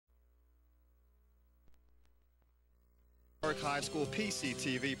Perk High School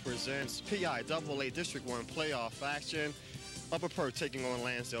PCTV presents PIAA District 1 playoff action. Upper Perk taking on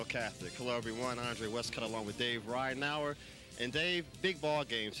Lansdale Catholic. Hello everyone, Andre Westcott along with Dave Ridenauer. And Dave, big ball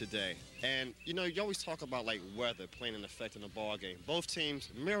game today. And you know, you always talk about like weather playing an effect in the ball game. Both teams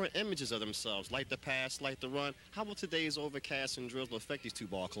mirror images of themselves, like the pass, like the run. How will today's overcast and drizzle affect these two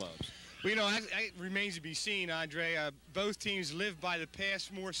ball clubs? Well, you know, it remains to be seen, Andre. Both teams live by the pass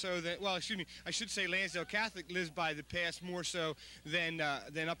more so than, well, excuse me, I should say Lansdale Catholic lives by the pass more so than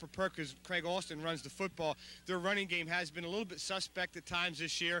Upper Perk, because Craig Alston runs the football. Their running game has been a little bit suspect at times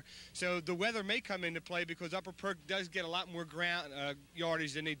this year, so the weather may come into play because Upper Perk does get a lot more ground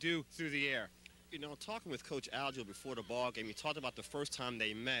yardage than they do through the air. You know, talking with Coach Algio before the ball game, he talked about the first time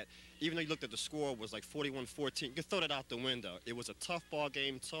they met. Even though you looked at the score was like 41-14, you could throw that out the window. It was a tough ball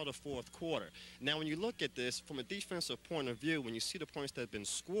game until the fourth quarter. Now, when you look at this from a defensive point of view, when you see the points that have been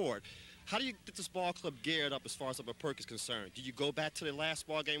scored, how do you get this ball club geared up as far as Upper Perk is concerned? Do you go back to the last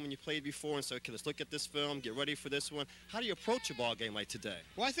ball game when you played before and say, okay, let's look at this film, get ready for this one? How do you approach a ball game like today?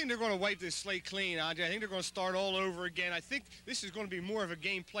 Well, I think they're going to wipe this slate clean, Andre. I think they're going to start all over again. I think this is going to be more of a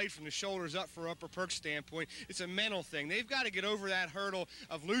game played from the shoulders up for Upper Perk's standpoint. It's a mental thing. They've got to get over that hurdle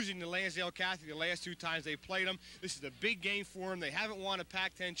of losing to Lansdale Catholic the last two times they played them. This is a big game for them. They haven't won a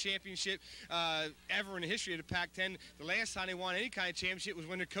Pac-10 championship ever in the history of the Pac-10. The last time they won any kind of championship was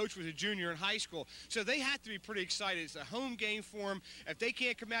when their coach was a junior in high school. So they have to be pretty excited. It's a home game for them. If they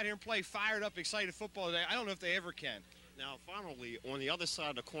can't come out here and play fired up, excited football today, I don't know if they ever can. Now, finally, on the other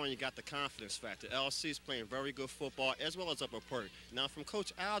side of the coin, you got the confidence factor. LC is playing very good football, as well as Upper Perk. Now, from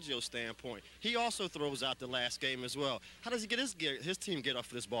Coach Algio's standpoint, he also throws out the last game as well. How does he get his team get up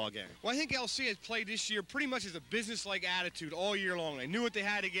for this ball game? Well, I think LC has played this year pretty much as a business-like attitude all year long. They knew what they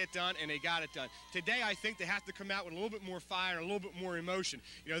had to get done, and they got it done. Today, I think they have to come out with a little bit more fire and a little bit more emotion.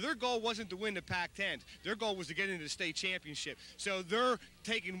 You know, their goal wasn't to win the Pac-10. Their goal was to get into the state championship. So they're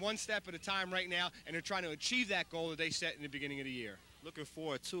taking one step at a time right now, and they're trying to achieve that goal that they set in the beginning of the year. Looking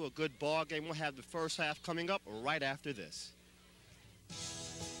forward to a good ball game. We'll have the first half coming up right after this.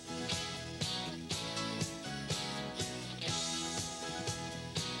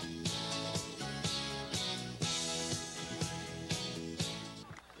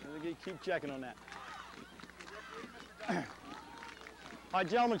 Keep checking on that. All right,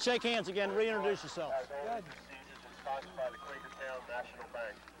 gentlemen, shake hands again. Reintroduce yourselves. Good.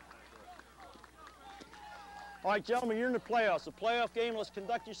 All right, gentlemen, you're in the playoffs. The playoff game, let's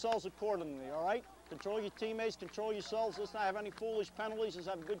conduct yourselves accordingly, all right? Control your teammates, control yourselves. Let's not have any foolish penalties. Let's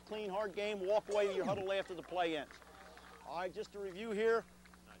have a good, clean, hard game. Walk away to your huddle after the play ends. All right, just to review here.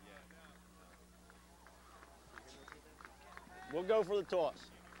 We'll go for the toss,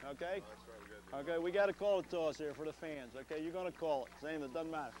 okay? Okay, we got to call the toss here for the fans, okay? You're going to call it. Same, it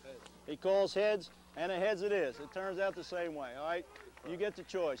doesn't matter. He calls heads, and a heads it is. It turns out the same way, all right? You get the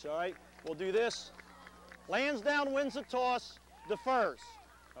choice, all right? We'll do this. Lansdowne wins the toss, defers,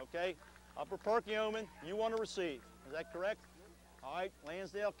 okay? Upper Perk Yeoman, you want to receive. Is that correct? All right,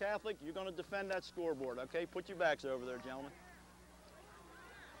 Lansdale Catholic, you're going to defend that scoreboard, okay? Put your backs over there, gentlemen.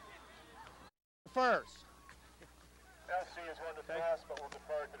 Defers. LC is going to pass, but we'll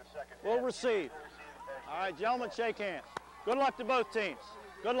defer to the second. We'll receive. All right, gentlemen, shake hands. Good luck to both teams.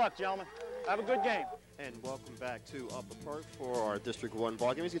 Good luck, gentlemen. Have a good game. And welcome back to Upper Perk for our District 1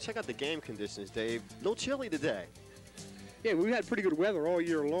 ball game. You can check out the game conditions, Dave. A little chilly today. Yeah, we had pretty good weather all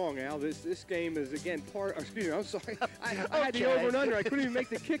year long, Al. This game is, again, excuse me, I'm sorry. I had the over and under. I couldn't even make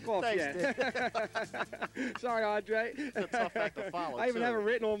the kickoff yet. Sorry, Andre. It's a tough act to follow, I even have it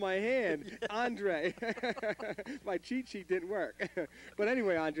written on my hand, Andre. My cheat sheet didn't work. But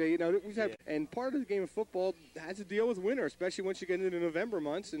anyway, Andre, you know, we've had, and part of the game of football has to deal with winter, especially once you get into the November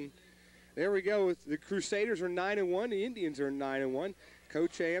months. And there we go. The Crusaders are 9-1. The Indians are 9-1.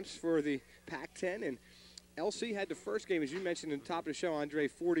 Co-champs for the Pac-10. And LC had the first game, as you mentioned, in the top of the show, Andre,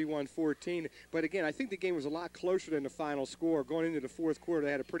 41-14. But again, I think the game was a lot closer than the final score. Going into the fourth quarter,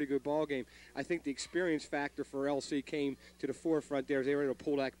 they had a pretty good ball game. I think the experience factor for LC came to the forefront there as they were able to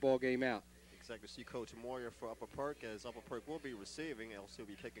pull that ball game out. Exactly. See Coach Moyer for Upper Perk, as Upper Perk will be receiving. LC will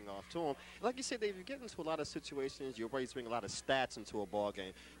be kicking off to him. Like you said, Dave, you get into a lot of situations. You're ready to bring a lot of stats into a ball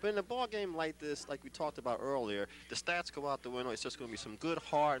game. But in a ball game like this, like we talked about earlier, the stats go out the window. It's just going to be some good,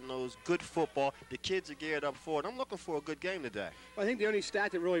 hard-nosed, good football. The kids are geared up for it. I'm looking for a good game today. Well, I think the only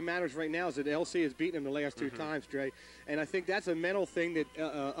stat that really matters right now is that LC has beaten them the last two times, Dre. And I think that's a mental thing that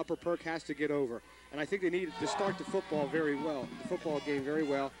Upper Perk has to get over. And I think they need to start the football very well, the football game very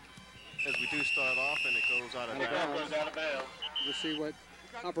well. As we do start off, and it goes out of bounds. We'll see what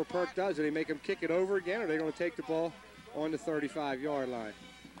Upper Perk does. Do they make them kick it over again, or are they going to take the ball on the 35-yard line?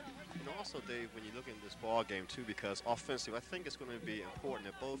 You also, Dave, when you look at this ball game, too, because offensively, I think it's going to be important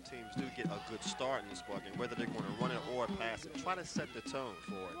that both teams do get a good start in this ball game, whether they're going to run it or pass it. Try to set the tone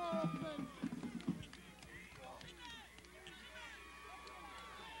for it.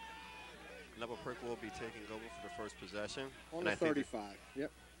 Upper Perk will be taking over for the first possession. On the 35,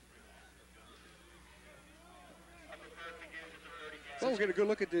 yep. Well, we're going to go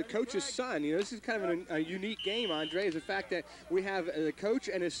look at the coach's son. You know, this is kind of a unique game, Andre, is the fact that we have the coach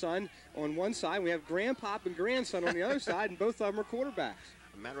and his son on one side. We have grandpop and grandson on the other side, and both of them are quarterbacks.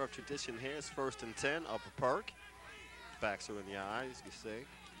 A matter of tradition here is 1st and 10, Upper Perk. Backs are in the eyes, you see.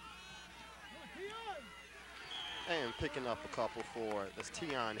 And picking up a couple for, that's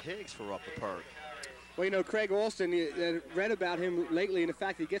Tion Higgs for Upper Perk. Well, you know, Craig Alston, read about him lately, and the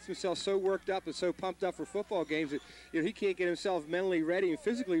fact that he gets himself so worked up and so pumped up for football games that, you know, he can't get himself mentally ready and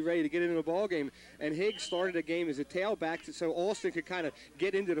physically ready to get into a ball game. And Higgs started the game as a tailback, so Alston could kind of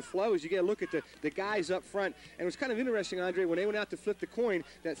get into the flow as you get a look at the guys up front. And it was kind of interesting, Andre, when they went out to flip the coin,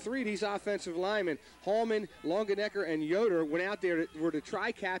 that 3 of these offensive linemen, Hallman, Longenecker, and Yoder, went out there, were the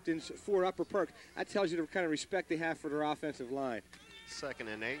tri-captains for Upper Perk. That tells you the kind of respect they have for their offensive line.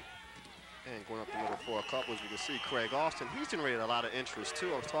 2nd and 8. And going up the middle for a couple, as you can see, Craig Austin, he's generated a lot of interest,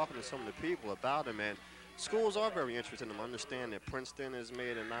 too. I was talking to some of the people about him, and schools are very interested in him. Understand that Princeton has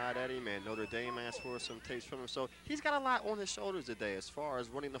made a nod at him, and Notre Dame asked for some tapes from him. So he's got a lot on his shoulders today as far as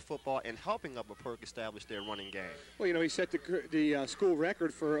running the football and helping Upper Perk establish their running game. Well, you know, he set the school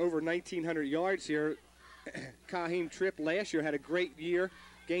record for over 1,900 yards here. Kahim Tripp last year had a great year,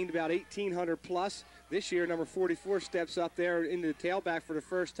 gained about 1,800 plus. This year, number 44 steps up there into the tailback for the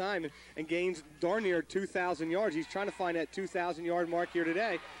first time and gains darn near 2,000 yards. He's trying to find that 2,000-yard mark here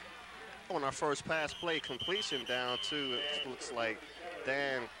today. On our first pass play completion down to, it looks like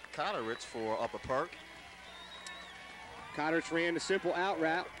Dan Cotteritz for Upper Perk. Cotteritz ran the simple out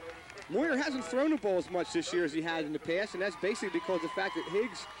route. Moyer hasn't thrown the ball as much this year as he has in the past, and that's basically because of the fact that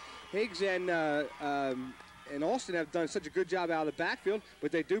Higgs and Austin have done such a good job out of the backfield,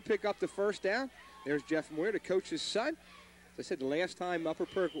 but they do pick up the first down. There's Jeff Moyer, the coach's son. As I said, the last time Upper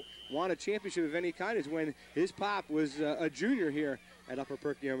Perk won a championship of any kind is when his pop was a junior here at Upper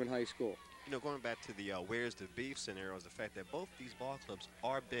Perk Yeoman High School. You know, going back to the where's the beef scenario is the fact that both these ball clubs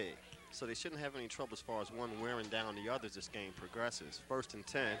are big. So they shouldn't have any trouble as far as one wearing down the others as this game progresses. 1st and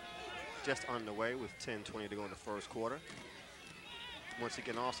 10, just underway with 10:20 to go in the first quarter. Once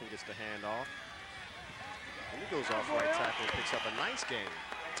again, Austin gets the handoff. And he goes off right tackle and picks up a nice game.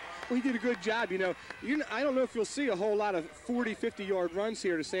 Well, he did a good job. You know, I don't know if you'll see a whole lot of 40, 50-yard runs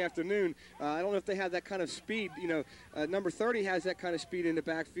here this afternoon. I don't know if they have that kind of speed. You know, number 30 has that kind of speed in the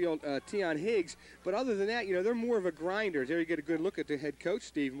backfield, Tion Higgs. But other than that, you know, they're more of a grinder. There you get a good look at the head coach,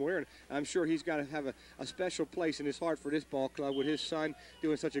 Steve Moyer, and I'm sure he's got to have a special place in his heart for this ball club with his son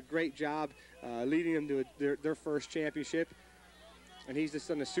doing such a great job leading them to their first championship. And he's just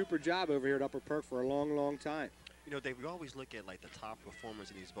done a super job over here at Upper Perk for a long, long time. You know, Dave, we always look at, like, the top performers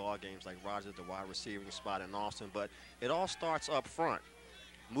in these ball games, like Roger, the wide receiving spot in Austin, but it all starts up front.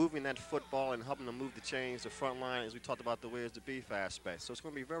 Moving that football and helping them move the chains, the front line, as we talked about the where's the beef aspect. So it's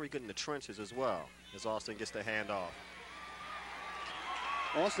going to be very good in the trenches as well, as Austin gets the handoff.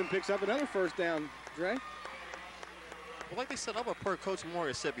 Austin picks up another first down, Dre. Well, like they said, Upper Perk, Coach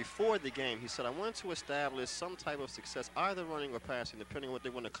Moyer said before the game, he said, I want to establish some type of success, either running or passing, depending on what they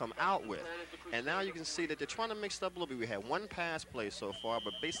want to come out with. And now you can see that they're trying to mix it up a little bit. We had one pass play so far,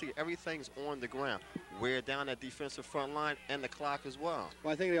 but basically everything's on the ground. Wear down that defensive front line and the clock as well.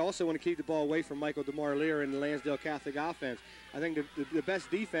 Well, I think they also want to keep the ball away from Michael DeMar-Lear and the Lansdale Catholic offense. I think the best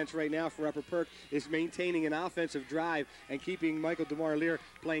defense right now for Upper Perk is maintaining an offensive drive and keeping Michael DeMar-Lear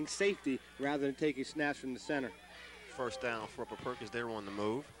playing safety rather than taking snaps from the center. First down for Upper Perk as they're on the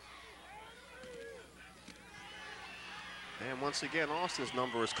move. And once again, Austin's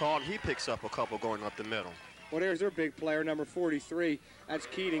number is called. He picks up a couple going up the middle. Well, there's their big player, number 43. That's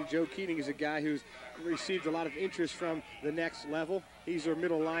Keating. Joe Keating is a guy who's received a lot of interest from the next level. He's their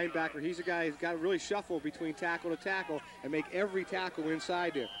middle linebacker. He's a guy who's got to really shuffle between tackle to tackle and make every tackle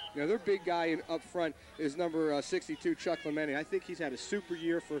inside there. You know, their big guy up front is number 62, Chuck Clemente. I think he's had a super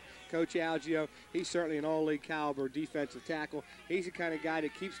year for Coach Algio. He's certainly an all-league caliber defensive tackle. He's the kind of guy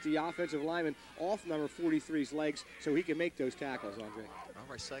that keeps the offensive lineman off number 43's legs so he can make those tackles, Andre. All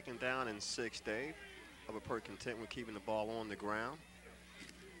right, 2nd down and 6, Dave. Upper Perk content with keeping the ball on the ground.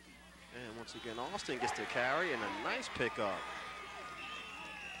 And once again, Austin gets the carry and a nice pickup.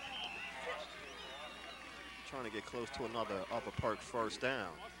 Trying to get close to another Upper Perk first down.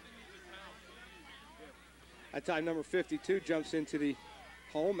 That time, number 52 jumps into the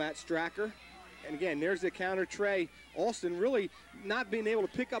hole, Matt Stracker. And again, there's the counter tray. Austin really not being able to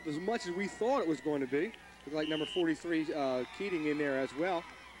pick up as much as we thought it was going to be. Look like number 43, Keating in there as well.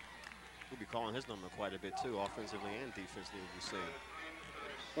 We'll be calling his number quite a bit too, offensively and defensively, as you see.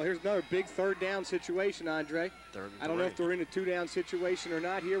 Well, here's another big third down situation, Andre. I don't know if they're in a two-down situation or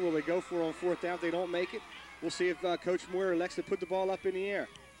not here. Will they go for it on fourth down if they don't make it? We'll see if Coach Moyer elects to put the ball up in the air.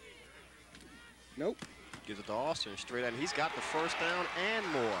 Nope. Gives it to Austin straight out. He's got the first down and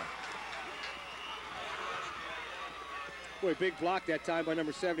more. Boy, big block that time by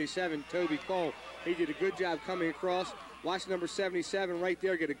number 77, Toby Cole. He did a good job coming across. Watch number 77 right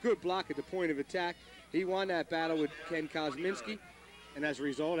there get a good block at the point of attack. He won that battle with Ken Kosminski, and as a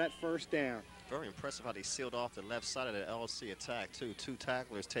result, that first down. Very impressive how they sealed off the left side of the LC attack, too. 2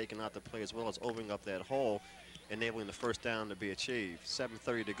 tacklers taking out the play as well as opening up that hole, enabling the first down to be achieved.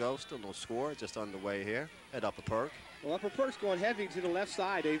 7:30 to go, still no score, just underway here at Upper Perk. Well, Upper Perk's going heavy to the left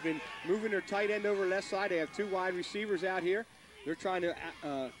side. They've been moving their tight end over left side. They have 2 wide receivers out here. They're trying to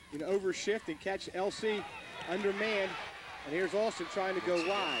overshift and catch LC undermanned. And here's Austin trying to go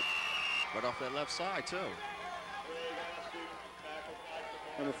wide. Right off that left side, too.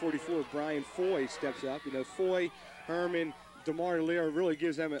 Number 44, Brian Foy, steps up. You know, Foy, Herman, DeMar Lear really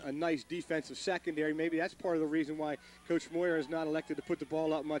gives them a nice defensive secondary. Maybe that's part of the reason why Coach Moyer has not elected to put the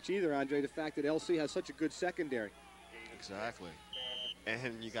ball up much either, Andre, the fact that LC has such a good secondary. Exactly.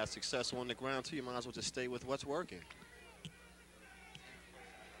 And you got success on the ground, too. You might as well just stay with what's working.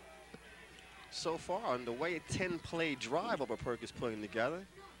 So far, on the way, a 10-play drive Upper Perk is putting together.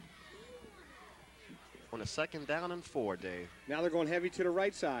 On a 2nd down and 4, Dave. Now they're going heavy to the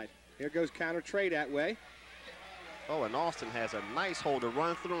right side. Here goes counter trey that way. Oh, and Austin has a nice hole to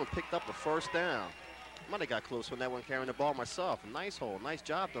run through and picked up the first down. Might have got close when that one carrying the ball myself. Nice hole. Nice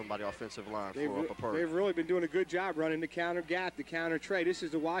job done by the offensive line for Upper Perk. They've really been doing a good job running the counter gap, the counter trey. This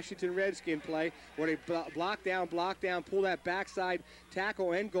is the Washington Redskin play where they block down, pull that backside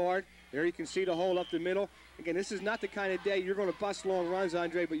tackle and guard. There you can see the hole up the middle. Again, this is not the kind of day you're going to bust long runs,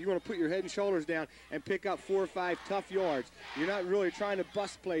 Andre, but you're going to put your head and shoulders down and pick up 4 or 5 tough yards. You're not really trying to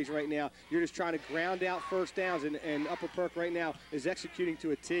bust plays right now. You're just trying to ground out first downs, and Upper Perk right now is executing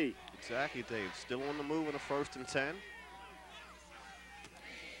to a T. Exactly, Dave. Still on the move in a 1st and 10.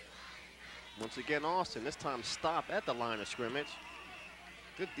 Once again, Austin, this time stop at the line of scrimmage.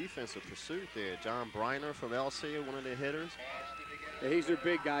 Good defensive pursuit there. John Briner from LC, one of the hitters. Yeah, he's their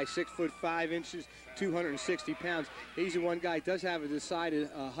big guy, 6'5", 260 pounds. He's the one guy that does have a decided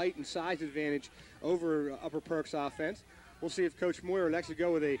height and size advantage over Upper Perk's offense. We'll see if Coach Moyer elects to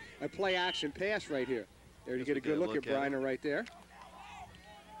go with a play-action pass right here. There you get a good look at Briner right there.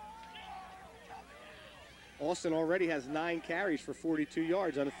 Austin already has 9 carries for 42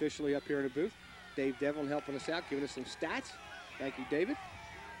 yards unofficially up here in the booth. Dave Devlin helping us out, giving us some stats. Thank you, David.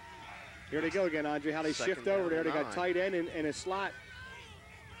 Here they go again, Andre, how they shift over there. They got tight end and a slot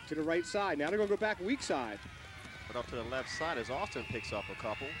to the right side. Now they're going to go back weak side. But up to the left side as Austin picks up a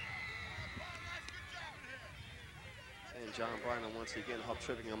couple. And John Briner once again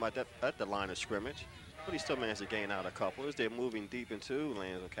tripping him at the line of scrimmage. But he still managed to gain out a couple as they're moving deep into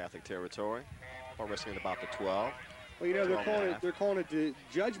Lansdale Catholic territory. Wrestling at about the 12. Well, you know, they're calling it the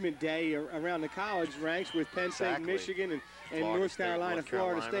Judgment Day around the college ranks with Penn State, and Michigan, and North Carolina,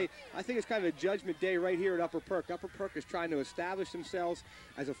 Florida State. I think it's kind of a Judgment Day right here at Upper Perk. Upper Perk is trying to establish themselves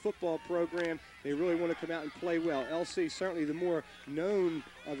as a football program. They really want to come out and play well. LC certainly the more known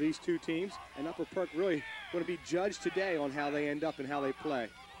of these 2 teams, and Upper Perk really going to be judged today on how they end up and how they play.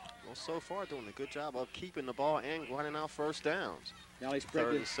 Well, so far doing a good job of keeping the ball and grinding out first downs. Now they spread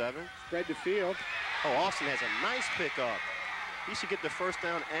 3rd and 7. Spread the field. Oh, Austin has a nice pickup. He should get the first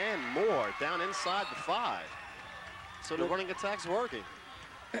down and more down inside the 5. So the running attack's working.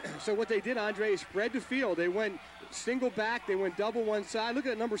 So what they did, Andre, is spread the field. They went single back. They went double one side. Look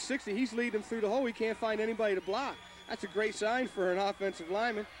at number 60. He's leading them through the hole. He can't find anybody to block. That's a great sign for an offensive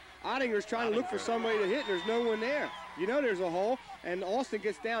lineman. Ottinger's trying to look for somebody to hit, and there's no one there. You know there's a hole, and Austin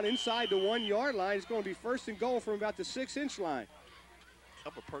gets down inside the 1-yard line. It's going to be 1st and goal from about the 6-inch line.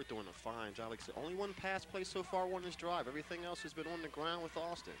 Upper Perk doing a fine job. Like I said, only 1 pass play so far on this drive. Everything else has been on the ground with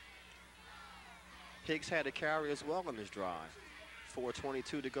Austin. Higgs had a carry as well on this drive.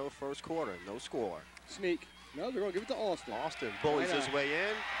 4:22 to go, 1st quarter. No score. Sneak. No, they're going to give it to Austin. Austin bullies his way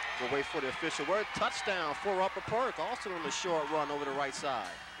in. We'll wait for the official word. Touchdown for Upper Perk. Austin on the short run over the right side.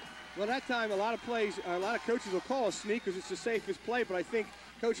 Well, that time a lot of coaches will call a sneak because it's the safest play, but I think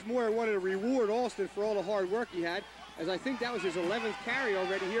Coach Moyer wanted to reward Austin for all the hard work he had, as I think that was his 11th carry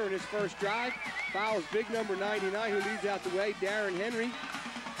already here in his first drive. Fouls big number 99 who leads out the way, Darren Henry.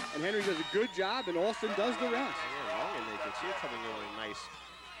 And Henry does a good job, and Austin does the rest. Yeah, Long and Naked, coming in with a nice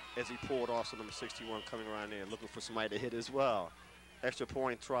as he pulled also number 61 coming around there, looking for somebody to hit as well. Extra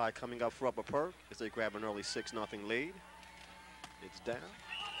point try coming up for Upper Perk as they grab an early 6-0 lead. It's down.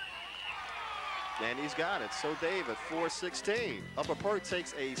 And he's got it. So Dave at 4:16. Upper Perk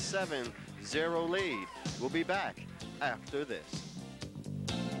takes a 7-0 lead. We'll be back after this.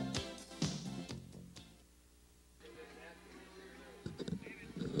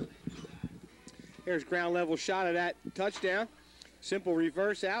 Here's ground level shot of that touchdown. Simple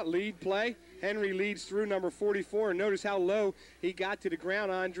reverse out, lead play. Henry leads through number 44, and notice how low he got to the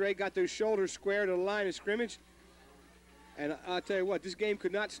ground. Andre got those shoulders square to the line of scrimmage. And I'll tell you what, this game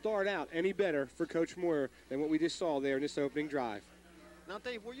could not start out any better for Coach Moyer than what we just saw there in this opening drive. Now,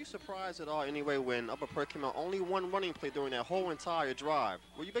 Dave, were you surprised at all anyway when Upper Perk came out only one running play during that whole entire drive?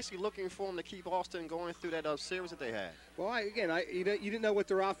 Were you basically looking for them to keep Austin going through that series that they had? Well, you didn't know what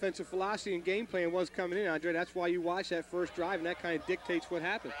their offensive philosophy and game plan was coming in, Andre. That's why you watch that first drive, and that kind of dictates what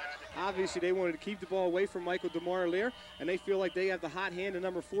happened. Obviously, they wanted to keep the ball away from Michael DeMar-Lear, and they feel like they have the hot hand of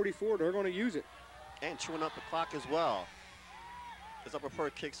number 44. They're going to use it. And chewing up the clock as well. As Upper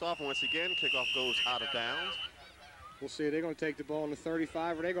Perk kicks off once again, kickoff goes out of bounds. We'll see. Are they going to take the ball on the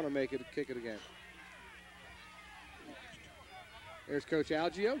 35, or are they going to make it kick it again? There's Coach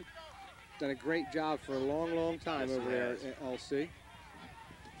Algio. Done a great job for a long, long time over there at LC.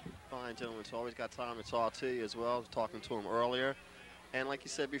 Fine gentleman. He's always got time to talk to you as well. I was talking to him earlier. And like you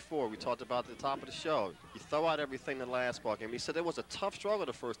said before, we talked about at the top of the show, you throw out everything the last ball game. He said it was a tough struggle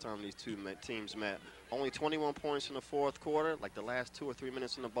the first time these two teams met. Only 21 points in the fourth quarter, like the last 2 or 3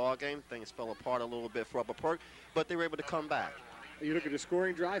 minutes in the ball game. Things fell apart a little bit for Upper Perk, but they were able to come back. You look at the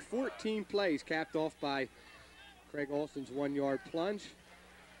scoring drive, 14 plays capped off by Craig Alston's 1-yard plunge.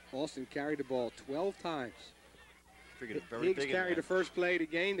 Alston carried the ball 12 times. Higgs carried the first play of the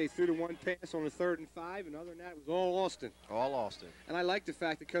game. They threw the one pass on the 3rd and 5, and other than that, it was all Austin. All Austin. And I like the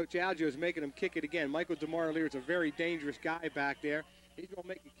fact that Coach Algio is making them kick it again. Michael DeMar-Lear is a very dangerous guy back there. He's going to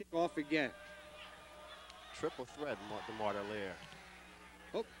make it kick off again. Triple threat, DeMar-Lear.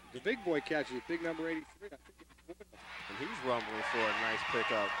 Oh, the big boy catches it, big number 83. And he's rumbling for a nice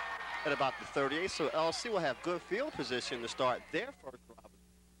pickup at about the 38. So LC will have good field position to start their first drive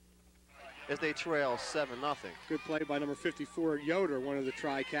as they trail 7-0. Good play by number 54, Yoder, one of the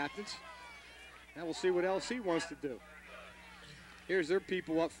tri-captains. Now we'll see what LC wants to do. Here's their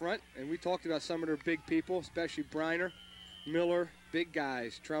people up front, and we talked about some of their big people, especially Briner, Miller, big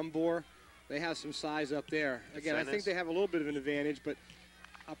guys, Trumbore. They have some size up there. Again, I think they have a little bit of an advantage, but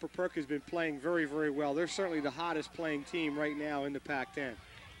Upper Perk has been playing very, very well. They're certainly the hottest playing team right now in the Pac-10.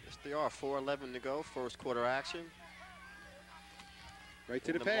 Yes, they are. 4:11 to go, first quarter action. Right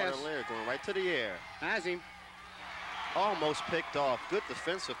to the pass. Going right to the air. Has him. Almost picked off. Good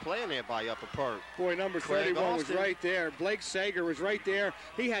defensive play in there by Upper Perk. Boy, number 31 was right there. Blake Sager was right there.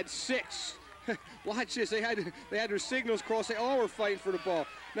 He had 6. Watch this. They had their signals crossed. They all were fighting for the ball.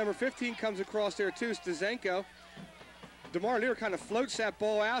 Number 15 comes across there too, Stazenko. DeMar-Lear kind of floats that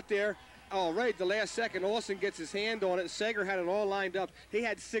ball out there. Oh, right, the last second, Austin gets his hand on it. Sager had it all lined up. He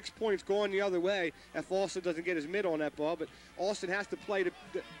had 6 points going the other way if Austin doesn't get his mid on that ball. But Austin has to play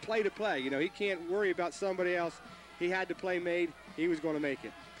to play. You know, he can't worry about somebody else. He had the play made. He was going to make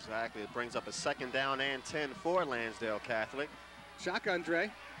it. Exactly. It brings up a 2nd down and 10 for Lansdale Catholic. Shotgun, Dre.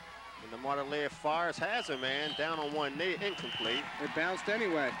 And DeMar-Lear fires, has a man down on one knee, incomplete. It bounced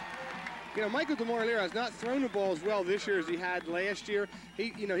anyway. You know, Michael DeMar-Lear has not thrown the ball as well this year as he had last year. He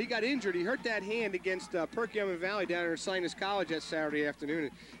got injured. He hurt that hand against Perk Valley down at Sinus College that Saturday afternoon.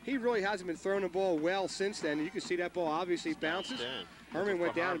 And he really hasn't been throwing the ball well since then. And you can see that ball obviously bounces. Herman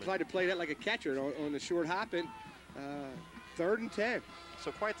went down and tried to play that like a catcher on the short hop in 3rd and 10.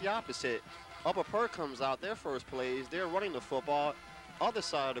 So quite the opposite. Upper Perk comes out, their first plays. They're running the football. Other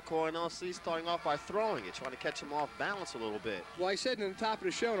side of the coin, LC starting off by throwing it, trying to catch him off balance a little bit. Well, I said in the top of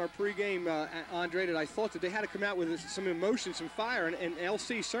the show in our pregame, Andre, that I thought that they had to come out with some emotion, some fire, and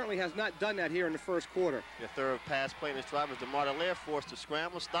LC certainly has not done that here in the first quarter. The third pass play in this drive is DeMar-Lear forced to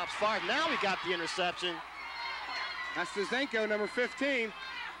scramble, stops fire. Now he got the interception. That's Stazenko, number 15.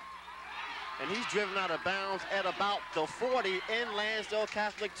 And he's driven out of bounds at about the 40 in Lansdale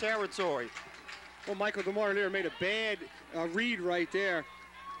Catholic territory. Well, Michael DeMar-Lear made a bad read right there.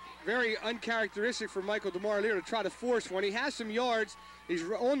 Very uncharacteristic for Michael DeMar-Lear to try to force one. He has some yards. He's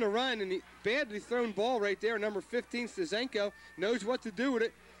on the run, and badly thrown ball right there. Number 15, Stazenko, knows what to do with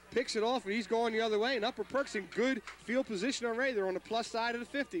it. Picks it off, and he's going the other way. And Upper Perk's in good field position already. They're on the plus side of the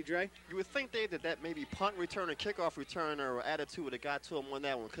 50, Dre. You would think, Dave, that maybe punt returner, kickoff returner, or attitude would have got to him on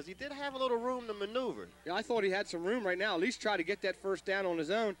that one, because he did have a little room to maneuver. Yeah, I thought he had some room right now. At least try to get that first down on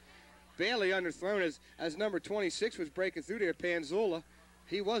his own. Barely underthrown as number 26 was breaking through there, Panzula.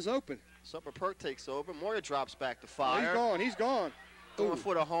 He was open. So Upper Perk takes over. Moyer drops back to Oh, fire. he's gone. He's gone. Going Ooh.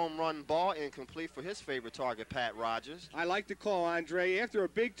 for the home run ball, incomplete for his favorite target, Pat Rogers. I like the call, Andre. After a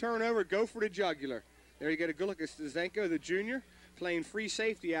big turnover, go for the jugular. There you get a good look at Zenko, the junior, playing free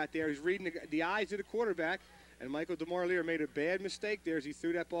safety out there. He's reading the eyes of the quarterback, and Michael DeMarlier made a bad mistake there as he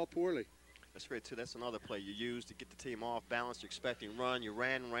threw that ball poorly. That's great, too. That's another play you use to get the team off balance. You're expecting run. You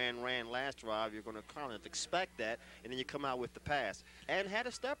ran last drive. You're going to kind of expect that, and then you come out with the pass. And had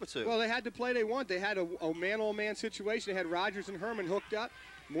a step or two. Well, they had the play they want. They had a man-on-man situation. They had Rogers and Herman hooked up.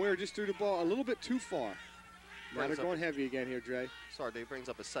 Moyer just threw the ball a little bit too far. Now they're going heavy again here, Dre. Sorry, they brings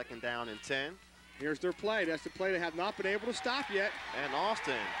up a 2nd down and 10. Here's their play. That's the play they have not been able to stop yet. And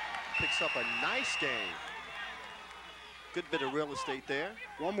Austin picks up a nice gain. Good bit of real estate there.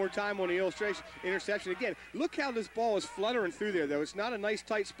 One more time on the illustration. Interception again. Look how this ball is fluttering through there, though. It's not a nice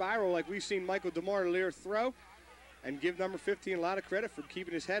tight spiral like we've seen Michael DeMarlier throw. And give number 15 a lot of credit for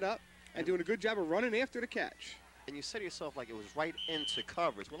keeping his head up and doing a good job of running after the catch. And you say to yourself, like, it was right into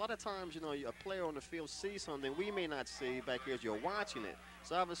coverage. Well, a lot of times, you know, a player on the field sees something we may not see back here as you're watching it.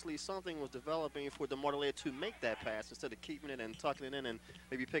 So obviously something was developing for DeMarlier to make that pass instead of keeping it and tucking it in and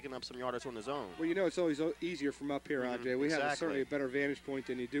maybe picking up some yardage on his own. Well, you know, it's always easier from up here, Andre. We have certainly a better vantage point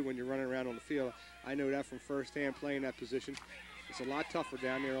than you do when you're running around on the field. I know that from firsthand playing that position. It's a lot tougher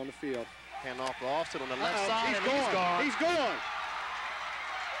down there on the field. Hand off to Austin on the left side. He's gone. He's gone.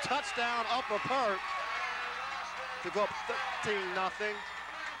 Touchdown, Upper Perk to go up 13-0.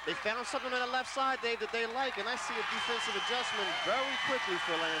 They found something on the left side, Dave, that they like, and I see a defensive adjustment very quickly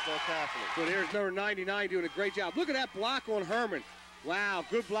for Lansdale Catholic. Well, here's number 99 doing a great job. Look at that block on Herman. Wow,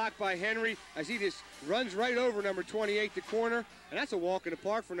 good block by Henry as he just runs right over number 28, the corner, and that's a walk in the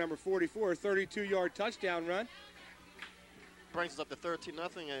park for number 44, a 32-yard touchdown run. Brings us up to 13-0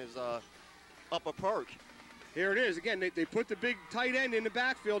 as Upper Perk. Here it is. Again, they put the big tight end in the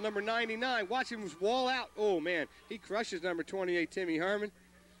backfield, number 99. Watch him wall out. Oh, man. He crushes number 28, Timmy Herman.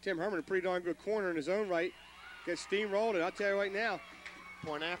 Tim Herman, a pretty darn good corner in his own right. Gets steamrolled, and I'll tell you right now.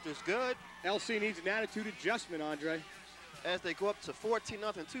 Point after is good. LC needs an attitude adjustment, Andre. As they go up to 14-0,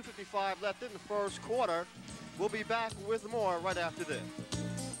 2:55 left in the first quarter. We'll be back with more right after this.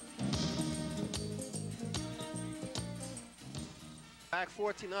 Back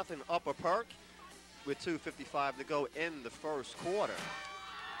 14-0 Upper Perk with 2:55 to go in the first quarter.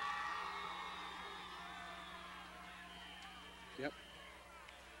 Yep.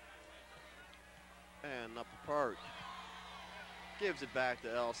 And Upper Perk gives it back to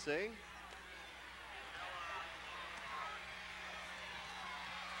LC.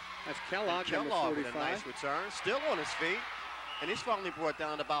 That's Kellogg, Kellogg number with 45. a nice return, still on his feet, and he's finally brought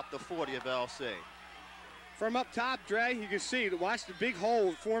down to about the 40 of LC. From up top, Dre, you can see, watch the big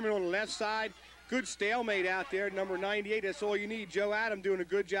hole forming on the left side. Good stalemate out there. Number 98, that's all you need. Joe Adam doing a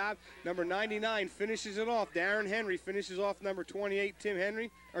good job. Number 99 finishes it off. Darren Henry finishes off number 28, Tim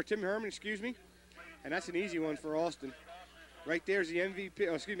Herman, excuse me. And that's an easy one for Austin. Right there's the MVP.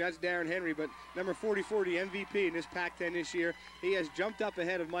 Oh, excuse me, that's Darren Henry, but number 44, the MVP in this Pac-10 this year. He has jumped up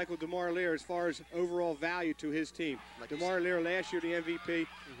ahead of Michael DeMarlier as far as overall value to his team. DeMarlier last year, the MVP.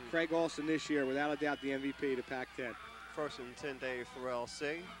 Craig Austin this year, without a doubt, the MVP of the Pac-10. First and 10 day for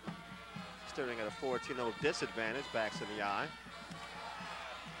LC. Starting at a 14-0 disadvantage, backs in the eye.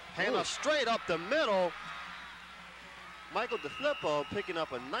 Handoff straight up the middle. Michael DeFlippo picking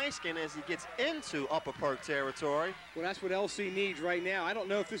up a nice gain as he gets into Upper Perk territory. Well, that's what LC needs right now. I don't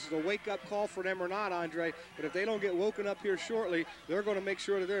know if this is a wake-up call for them or not, Andre, but if they don't get woken up here shortly, they're going to make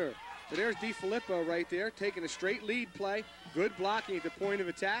sure that they're. So there's DeFilippo right there, taking a straight lead play. Good blocking at the point of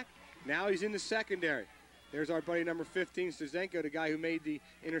attack. Now he's in the secondary. There's our buddy number 15, Stazenko, the guy who made the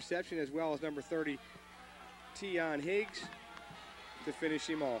interception, as well as number 30, Tion Higgs, to finish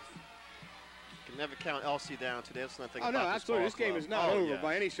him off. Can never count LC down today. That's nothing. Oh, no, absolutely. This game is not over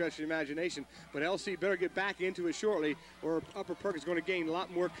by any stretch of the imagination. But LC better get back into it shortly, or Upper Perk is going to gain a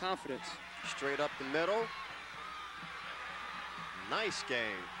lot more confidence. Straight up the middle. Nice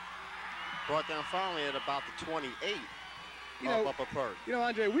game. Brought down finally at about the 28. Upper Perk. You know,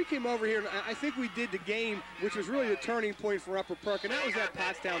 Andre, we came over here, and I think we did the game, which was really the turning point for Upper Perk, and that was that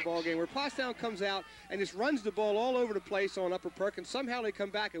Pottstown ball game, where Pottstown comes out and just runs the ball all over the place on Upper Perk, and somehow they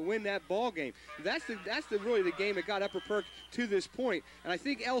come back and win that ball game. That's really the game that got Upper Perk to this point, and I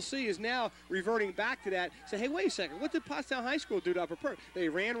think LC is now reverting back to that. Say, hey, wait a second, what did Pottstown High School do to Upper Perk? They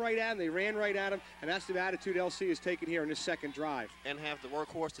ran right at him, and that's the attitude LC is taking here in this second drive. And have the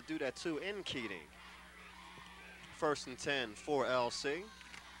workhorse to do that too in Keating. First and 10 for LC.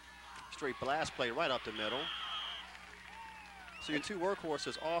 Straight blast play right up the middle. So your two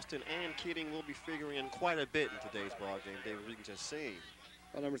workhorses, Austin and Keating, will be figuring in quite a bit in today's ball game, David. We can just see.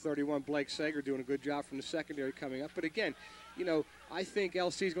 Well, number 31, Blake Sager, doing a good job from the secondary coming up. But again, you know, I think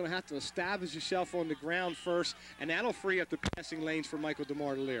LC is going to have to establish itself on the ground first, and that'll free up the passing lanes for Michael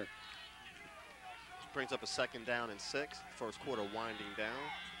DeMartiliere. Brings up a 2nd down and 6. First quarter winding down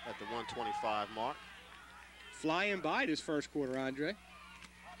at the 125 mark. Flying by this first quarter, Andre.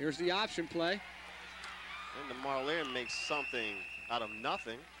 Here's the option play. And DeMartiliere makes something out of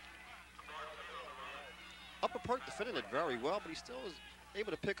nothing. Upper Perk defended it very well, but he still is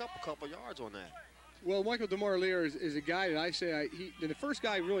able to pick up a couple yards on that. Well, Michael DeMartiliere is a guy that I say, the first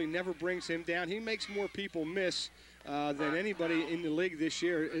guy really never brings him down. He makes more people miss than anybody in the league this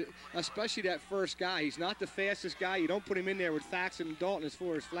year, especially that first guy. He's not the fastest guy. You don't put him in there with Thaxton and Dalton as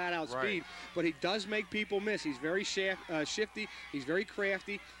far as flat-out speed, but he does make people miss. He's very shifty, he's very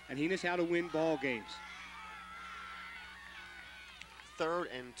crafty, and he knows how to win ball games. 3rd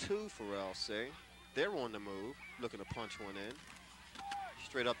and 2 for LC. They're on the move, looking to punch one in.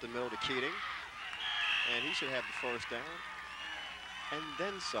 Straight up the middle to Keating. And he should have the first down. And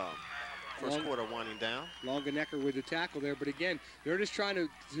then some. First quarter winding down. Longenecker with the tackle there. But again, they're just trying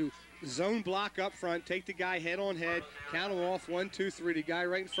to zone block up front, take the guy head on head, count him off, 1, 2, 3. The guy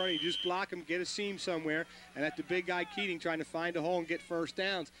right in front of you, just block him, get a seam somewhere. And at the big guy Keating trying to find a hole and get first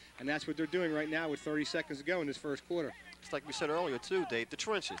downs. And that's what they're doing right now with 30 seconds to go in this first quarter. It's like we said earlier, too, Dave, the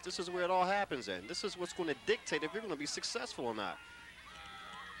trenches. This is where it all happens in. This is what's going to dictate if you're going to be successful or not.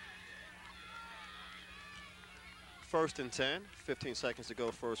 1st and 10, 15 seconds to go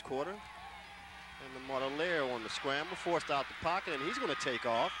first quarter. And DeMartiliere on the scramble, forced out the pocket, and he's going to take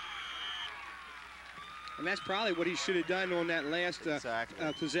off. And that's probably what he should have done on that last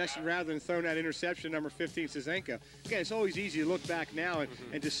possession rather than throwing that interception, number 15, Cizenko. Again, it's always easy to look back now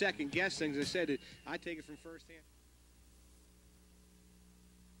and to second guess things. I said I take it from firsthand.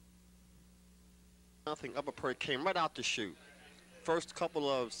 Nothing. Upper Perk came right out to shoot. First couple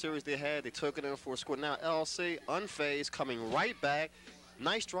of series they had, they took it in for a score. Now LC, unfazed, coming right back.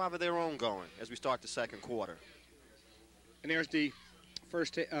 Nice drive of their own going as we start the second quarter. And there's the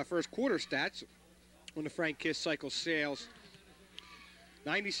first quarter stats on the Frank Kiss cycle sales.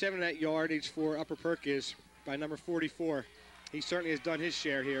 97 of that yardage for Upper Perk is by number 44. He certainly has done his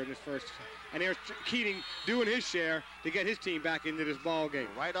share here in this first. And there's Keating doing his share to get his team back into this ball game.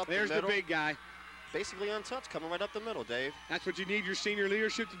 Right up there's the middle. The big guy. Basically untouched, coming right up the middle, Dave. That's what you need your senior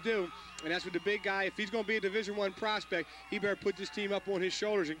leadership to do. And that's what the big guy, if he's going to be a Division I prospect, he better put this team up on his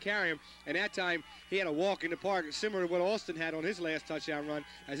shoulders and carry him. And that time, he had a walk in the park similar to what Austin had on his last touchdown run,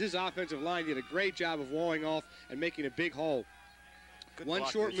 as his offensive line did a great job of walling off and making a big hole. Good one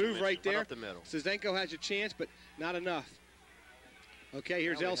short move right there. Right up the middle. Cizenko has a chance, but not enough. Okay,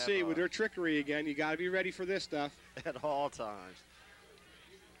 here's LC with their trickery again. You got to be ready for this stuff. At all times.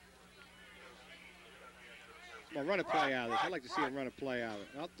 Well, run a play out of this. I'd like to see him run a play out of it.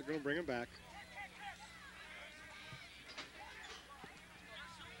 Well, they're going to bring him back.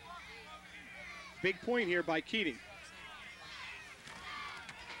 Big point here by Keating.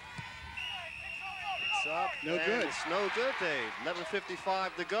 It's up. No good. It's no good, Dave.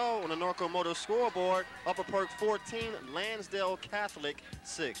 11:55 to go on the Norco Motor scoreboard. Upper Perk 14, Lansdale Catholic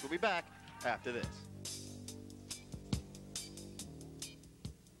 6. We'll be back after this.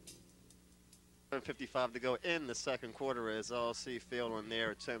 11:55 to go in the second quarter as LC failed on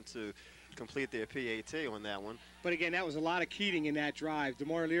their attempt to complete their PAT on that one. But again, that was a lot of Keating in that drive.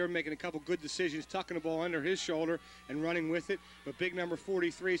 DeMartiliere making a couple good decisions, tucking the ball under his shoulder and running with it. But big number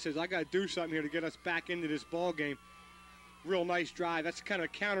 43 says, I got to do something here to get us back into this ball game. Real nice drive. That's the kind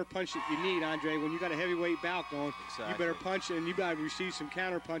of counter punch that you need, Andre, when you got a heavyweight bout going. Exactly. You better punch and you better receive some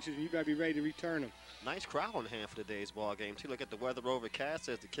counter punches and you better be ready to return them. Nice crowd on hand for today's ball game, too. Look at the weather overcast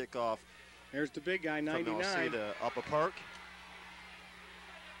as the kickoff. There's the big guy, 99. From LC to Upper Perk.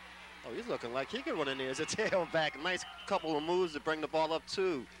 Oh, he's looking like he can run in there as a tailback. Nice couple of moves to bring the ball up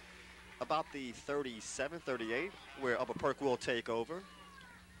to about the 37, 38, where Upper Perk will take over.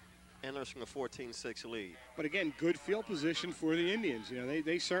 And there's from a 14-6 lead. But again, good field position for the Indians. You know,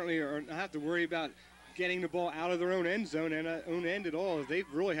 they certainly don't have to worry about getting the ball out of their own end zone and own end at all. They've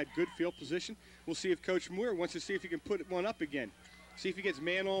really had good field position. We'll see if Coach Moore wants to see if he can put one up again. See if he gets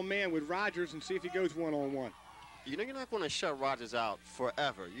man-on-man with Rogers and see if he goes one-on-one. You know you're not going to shut Rogers out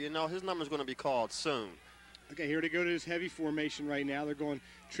forever. You know his number's going to be called soon. Okay, here they go to this heavy formation right now. They're going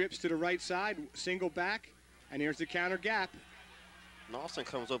trips to the right side, single back, and here's the counter gap. Nelson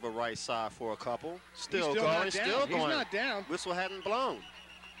comes over right side for a couple. Still He's going, still not down. Whistle hadn't blown.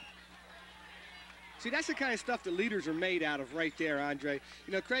 See, that's the kind of stuff that leaders are made out of right there, Andre.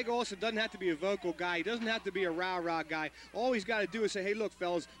 You know, Craig Olson doesn't have to be a vocal guy. He doesn't have to be a rah-rah guy. All he's got to do is say, hey, look,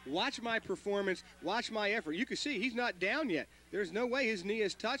 fellas, watch my performance, watch my effort. You can see he's not down yet. There's no way his knee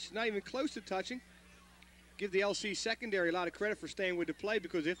is touched, not even close to touching. Give the LC secondary a lot of credit for staying with the play,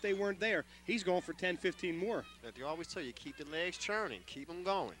 because if they weren't there, he's going for 10, 15 more. They always tell you, keep the legs churning, keep them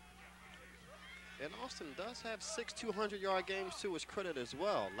going. And Austin does have 6 200-yard games to his credit as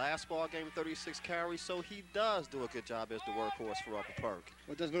well. Last ball game, 36 carries, so he does do a good job as the workhorse for Upper Perk.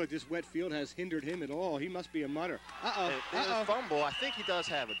 Well, it doesn't look like this wet field has hindered him at all. He must be a mutter. There's a fumble. I think he does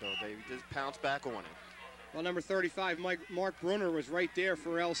have it, though, Dave. He just pounced back on it. Well, number 35, Mark Brunner, was right there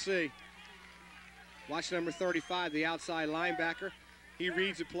for LC. Watch number 35, the outside linebacker. He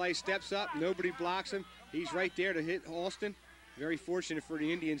reads the play, steps up, nobody blocks him. He's right there to hit Austin. Very fortunate for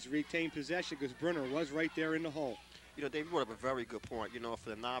the Indians to retain possession, because Brunner was right there in the hole. You know, Dave, you brought up a very good point. You know, for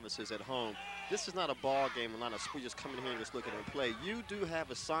the novices at home, this is not a ball game, not a spree just coming here and just looking and play. You do have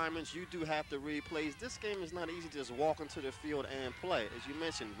assignments. You do have to read plays. This game is not easy to just walk into the field and play. As you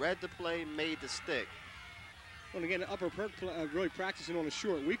mentioned, read the play, made the stick. Well, again, Upper Perk really practicing on a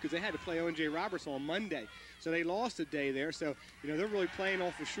short week, because they had to play O.J. Roberts on Monday. So they lost a day there. So, you know, they're really playing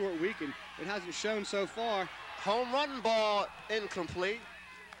off a short week, and it hasn't shown so far. Home run ball incomplete.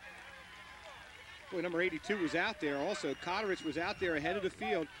 Boy, number 82 was out there also. Cotteridge was out there ahead of the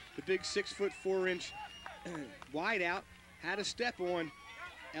field. The big 6'4" wide out had a step on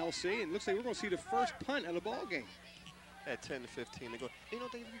LC, and it looks like we're going to see the first punt of the ball game. At 10 to 15 to go. You know,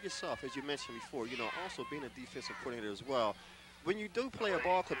 Dave, you yourself, as you mentioned before, you know, also being a defensive coordinator as well, when you do play a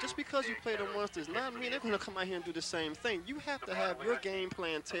ball club, just because you played them once does not mean they're going to come out here and do the same thing. You have to have your game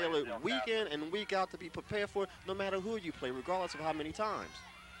plan tailored week in and week out to be prepared for it, no matter who you play, regardless of how many times.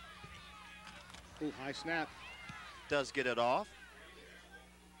 Ooh, high snap. Does get it off.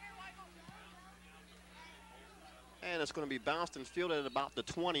 And it's going to be bounced and fielded at about the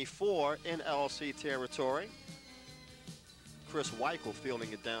 24 in LC territory. Chris Weichel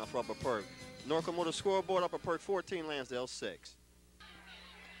fielding it down for Upper Perk. Norco Motor scoreboard, Upper Perk 14, Lansdale 6.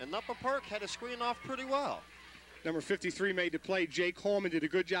 And Upper Perk had a screen off pretty well. Number 53 made the play. Jake Holman did a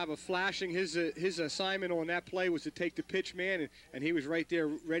good job of flashing. His assignment on that play was to take the pitch man, and he was right there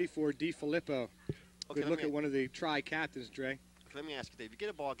ready for DiFilippo. Good look at one of the tri-captains, Dre. Let me ask you, Dave, you get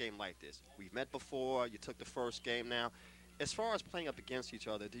a ball game like this. We've met before. You took the first game now. As far as playing up against each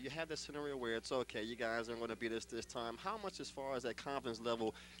other, do you have this scenario where it's okay, you guys aren't going to beat us this time? How much, as far as that confidence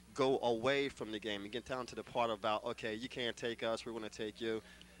level, go away from the game and get down to the part about, okay, you can't take us, we're going to take you,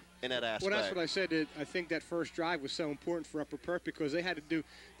 in that aspect? Well, that's what I said. I think that first drive was so important for Upper Perk, because they had to do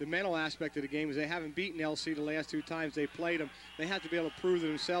the mental aspect of the game. Is they haven't beaten LC the last 2 times they played them. They have to be able to prove to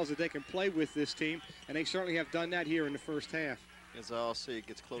themselves that they can play with this team, and they certainly have done that here in the first half. As LC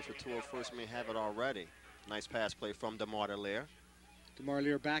gets closer to a first, may have it already. Nice pass play from DeMar Lear. DeMar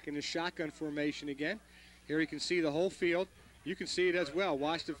Lear back in the shotgun formation again. Here you can see the whole field. You can see it as well.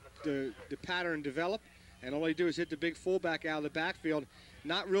 Watch the pattern develop, and all they do is hit the big fullback out of the backfield.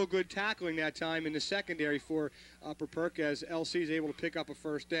 Not real good tackling that time in the secondary for Upper Perk, as LC is able to pick up a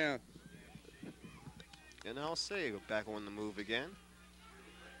first down. And LC back on the move again.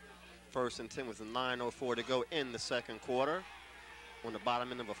 1st and 10 with a 9:04 to go in the second quarter. On the bottom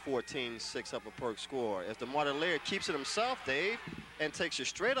end of a 14-6 Upper Perk score. As DeMar Lear keeps it himself, Dave, and takes you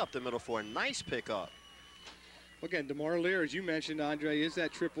straight up the middle for a nice pickup. Again, DeMar Lear, as you mentioned, Andre, is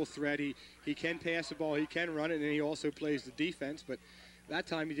that triple threat. He can pass the ball, he can run it, and he also plays the defense. But that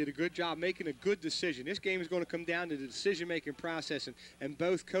time he did a good job making a good decision. This game is going to come down to the decision-making process, and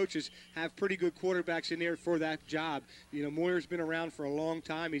both coaches have pretty good quarterbacks in there for that job. You know, Moyer's been around for a long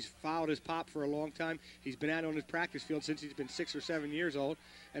time. He's followed his pop for a long time. He's been out on his practice field since he's been 6 or 7 years old.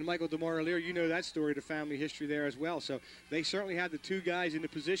 And Michael DeMar Lear, you know that story, the family history there as well. So they certainly have the 2 guys in the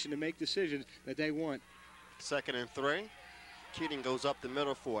position to make decisions that they want. 2nd and 3. Keating goes up the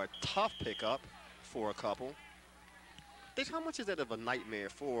middle for a tough pickup for a couple. Dave, how much is that of a nightmare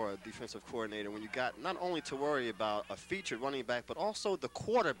for a defensive coordinator when you got not only to worry about a featured running back, but also the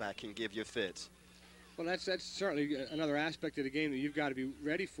quarterback can give you fits? Well, that's certainly another aspect of the game that you've got to be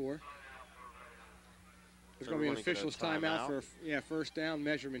ready for. There's going to be an official's timeout for first down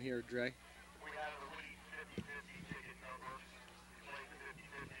measurement here, Dre.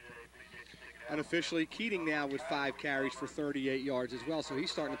 Unofficially, Keating now with 5 carries for 38 yards as well, so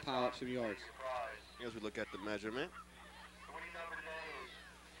he's starting to pile up some yards. As we look at the measurement.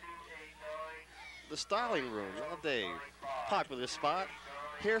 The styling room, well, Dave, popular spot.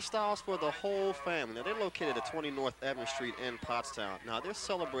 Hairstyles for the whole family. Now, they're located at 20 North Evans Street in Pottstown. Now, they're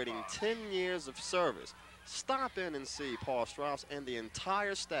celebrating 10 years of service. Stop in and see Paul Strauss and the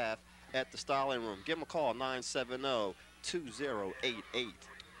entire staff at the styling room. Give them a call, 970-2088.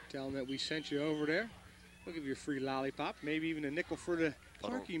 Tell them that we sent you over there. We'll give you a free lollipop, maybe even a nickel for the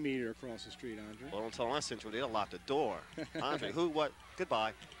parking meter across the street, Andre. Well, don't tell us Central. They'll lock the door. Andre, who, what?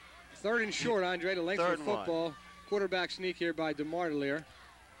 Goodbye. 3rd and short, Andre, the length of the football. Quarterback sneak here by DeMartelier.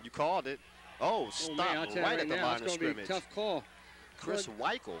 You called it. Oh, stop man, I'll tell right you at the now, line it's of going to be scrimmage. a tough call. Chris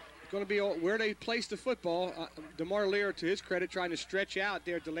Weichel. It's going to be where they place the football. DeMartelier, to his credit, trying to stretch out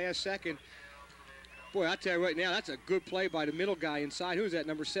there at the last second. Boy, I'll tell you right now, that's a good play by the middle guy inside. Who's that,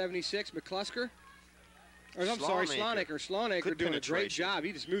 number 76, McClusker? Or, I'm sorry, Slonaker. Slonaker doing a great job.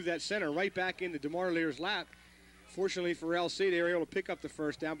 He just moved that center right back into DeMartelier's lap. Fortunately for LC, they were able to pick up the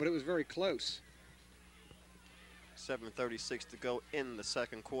first down, but it was very close. 7:36 to go in the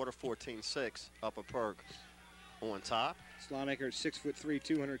second quarter. 14-6. Upper Perk on top. Slonaker at 6'3",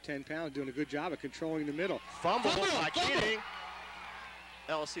 210 pounds, doing a good job of controlling the middle. Fumble by Keating.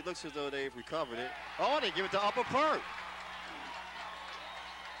 LC looks as though they've recovered it. Oh, they give it to Upper Perk.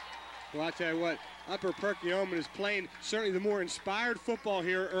 Well, I'll tell you what, Upper Perk Yeoman is playing certainly the more inspired football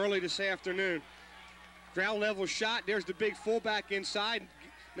here early this afternoon. Ground level shot. There's the big fullback inside.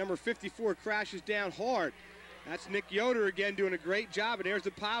 Number 54 crashes down hard. That's Nick Yoder again doing a great job. And there's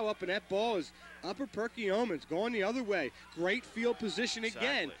the pile up, and that ball is Upper Perk Yeoman's going the other way. Great field position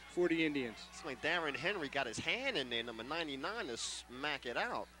again for the Indians. It's like Darren Henry got his hand in there, number 99, to smack it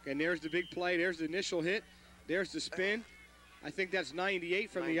out. And there's the big play. There's the initial hit. There's the spin. I think that's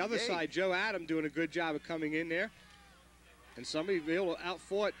 98 from the other side. Joe Adam doing a good job of coming in there. And somebody be able to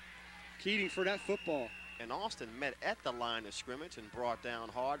outfought Keating for that football. And Austin met at the line of scrimmage and brought down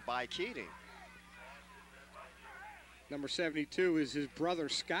hard by Keating. Number 72 is his brother,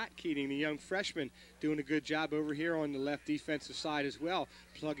 Scott Keating, the young freshman, doing a good job over here on the left defensive side as well,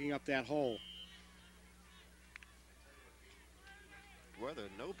 plugging up that hole. Weather,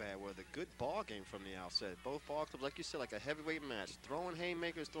 no bad weather. Good ball game from the outset. Both ball clubs, like you said, like a heavyweight match. Throwing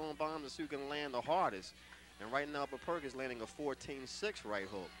haymakers, throwing bombs, and who can land the hardest. And right now, Upper Perk is landing a 14-6 right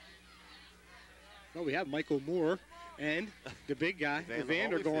hook. Well, we have Michael Moore and the big guy,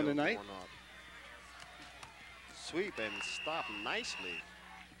 Evander, going tonight. Sweep and stop nicely.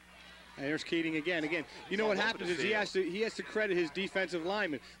 And there's Keating again. You know what happens is he has to credit his defensive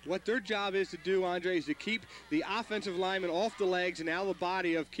linemen. What their job is to do, Andre, is to keep the offensive lineman off the legs and out of the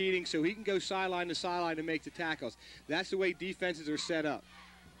body of Keating so he can go sideline to sideline and make the tackles. That's the way defenses are set up.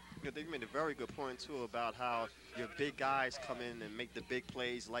 They made a very good point, too, about how your big guys come in and make the big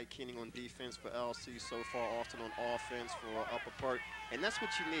plays like Keating on defense for LC so far, Austin on offense for Upper Perk. And that's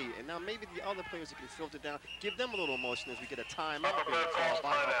what you need. And now maybe the other players that can filter down, give them a little motion as we get a timeout being called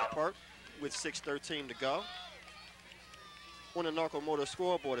by Upper Perk with 6:13 to go. On the Narcomotor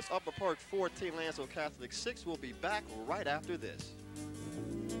scoreboard, it's Upper Perk 14, Lansdale Catholic 6. We'll be back right after this.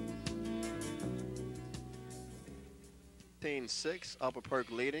 15-6, Upper Perk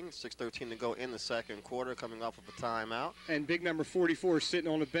leading, 6:13 to go in the second quarter, coming off of a timeout. And big number 44 is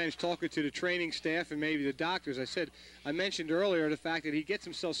sitting on the bench talking to the training staff and maybe the doctors. I mentioned earlier the fact that he gets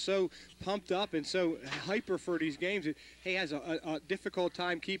himself so pumped up and so hyper for these games that he has a difficult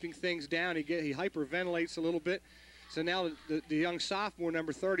time keeping things down. He hyperventilates a little bit. So now the young sophomore,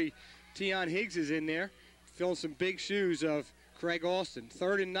 number 30, Tion Higgs, is in there, filling some big shoes of Craig Austin.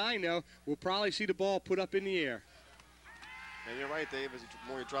 3rd and 9, though, we'll probably see the ball put up in the air. And you're right, Dave, as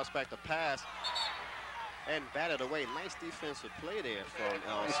Moore drops back the pass and batted away. Nice defensive play there from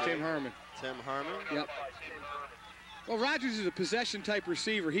LC. It's Tim Herman. Tim Herman. Yep. Well, Rogers is a possession-type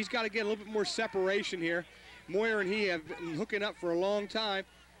receiver. He's got to get a little bit more separation here. Moyer and he have been hooking up for a long time.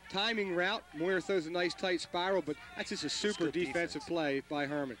 Timing route. Moyer throws a nice tight spiral, but that's just a super defensive play by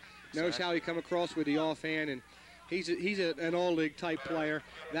Herman. Notice how he come across with the offhand, and he's an all-league type player.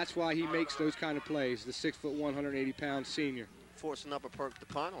 That's why he makes those kind of plays, the 6'1", 180-pound senior. Forcing Upper Perk to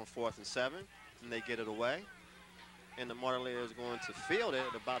punt on 4th and 7, and they get it away. And the Martelier is going to field it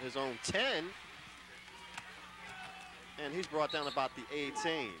at about his own 10. And he's brought down about the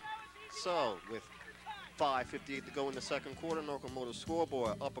 18. So with 5:58 to go in the second quarter, Narcomotor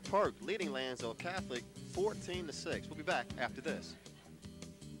scoreboard, Upper Perk leading Lansdale Catholic 14-6. We'll be back after this.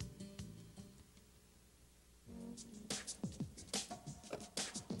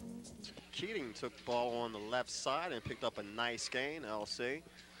 Keating took the ball on the left side and picked up a nice gain, LC.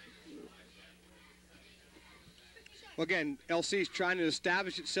 Well, again, LC is trying to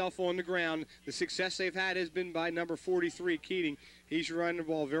establish itself on the ground. The success they've had has been by number 43, Keating. He's running the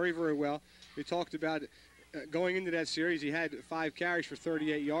ball very, very well. We talked about going into that series, he had 5 carries for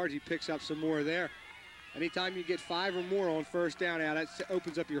 38 yards. He picks up some more there. Anytime you get 5 or more on first down, now that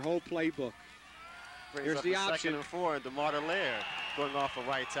opens up your whole playbook. Here's the option. 2nd and 4, the Martelier going off a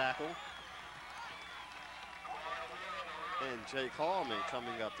right tackle. And Jake Hallman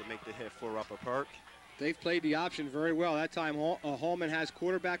coming up to make the hit for Upper Perk. They've played the option very well. That time Hallman has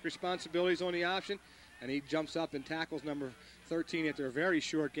quarterback responsibilities on the option, and he jumps up and tackles number 13 after a very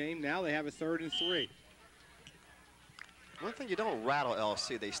short game. Now they have a 3rd and 3. One thing, you don't rattle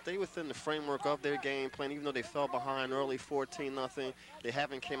LC. They stay within the framework of their game plan. Even though they fell behind early 14-0, they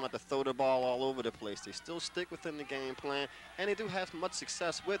haven't came out to throw the ball all over the place. They still stick within the game plan, and they do have much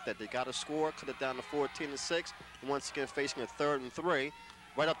success with that. They got to score, cut it down to 14-6, and once again facing a 3rd and 3.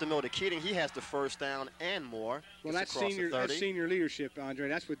 Right up the middle to Keating. He has the first down and more. Well, that's senior leadership, Andre.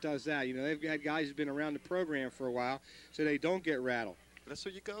 That's what does that. You know, they've got guys who've been around the program for a while, so they don't get rattled. That's who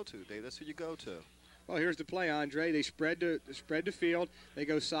you go to, Dave. That's who you go to. Well, here's the play, Andre. They spread the field. They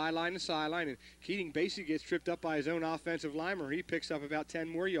go sideline to sideline, and Keating basically gets tripped up by his own offensive lineman. He picks up about 10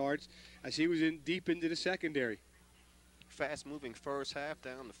 more yards as he was deep into the secondary. Fast-moving first half,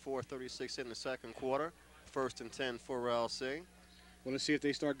 down to 4:36 in the second quarter. 1st and 10 for LC. Well, let's see if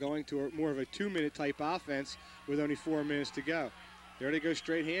they start going to more of a 2-minute type offense with only 4 minutes to go. There they go,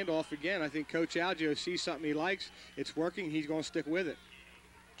 straight handoff again. I think Coach Algio sees something he likes. It's working. He's going to stick with it.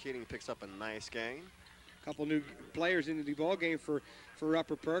 Keating picks up a nice gain. A couple new players into the ball game for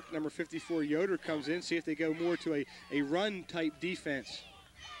Upper Perk. Number 54, Yoder, comes in. See if they go more to a run-type defense.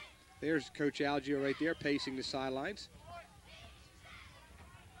 There's Coach Algio right there pacing the sidelines.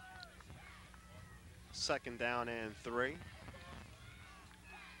 2nd down and 3.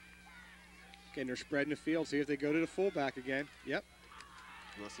 Again, they're spreading the field. See if they go to the fullback again. Yep.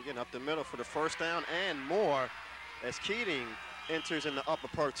 Once again, up the middle for the first down and more as Keating enters into Upper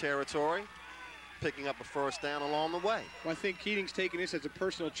Perk territory, picking up a first down along the way. Well, I think Keating's taking this as a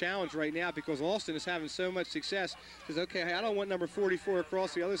personal challenge right now because Austin is having so much success. Says, okay, I don't want number 44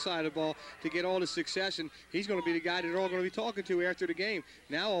 across the other side of the ball to get all the success, and he's going to be the guy that they're all going to be talking to after the game.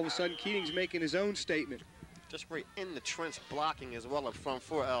 Now, all of a sudden, Keating's making his own statement. Just right in the trench blocking as well up front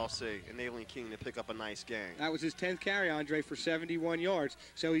for LC, enabling Keating to pick up a nice gain. That was his 10th carry, Andre, for 71 yards.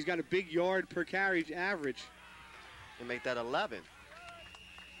 So he's got a big yard per carry average. And make that 11.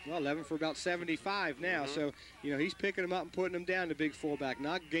 Well, 11 for about 75 now. So, you know, he's picking them up and putting them down, the big fullback.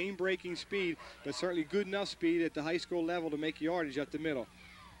 Not game-breaking speed, but certainly good enough speed at the high school level to make yardage up the middle.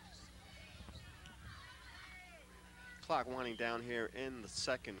 Clock winding down here in the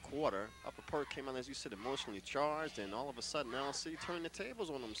second quarter. Upper Perk came out, as you said, emotionally charged, and all of a sudden LC turned the tables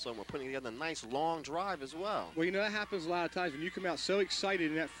on them somewhere, putting together a nice long drive as well. Well, you know, that happens a lot of times. When you come out so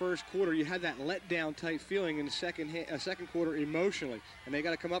excited in that first quarter, you had that letdown type feeling in the second quarter emotionally, and they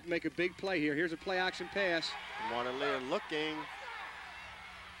got to come up and make a big play here. Here's a play-action pass. Martin Lear looking,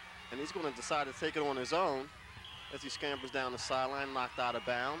 and he's going to decide to take it on his own as he scampers down the sideline, knocked out of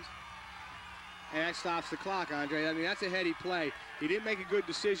bounds. And that stops the clock, Andre. I mean, that's a heady play. He didn't make a good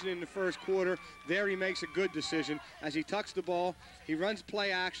decision in the first quarter. There he makes a good decision. As he tucks the ball, he runs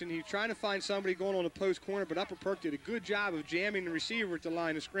play action. He's trying to find somebody going on the post corner, but Upper Perk did a good job of jamming the receiver at the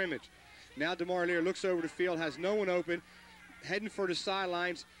line of scrimmage. Now DeMar Lear looks over the field, has no one open, heading for the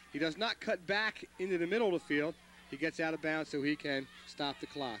sidelines. He does not cut back into the middle of the field. He gets out of bounds so he can stop the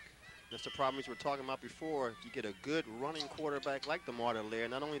clock. That's the problem we were talking about before. If you get a good running quarterback like DeMar Lear,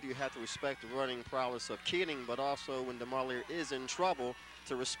 not only do you have to respect the running prowess of Keating, but also when DeMar Lear is in trouble,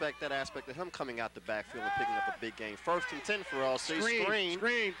 to respect that aspect of him coming out the backfield and picking up a big gain. 1st and 10 for LC.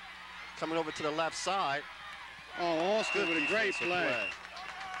 Screen. Coming over to the left side. Oh, Austin with a great play.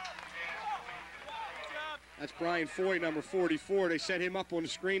 That's Brian Foy, number 44. They set him up on the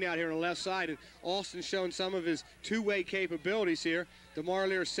screen out here on the left side, and Austin showing some of his two-way capabilities here. DeMar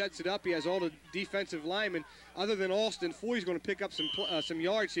Lear sets it up. He has all the defensive linemen. Other than Austin, Foy's going to pick up some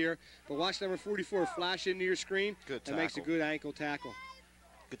yards here, but watch number 44 flash into your screen. Good tackle. And makes a good ankle tackle.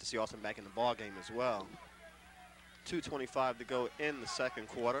 Good to see Austin back in the ball game as well. 2:25 to go in the second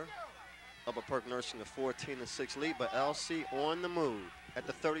quarter. Upper Perk nursing a 14-6 lead, but LC on the move at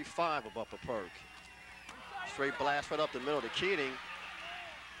the 35 of Upper Perk. Straight blast right up the middle to Keating.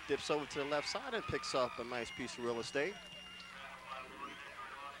 Dips over to the left side and picks up a nice piece of real estate.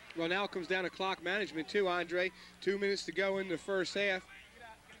 Well, now it comes down to clock management too, Andre. 2 minutes to go in the first half.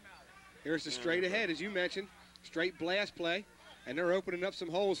 Here's the straight ahead, as you mentioned. Straight blast play. And they're opening up some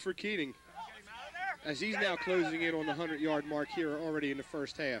holes for Keating, as he's now closing in on the 100-yard mark here already in the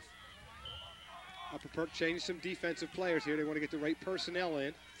first half. Upper Perk changed some defensive players here. They want to get the right personnel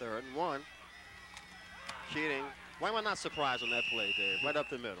in. 3rd and 1. Keating, why am I not surprised on that play, Dave? Right up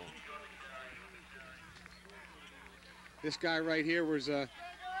the middle. This guy right here was a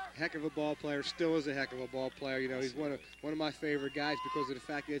heck of a ball player, still is a heck of a ball player. You know, he's one of my favorite guys because of the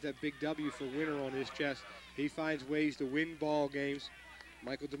fact he has that big W for winner on his chest. He finds ways to win ball games.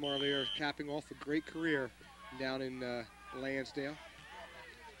 Michael DeMar Lear capping off a great career down in Lansdale.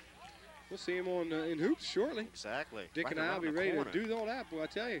 We'll see him on in hoops shortly. Exactly. Dick right and I will be around the ready corner. to do all that, boy, I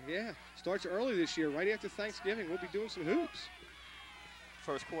tell you, yeah. Starts early this year, right after Thanksgiving. We'll be doing some hoops.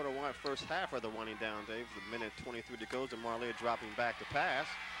 First half of the winding down, Dave. The minute 23 to go. DeMar Lear dropping back to pass.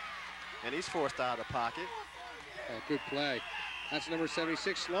 And he's forced out of the pocket. Oh, good play. That's number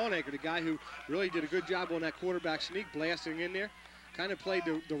 76, Slawnaker, the guy who really did a good job on that quarterback sneak, blasting in there. Kind of played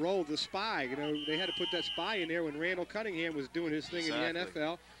the role of the spy. You know, they had to put that spy in there when Randall Cunningham was doing his thing in the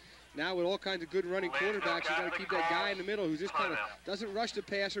NFL. Now with all kinds of good running quarterbacks, you got to keep that guy in the middle who just kind of doesn't rush the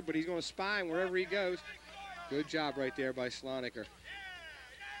passer, but he's going to spy him wherever he goes. Good job right there by Slawnaker.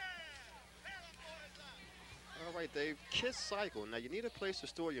 All right, Dave. Kiss Cycle. Now, you need a place to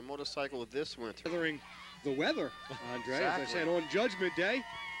store your motorcycle this winter. Weathering the weather, Andre. Exactly. As I said, on Judgment Day,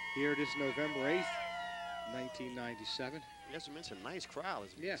 here this November 8th, 1997. As you mentioned, nice crowd,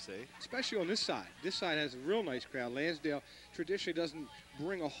 as we say. Especially on this side. This side has a real nice crowd. Lansdale traditionally doesn't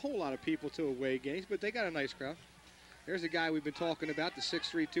bring a whole lot of people to away games, but they got a nice crowd. There's a guy we've been talking about, the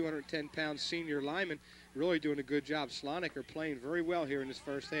 6'3", 210-pound senior lineman, really doing a good job. Slawnaker playing very well here in this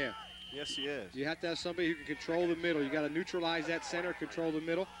first half. Yes, he is. You have to have somebody who can control the middle. You got to neutralize that center, control the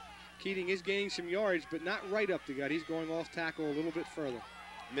middle. Keating is gaining some yards, but not right up the gut. He's going off tackle a little bit further.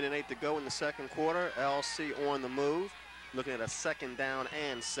 Minute 8 to go in the second quarter. LC on the move. Looking at a 2nd down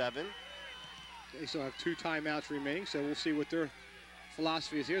and 7. They still have 2 timeouts remaining, so we'll see what their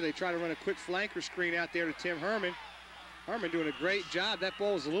philosophy is here. They try to run a quick flanker screen out there to Tim Herman. Herman doing a great job. That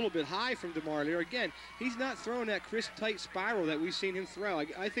ball is a little bit high from DeMar Lear. Again, he's not throwing that crisp, tight spiral that we've seen him throw.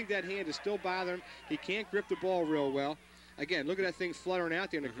 I think that hand is still bothering him. He can't grip the ball real well. Again, look at that thing fluttering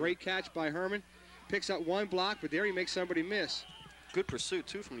out there, and a great catch by Herman. Picks up 1 block, but there he makes somebody miss. Good pursuit,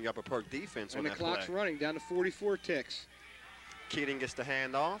 too, from the Upper Perk defense on that play. And the clock's running down to 44 ticks. Keating gets the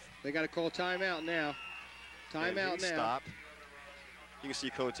handoff. They got to call timeout now. Timeout now. Stop. You can see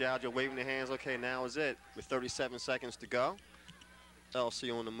Coach Aljo waving their hands. Okay, now is it with 37 seconds to go.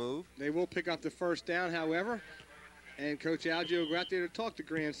 LC on the move. They will pick up the first down, however. And Coach Aljo will go out there to talk to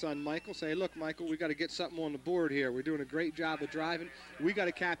grandson Michael. Say, look, Michael, we got to get something on the board here. We're doing a great job of driving. We got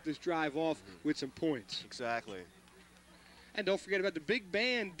to cap this drive off with some points. Exactly. And don't forget about the Big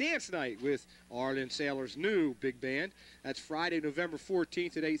Band Dance Night with Arlen Saylor's new Big Band. That's Friday, November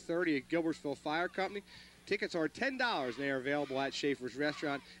 14th at 8:30 at Gilbertsville Fire Company. Tickets are $10, and they are available at Schaefer's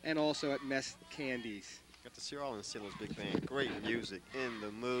Restaurant and also at Mess Candies. Got to see Arlen Saylor's Big Band. Great music, in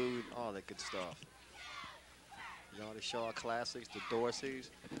the mood, all that good stuff. Yardie Shaw Classics, the Dorseys.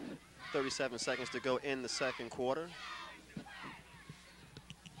 37 seconds to go in the second quarter.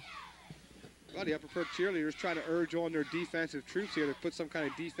 Well, the Upper Perk cheerleaders trying to urge on their defensive troops here to put some kind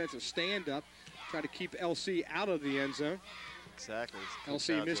of defensive stand-up, try to keep LC out of the end zone. Exactly.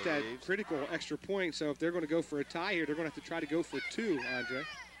 LC missed that critical extra point, so if they're going to go for a tie here, they're going to have to try to go for 2, Andre.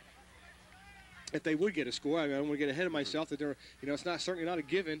 If they would get a score, I don't want to get ahead of myself. That they're, you know, it's not certainly not a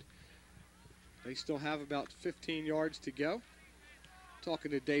given. They still have about 15 yards to go.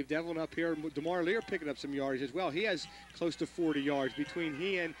 Talking to Dave Devlin up here, DeMar Lear picking up some yards as well. He has close to 40 yards between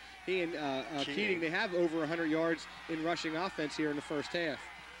he and Keating. They have over 100 yards in rushing offense here in the first half.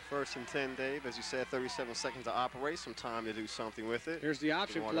 1st and 10, Dave. As you said, 37 seconds to operate. Some time to do something with it. Here's the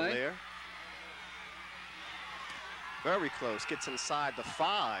option DeMar play. Lear. Very close. Gets inside the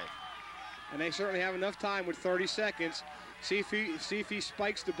 5. And they certainly have enough time with 30 seconds. See if he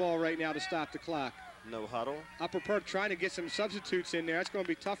spikes the ball right now to stop the clock. No huddle. Upper Perk trying to get some substitutes in there. It's going to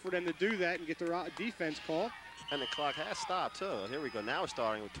be tough for them to do that and get their defense call. And the clock has stopped, too. Here we go. Now we're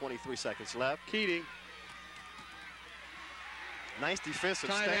starting with 23 seconds left. Keating. Nice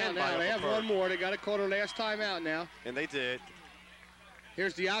defensive Timeout stand now. by They have Upper Perk. one more. They got to call their last timeout now. And they did.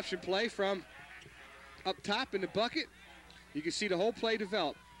 Here's the option play from up top in the bucket. You can see the whole play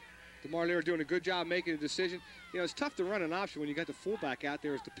develop. DeMar Lear doing a good job making a decision. You know, it's tough to run an option when you got the fullback out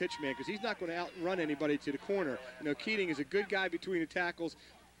there as the pitch man because he's not going to outrun anybody to the corner. You know, Keating is a good guy between the tackles.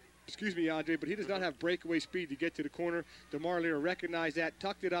 Excuse me, Andre, but he does not have breakaway speed to get to the corner. DeMar Lear recognized that,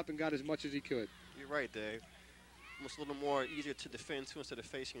 tucked it up, and got as much as he could. You're right, Dave. Almost a little more easier to defend, too, instead of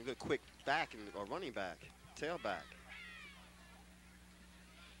facing a good quick back or running back, tailback.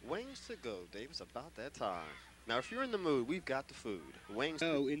 Wings to go, Dave. It's about that time. Now, if you're in the mood, we've got the food. Wings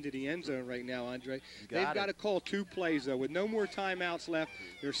into the end zone right now, Andre. They've got to call 2 plays, though. With no more timeouts left,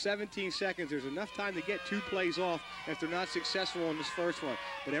 there's 17 seconds. There's enough time to get 2 plays off if they're not successful on this first one.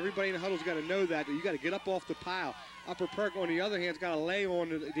 But everybody in the huddle's got to know that you got to get up off the pile. Upper Perk, on the other hand, has got to lay on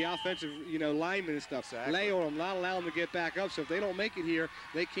the offensive, linemen and stuff. Exactly. Lay on them, not allow them to get back up. So if they don't make it here,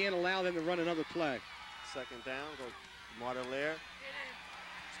 they can't allow them to run another play. 2nd down, go DeMar Lear.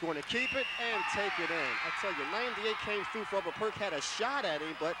 going to keep it and take it in. I tell you, 98 came through for Upper Perk, had a shot at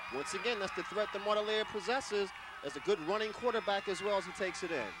him, but once again, that's the threat that Martelea possesses as a good running quarterback as well as he takes it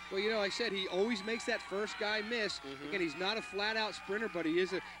in. Well, you know, like I said, he always makes that first guy miss. Again, he's not a flat-out sprinter, but he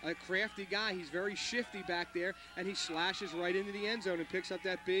is a crafty guy. He's very shifty back there, and he slashes right into the end zone and picks up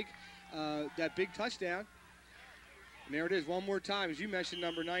that big touchdown. And there it is one more time. As you mentioned,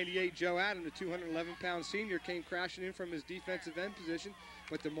 number 98, Joe Adam, the 211-pound senior, came crashing in from his defensive end position,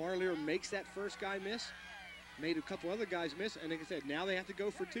 but DeMar Lear makes that first guy miss, made a couple other guys miss, and like I said, now they have to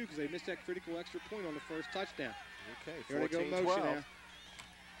go for 2 because they missed that critical extra point on the first touchdown. Okay, here they go motion now.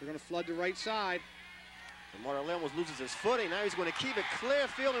 They're going to flood the right side. Martelea loses his footing. Now he's going to keep it clear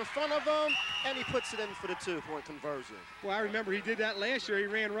field in front of him, and he puts it in for the 2-point conversion. Well, I remember he did that last year. He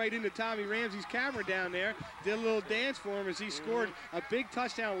ran right into Tommy Ramsey's camera down there, did a little dance for him as he scored a big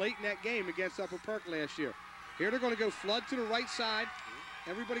touchdown late in that game against Upper Perk last year. Here they're going to go flood to the right side.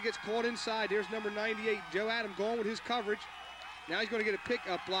 Everybody gets caught inside. There's number 98, Joe Adam, going with his coverage. Now he's going to get a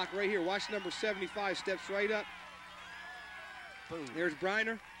pick-up block right here. Watch number 75 steps right up. Boom. There's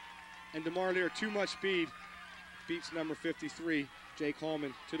Briner. And DeMar Lear, too much speed, beats number 53, Jake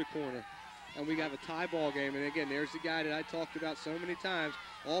Hallman, to the corner. And we have a tie ball game. And again, there's the guy that I talked about so many times.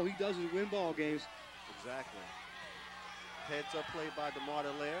 All he does is win ball games. Exactly. Heads up play by DeMar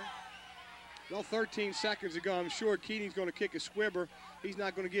Lear. Well, 13 seconds ago, I'm sure Keating's going to kick a squibber. He's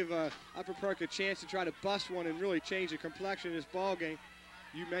not going to give Upper Perk a chance to try to bust one and really change the complexion of this ball game.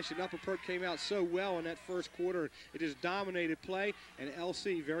 You mentioned Upper Perk came out so well in that first quarter. It just dominated play, and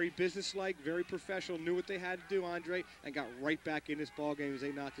LC, very businesslike, very professional, knew what they had to do, Andre, and got right back in this ball game as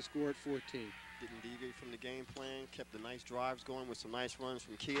they knocked the score at 14. Didn't deviate from the game plan, kept the nice drives going with some nice runs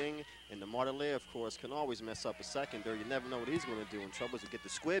from Keating. And the Martelea, of course, can always mess up a secondary. You never know what he's going to do. In trouble is to get the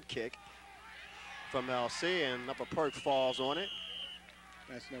squib kick from LC, and Upper Perk falls on it.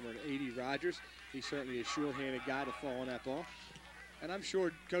 That's number 80, Rogers. He's certainly a sure-handed guy to fall on that ball. And I'm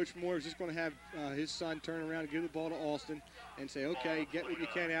sure Coach Moore is just going to have his son turn around and give the ball to Alston and say, okay, get what you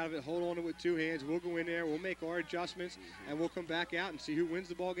can out of it, hold on to it with 2 hands, we'll go in there, we'll make our adjustments, and we'll come back out and see who wins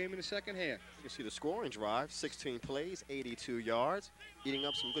the ball game in the second half. You can see the scoring drive, 16 plays, 82 yards, eating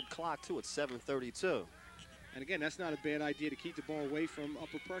up some good clock, too, at 7:32. And again, that's not a bad idea to keep the ball away from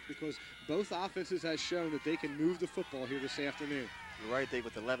Upper Perk because both offenses have shown that they can move the football here this afternoon. You're right there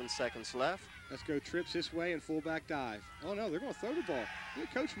with 11 seconds left. Let's go trips this way and fullback dive. Oh, no, they're going to throw the ball. Look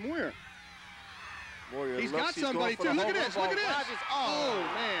at Coach Moyer. He's got somebody, too. Look at this. Look at this. Oh,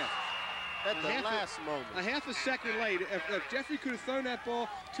 man. At the last moment. A half a second late. If Jeffrey could have thrown that ball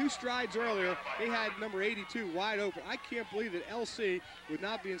 2 strides earlier, he had number 82 wide open. I can't believe that LC would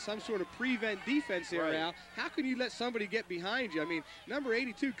not be in some sort of prevent defense there, right. Al. How can you let somebody get behind you? I mean, number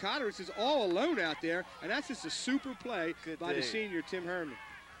 82, Cotteris, is all alone out there, and that's just a super play by the senior, Tim Herman.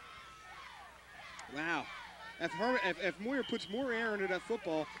 Wow. If Moyer puts more air into that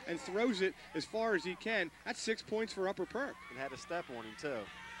football and throws it as far as he can, that's 6 points for Upper Perk. And had a step on him, too.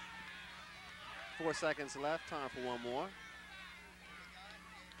 4 seconds left, time for one more.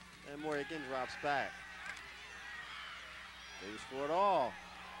 And Moyer again drops back. Goes for it all.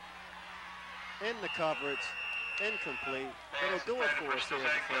 In the coverage, incomplete. That'll do it for us here in the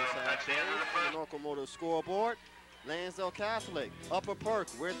first half. Dave, on the locomotive scoreboard. Lansdale Catholic, Upper Perk,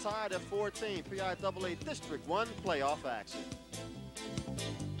 we're tied at 14. PIAA District 1 playoff action.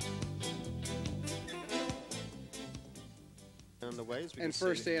 And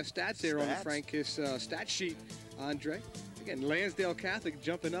first half stats there on the Frank Kiss stat sheet, Andre. Again, Lansdale Catholic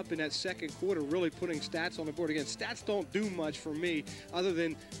jumping up in that second quarter, really putting stats on the board. Again, stats don't do much for me other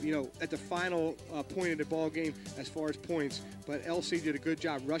than, you know, at the final point of the ball game as far as points. But LC did a good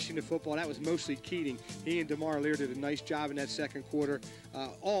job rushing the football. That was mostly Keating. He and DeMar Lear did a nice job in that second quarter.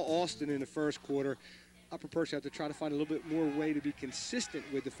 All Austin in the first quarter. Upper Perk have to try to find a little bit more way to be consistent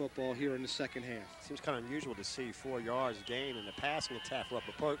with the football here in the second half. Seems kind of unusual to see 4 yards gain in the passing attack for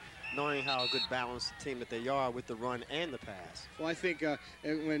Upper Perk, knowing how a good balanced team that they are with the run and the pass. Well, I think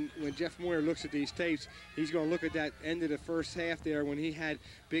when Jeff Moyer looks at these tapes, he's going to look at that end of the first half there when he had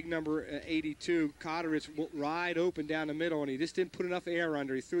big number 82, Cotteris, wide open down the middle, and he just didn't put enough air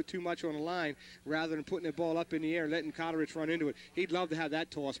under. He threw it too much on the line rather than putting the ball up in the air, letting Cotteris run into it. He'd love to have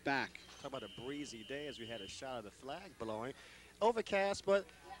that toss back. Talk about a breezy day as we had a shot of the flag blowing. Overcast, but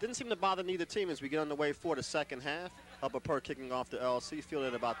didn't seem to bother neither team as we get underway for the second half. Upper Perk kicking off the LC field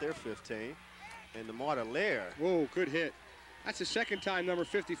at about their 15. And the Martelea. Whoa, good hit. That's the second time number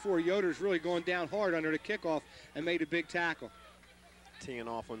 54, Yoder's really going down hard under the kickoff and made a big tackle. Teeing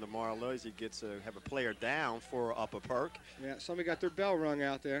off on the Martelea as he gets to have a player down for Upper Perk. Yeah, somebody got their bell rung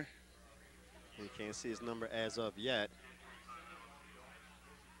out there. You can't see his number as of yet.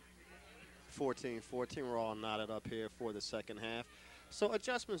 14-14. We're all knotted up here for the second half. So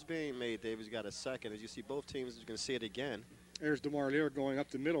adjustments being made. David's got a second. As you see both teams, you can see it again. There's DeMar Lear going up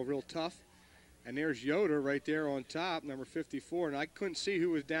the middle, real tough. And there's Yoder right there on top, number 54. And I couldn't see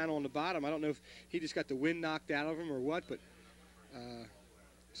who was down on the bottom. I don't know if he just got the wind knocked out of him or what, but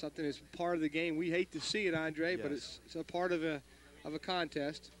something is part of the game. We hate to see it, Andre, but it's a part of a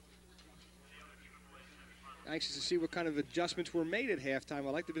contest. Anxious to see what kind of adjustments were made at halftime.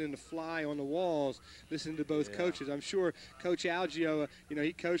 I'd like to be in the fly on the walls, listening to both coaches. I'm sure Coach Algio,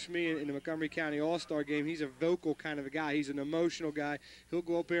 he coached me in the Montgomery County All-Star game. He's a vocal kind of a guy. He's an emotional guy. He'll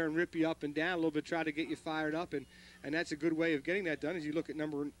go up there and rip you up and down a little bit, try to get you fired up, and that's a good way of getting that done. As you look at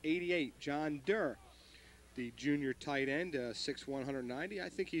number 88, John Durr, the junior tight end, 6'1", 190. I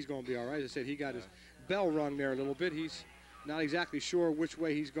think he's going to be all right. As I said, he got his bell rung there a little bit. He's not exactly sure which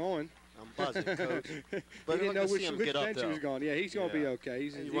way he's going. I'm buzzing, Coach. But he didn't know which bench he was going. Yeah, he's going to be okay.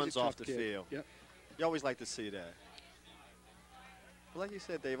 He runs off the field. Yep. You always like to see that. But like you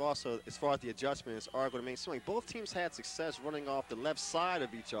said, Dave, also, as far as the adjustments are going to make, seem like both teams had success running off the left side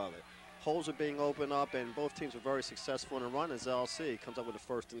of each other. Holes are being opened up, and both teams were very successful in the run as LC comes up with a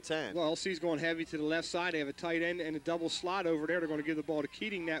 1st and 10. Well, LC's going heavy to the left side. They have a tight end and a double slot over there. They're going to give the ball to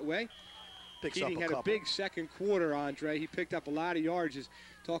Keating that way. Keating had a big second quarter, Andre. He picked up a lot of yards. Just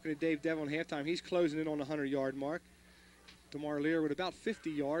talking to Dave Devil on halftime, he's closing in on the 100-yard mark. DeMar Lear with about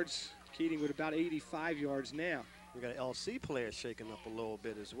 50 yards. Keating with about 85 yards now. We got LC players shaking up a little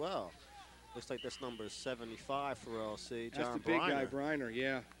bit as well. Looks like this number is 75 for LC. That's the big guy, Briner,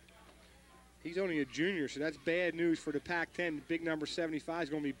 yeah. He's only a junior, so that's bad news for the Pac-10. Big number 75 is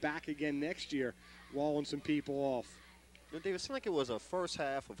going to be back again next year, walling some people off. David, it seemed like it was a first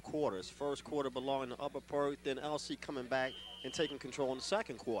half of quarters. First quarter belonging to Upper Perk, then LC coming back and taking control in the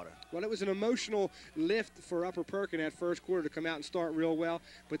second quarter. Well, it was an emotional lift for Upper Perk in that first quarter to come out and start real well,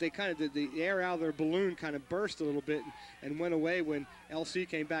 but they kind of, the air out of their balloon kind of burst a little bit and went away when LC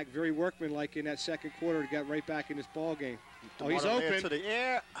came back very workmanlike in that second quarter to get right back in this ball game. Oh, he's open. To the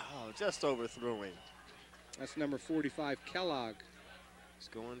air. Oh, just overthrew him. That's number 45, Kellogg. It's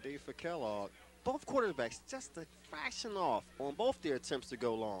going deep for Kellogg. Both quarterbacks just a fraction off on both their attempts to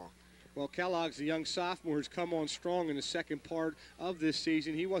go long. Well, Kellogg's a young sophomore who's come on strong in the second part of this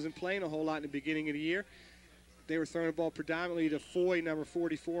season. He wasn't playing a whole lot in the beginning of the year. They were throwing the ball predominantly to Foy, number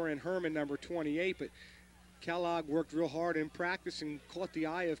 44, and Herman, number 28. But Kellogg worked real hard in practice and caught the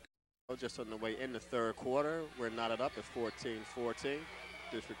eye of. Just on the way in the third quarter, we're knotted up at 14-14.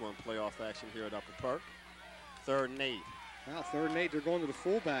 District 1 playoff action here at Upper Perk. 3rd and 8. Wow, 3rd and 8. They're going to the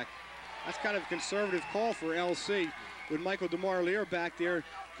fullback. That's kind of a conservative call for LC. With Michael DeMar Lear back there,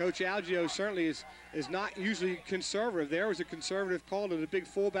 Coach Algio certainly is not usually conservative. There was a conservative call to the big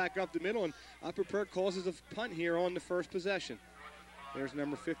fullback up the middle, and Upper Perk causes a punt here on the first possession. There's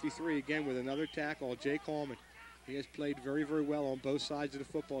number 53 again with another tackle, Jay Coleman. He has played very, very well on both sides of the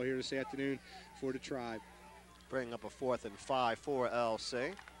football here this afternoon for the Tribe. Bringing up a 4th and 5 for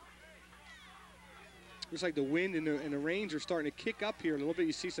LC. Looks like the wind and the rains are starting to kick up here a little bit.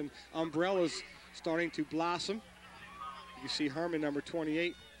 You see some umbrellas starting to blossom. You see Herman, number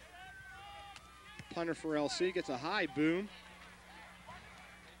 28, punter for LC, gets a high boom.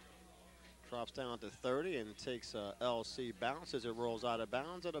 Drops down to 30 and takes a LC bounce as it rolls out of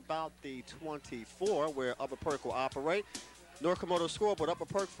bounds at about the 24, where Upper Perk will operate. North Komodo scoreboard, Upper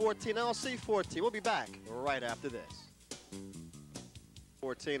Perk 14, LC 14. We'll be back right after this.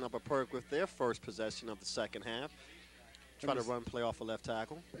 14, Upper Perk with their first possession of the second half. Try to run play off a left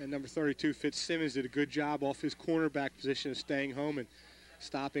tackle. And number 32, Fitzsimmons, did a good job off his cornerback position of staying home and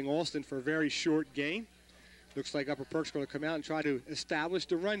stopping Alston for a very short game. Looks like Upper Perk's going to come out and try to establish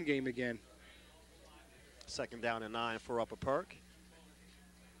the run game again. 2nd down and 9 for Upper Perk.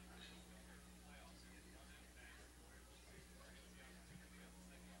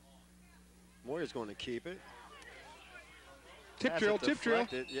 Moyer's going to keep it. Tip drill, tip drill.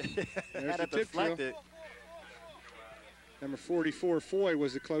 Yeah. There's Had the it deflected. Number 44, Foy,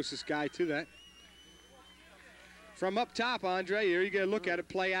 was the closest guy to that. From up top, Andre, here you get a look at it.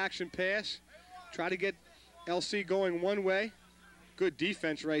 Play action pass. Try to get LC going one way. Good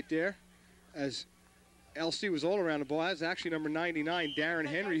defense right there. As LC was all around the ball. That's actually number 99, Darren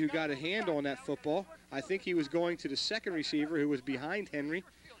Henry, who got a hand on that football. I think he was going to the second receiver, who was behind Henry.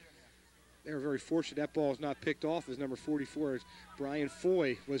 They were very fortunate that ball was not picked off as number 44, as Brian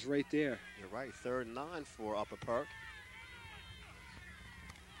Foy was right there. You're right, 3rd and 9 for Upper Perk.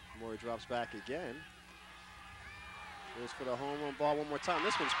 Moyer drops back again. Goes for the home run ball one more time.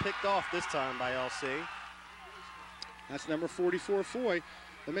 This one's picked off this time by LC. That's number 44, Foy.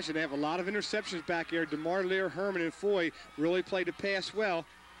 I mentioned they have a lot of interceptions back here. DeMar Lear, Herman, and Foy really played the pass well.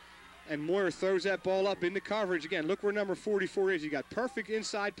 And Moyer throws that ball up into coverage. Again, look where number 44 is. You got perfect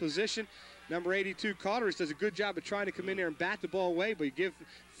inside position. Number 82, Carter, does a good job of trying to come in there and bat the ball away, but you give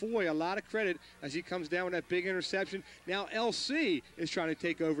Foy a lot of credit as he comes down with that big interception. Now LC is trying to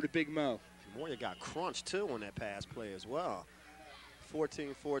take over to Big Mo. Moyer got crunched, too, on that pass play as well.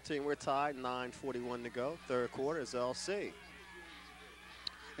 14-14, we're tied, 9:41 to go. Third quarter is LC.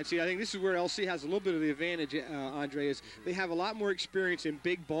 And see, I think this is where LC has a little bit of the advantage, Andre, is they have a lot more experience in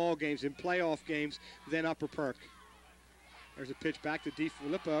big ball games, in playoff games, than Upper Perk. There's a pitch back to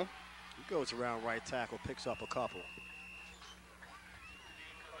DiFilippo. He goes around right tackle, picks up a couple.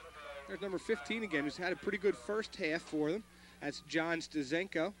 There's number 15 again, who's had a pretty good first half for them. That's John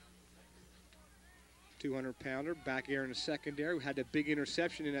Stazenko. 200-pounder back there in the secondary. We had that big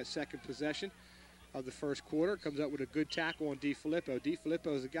interception in that second possession of the first quarter. Comes up with a good tackle on DiFilippo.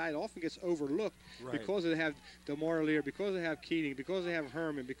 DiFilippo is a guy that often gets overlooked because they have DeMar Lear, because they have Keating, because they have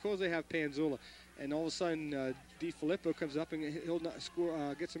Herman, because they have Panzula. And all of a sudden, DiFilippo comes up and he'll not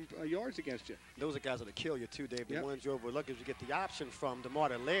score, get some yards against you. Those are guys that'll kill you too, Dave. The Yep. ones you overlook is you get the option from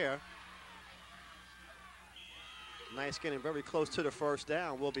DeMar Lear. Nice getting very close to the first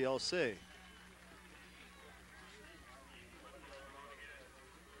down. Will be LC.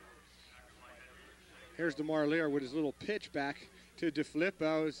 Here's DeMar Lear with his little pitch back to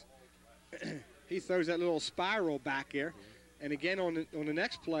DiFilippo. He throws that little spiral back there. And again, on the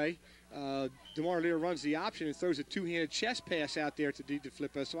next play, DeMar Lear runs the option and throws a two-handed chest pass out there to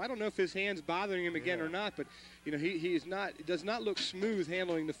DiFilippo. So I don't know if his hand's bothering him again or not, but you know he does not look smooth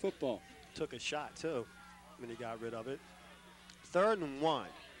handling the football. Took a shot too when he got rid of it. 3rd and 1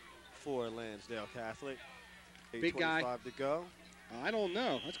 for Lansdale Catholic. Big guy. 8:25 to go. I don't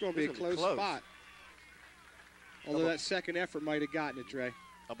know. That's going to be a close spot. Although that second effort might have gotten it, Dre.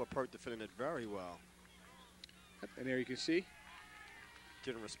 Upper Perk defending it very well. And there you can see.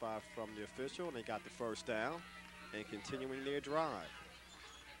 Didn't respond from the official, and they got the first down and continuing their drive.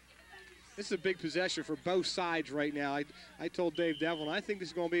 This is a big possession for both sides right now. I told Dave Devlin, I think this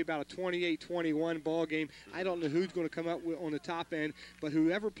is going to be about a 28-21 ball game. I don't know who's going to come up on the top end, but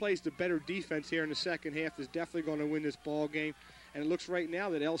whoever plays the better defense here in the second half is definitely going to win this ball game. And it looks right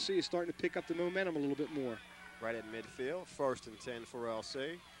now that LC is starting to pick up the momentum a little bit more. Right at midfield, 1st and 10 for LC.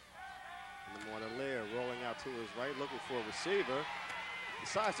 And DeMar Lear rolling out to his right, looking for a receiver.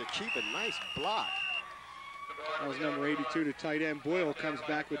 Decides to keep a nice block. That was number 82, the tight end. Boyle comes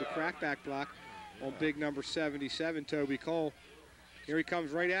back with the crackback block on big number 77, Toby Cole. Here he comes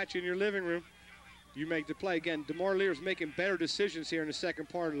right at you in your living room. You make the play. Again, DeMar Lear is making better decisions here in the second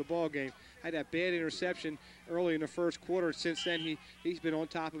part of the ball game. Had that bad interception early in the first quarter. Since then, he's been on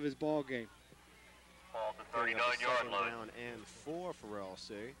top of his ball game. Ball to 39-yard line. Down and 4 for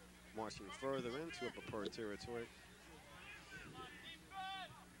LC. Marching further into Upper Perk territory.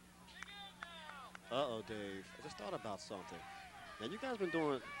 Uh-oh, Dave. I just thought about something. Now, you guys been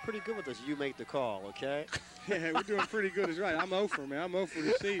doing pretty good with this. You make the call, okay? Yeah, we're doing pretty good. That's right. I'm 0 for, man. I'm 0 for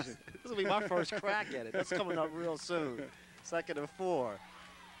the season. This will be my first crack at it. That's coming up real soon. 2nd and 4.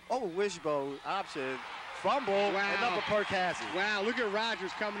 Oh, wishbone option. Fumble. Wow. And Upper Perk has it. Wow, look at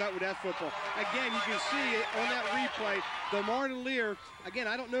Rogers coming up with that football. Again, you can see it on that replay. DeMar Lear, again,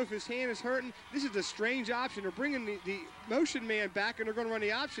 I don't know if his hand is hurting. This is a strange option. They're bringing the motion man back, and they're going to run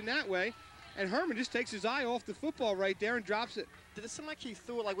the option that way. And Herman just takes his eye off the football right there and drops it. Did it seem like he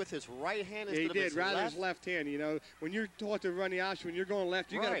threw it like with his right hand Yeah, instead he of did, his rather left? his left hand. You know, when you're taught to run the option, when you're going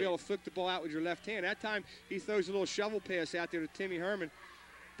left, you got to be able to flick the ball out with your left hand. That time, he throws a little shovel pass out there to Timmy Herman.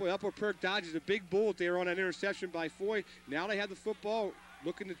 Boy, Upper Perk dodges a big bullet there on that interception by Foy. Now they have the football,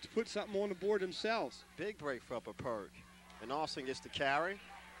 looking to put something on the board themselves. Big break for Upper Perk. And Austin gets the carry.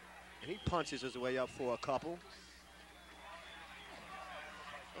 And he punches his way up for a couple.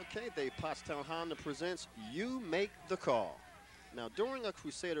 Okay, Dave Pottstown Honda presents You Make the Call. Now, during a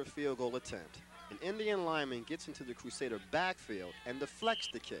Crusader field goal attempt, an Indian lineman gets into the Crusader backfield and deflects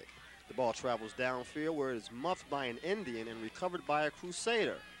the kick. The ball travels downfield where it is muffed by an Indian and recovered by a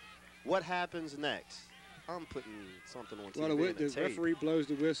Crusader. What happens next? I'm putting something on TV. Well, the referee blows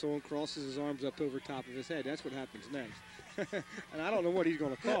the whistle and crosses his arms up over top of his head. That's what happens next. And I don't know what he's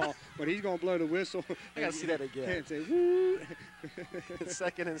going to call, but he's going to blow the whistle. I got to see that again. And say, woo.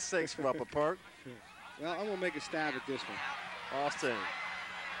 2nd and 6 for Upper Perk. Well, I'm going to make a stab at this one. Austin,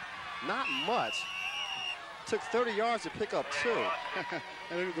 not much. Took 30 yards to pick up 2.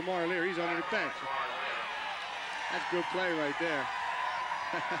 And look at DeMar Lear. He's under the bench. That's a good play right there.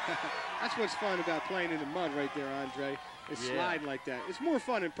 That's what's fun about playing in the mud right there, Andre. It's sliding like that. It's more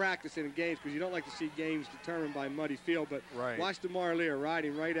fun in practice than in games because you don't like to see games determined by muddy field. But watch DeMar Lear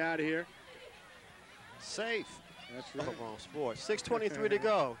riding right out of here. Safe. That's right. Wrong sport. 6:23 to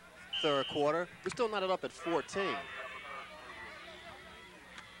go. third quarter. We're still knotted up at 14.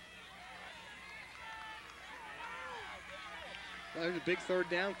 Well, there's a big third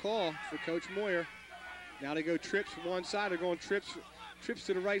down call for Coach Moyer. Now they go trips from one side. They're going trips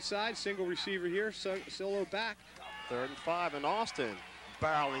to the right side. Single receiver here, solo back. 3rd and 5, and Austin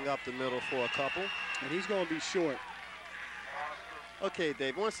barreling up the middle for a couple. And he's going to be short. Okay,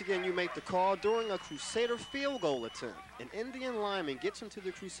 Dave, once again, you make the call during a Crusader field goal attempt. An Indian lineman gets into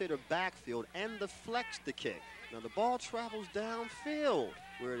the Crusader backfield and deflects the kick. Now, the ball travels downfield,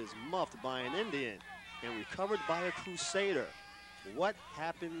 where it is muffed by an Indian and recovered by a Crusader. What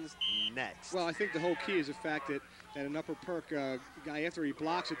happens next? Well, I think the whole key is the fact that an Upper Perk guy, after he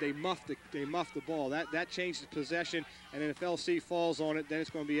blocks it, they muff the ball. That changes possession, and then if LC falls on it, then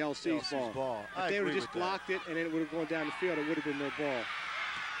it's going to be LC's ball. If they would have just blocked it and then it would have gone down the field, it would have been their ball.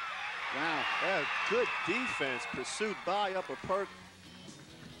 Wow. Yeah, good defense pursued by Upper Perk.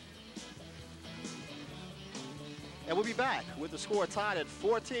 And we'll be back with the score tied at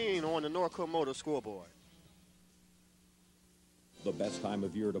 14 on the Norco Motor scoreboard. The best time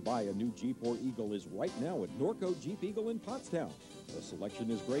of year to buy a new Jeep or Eagle is right now at Norco Jeep Eagle in Pottstown. The selection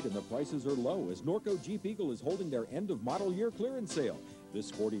is great and the prices are low as Norco Jeep Eagle is holding their end of model year clearance sale. This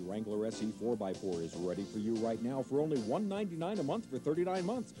sporty Wrangler SE 4x4 is ready for you right now for only $199 a month for 39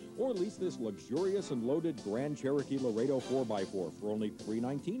 months. Or lease this luxurious and loaded Grand Cherokee Laredo 4x4 for only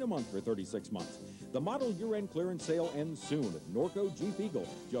 $319 a month for 36 months. The model year-end clearance sale ends soon at Norco Jeep Eagle,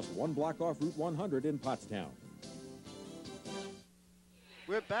 just 1 block off Route 100 in Pottstown.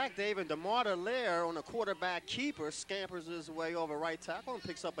 We're back, Dave, and DeMar Lair on a quarterback keeper scampers his way over right tackle and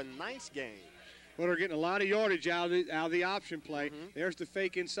picks up a nice gain. Well, they're getting a lot of yardage out of the option play. There's the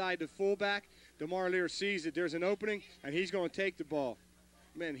fake inside the fullback. DeMar Lair sees that there's an opening, and he's going to take the ball.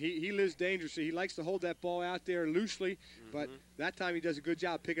 Man, he lives dangerously. He likes to hold that ball out there loosely, but that time he does a good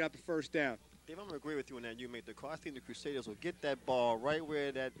job picking up a first down. Dave, I'm going to agree with you on that. You made the call. I think the Crusaders will get that ball right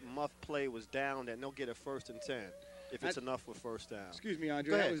where that muff play was down, and they'll get a 1st and 10. If it's enough for first down. Excuse me,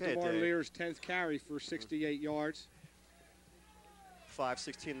 Andre. That was DeMar Lair's 10th carry for 68 yards.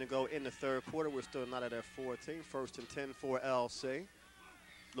 5:16 to go in the third quarter. We're still not at 14. 1st and 10 for LC.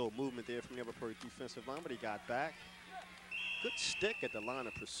 Little movement there from the Upper Perk defensive line, but he got back. Good stick at the line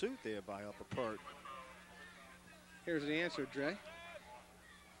of pursuit there by Upper Perk. Here's the answer, Dre.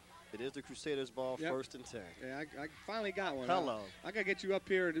 It is the Crusaders' ball, 1st and 10. Yeah, I finally got one. Hello. I got to get you up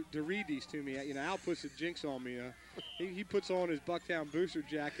here to read these to me. You know, Al puts a jinx on me. He puts on his Bucktown booster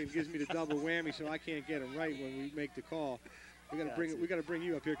jacket and gives me the double whammy, so I can't get him right when we make the call. We got to bring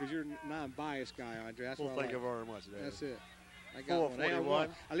you up here because you're a non-biased guy, Andre. That's what I like. Thank you very much, Dave. That's it. I got 441.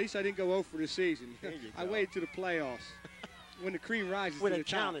 At least I didn't go 0 for the season. There you I go. waited to the playoffs. When the cream rises When to it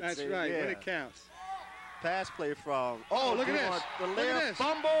the top. counted, That's see, right. yeah. When it counts. Pass play from look at this. The Look Lair at this.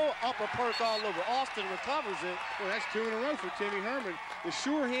 fumble, Upper Perk all over. Austin recovers it. Well, that's 2 in a row for Timmy Herman. The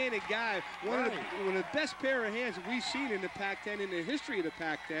sure-handed guy, one of the best pair of hands that we've seen in the Pac-10, in the history of the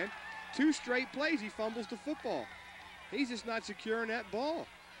Pac-10. 2 straight plays, he fumbles the football. He's just not securing that ball.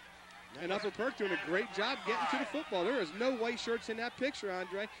 And Upper Perk doing a great job getting to the football. There is no white shirts in that picture,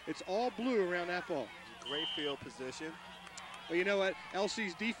 Andre. It's all blue around that ball. Great field position. Well, you know what?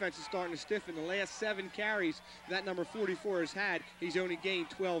 LC's defense is starting to stiffen. The last 7 carries that number 44 has had, he's only gained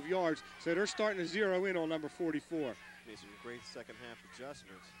 12 yards. So they're starting to zero in on number 44. Made some great second half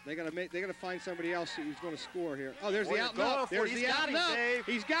adjustments. They gotta find somebody else who's going to score here. Oh, there's the out and Go up. for There's it. the He's out got and him, up. Dave.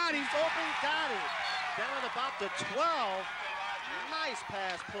 He's got him. He's open, got it. Down at about the 12. Nice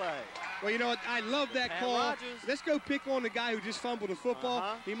pass play. Well, you know what? I love that Pat call. Rogers. Let's go pick on the guy who just fumbled the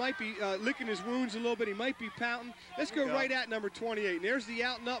football. He might be licking his wounds a little bit. He might be pouting. Let's go right at number 28. And there's the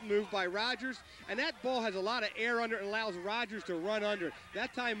out and up move by Rogers. And that ball has a lot of air under it and allows Rogers to run under it.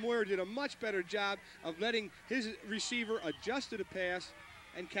 That time Moyer did a much better job of letting his receiver adjust to the pass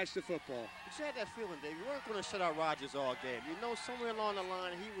and catch the football. But you had that feeling, Dave. You weren't going to shut out Rogers all game. You know, somewhere along the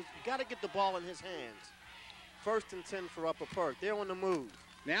line, you got to get the ball in his hands. 1st and 10 for Upper Perk. They're on the move.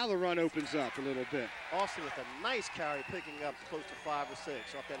 Now the run opens up a little bit. Austin with a nice carry, picking up close to 5 or 6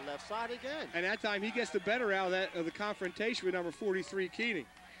 off that left side again. And that time he gets the better out of the confrontation with number 43, Keating.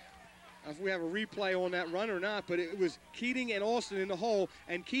 I don't know if we have a replay on that run or not, but it was Keating and Austin in the hole,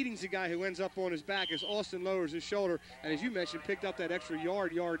 and Keating's the guy who ends up on his back as Austin lowers his shoulder, and as you mentioned, picked up that extra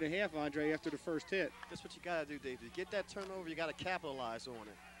yard and a half, Andre, after the first hit. That's what you got to do, Dave. To get that turnover, you got to capitalize on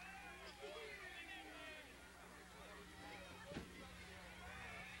it.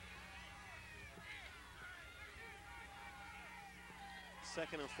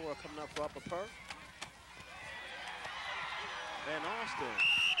 Second and 4 coming up for Upper Perk. And Austin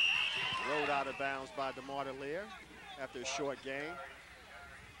rode out of bounds by DeMar Lair after a short gain.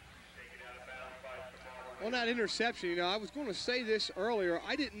 On that interception, you know, I was going to say this earlier.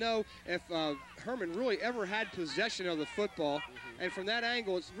 I didn't know if Herman really ever had possession of the football. And from that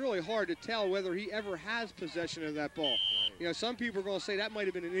angle, it's really hard to tell whether he ever has possession of that ball. You know, some people are going to say that might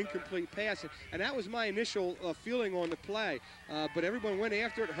have been an incomplete pass. And that was my initial feeling on the play. But everyone went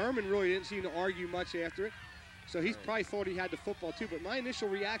after it. Herman really didn't seem to argue much after it. So he's probably thought he had the football too. But my initial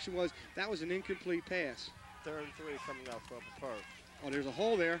reaction was that was an incomplete pass. 3rd and 3 coming out for Upper Perk. Oh, there's a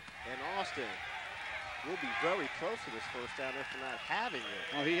hole there. And Austin will be very close to this first down if not having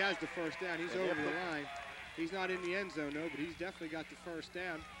it. Oh, he has the first down. He's over the line. He's not in the end zone, though, but he's definitely got the first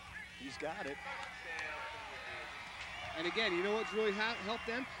down. He's got it. And again, you know what's really helped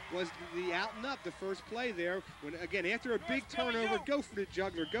them was the out and up, the first play there. When again, after a big turnover, go for the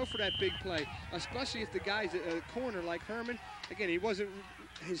juggler, go for that big play, especially if the guy's a corner like Herman. Again,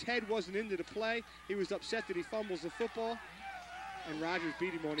 his head wasn't into the play. He was upset that he fumbles the football. And Rogers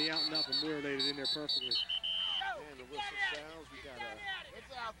beat him on the out and up and Muir laid it in there perfectly. And the whistle sounds. We got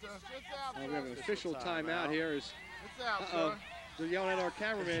we have an official timeout here. They're yelling at our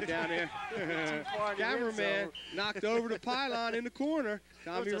cameraman down there. Cameraman knocked over the pylon in the corner.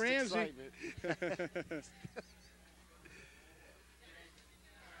 Tommy Ramsey.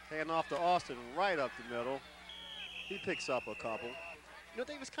 Hand off to Austin right up the middle. He picks up a couple. You know,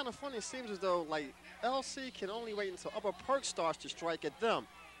 Dave, it's kind of funny. It seems as though, like, LC can only wait until Upper Perk starts to strike at them.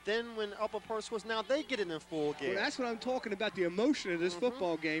 Then when Upper Perk scores, now they get it in full game. Well, that's what I'm talking about, the emotion of this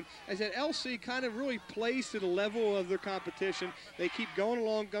football game, is that LC kind of really plays to the level of their competition. They keep going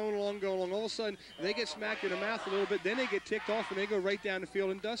along. All of a sudden, they get smacked in the mouth a little bit. Then they get ticked off, and they go right down the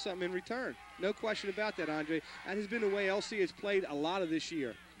field and does something in return. No question about that, Andre. That has been the way LC has played a lot of this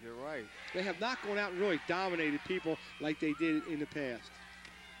year. You're right. They have not gone out and really dominated people like they did in the past.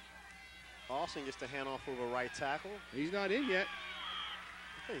 Austin gets the handoff over right tackle. He's not in yet.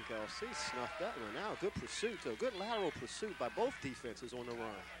 I think LC snuffed that one out. Good pursuit, though. Good lateral pursuit by both defenses on the run.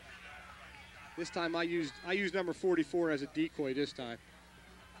 This time I used number 44 as a decoy this time.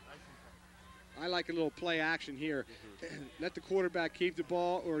 I like a little play action here. Let the quarterback keep the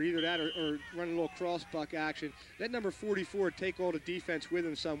ball, or either that or run a little cross buck action. Let number 44 take all the defense with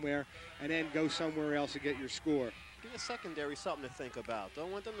him somewhere and then go somewhere else to get your score. Give the secondary something to think about.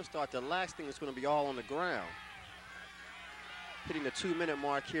 Don't want them to start. The last thing is going to be all on the ground. Hitting the 2-minute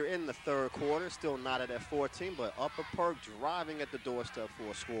mark here in the 3rd quarter. Still not at that 14, but Upper Perk driving at the doorstep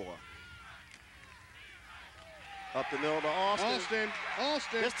for a score. Up the middle to Austin.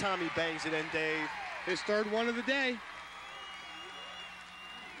 Austin. This time he bangs it in, Dave. His 3rd one of the day.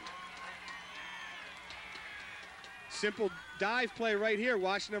 Simple dive play right here.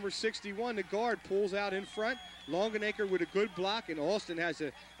 Watch number 61, the guard, pulls out in front. Longenacre with a good block, and Austin has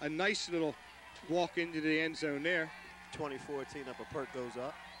a nice little walk into the end zone there. 2014, Upper Perk goes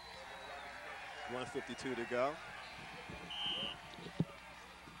up. 1:52 to go.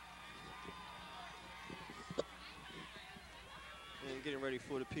 And getting ready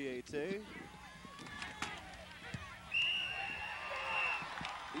for the PAT.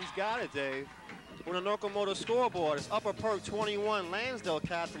 He's got it, Dave. On the Locomotive scoreboard, it's Upper Perk 21, Lansdale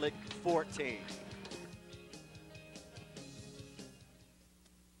Catholic 14.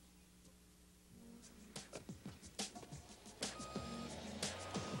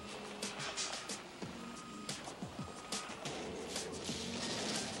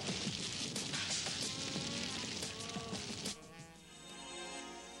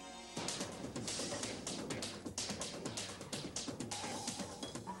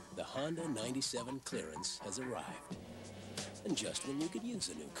 Honda 97 clearance has arrived. And just when you could use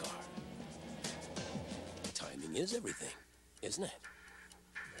a new car. Timing is everything, isn't it?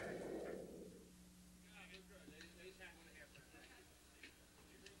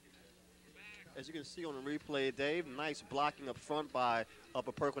 As you can see on the replay, Dave, nice blocking up front by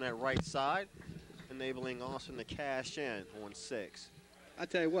Upper Perk on that right side, enabling Austin to cash in on 6. I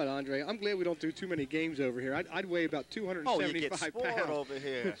tell you what, Andre, I'm glad we don't do too many games over here. I'd weigh about 275 you get spoiled pounds. over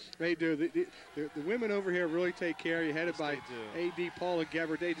here. They do. The women over here really take care of you, headed by A.D. Paula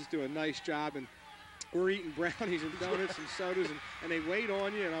Gebert. They just do a nice job, and we're eating brownies and donuts and sodas, and they wait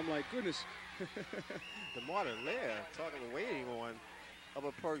on you, and I'm like, goodness. DeMar Lair talking to waiting on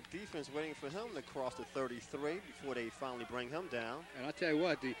Upper Perk defense, waiting for him to cross the 33 before they finally bring him down. And I'll tell you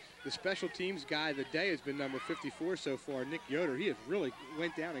what, the special teams guy of the day has been number 54 so far, Nick Yoder. He has really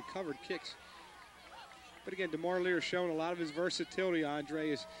went down and covered kicks. But again, DeMar Lear has shown a lot of his versatility,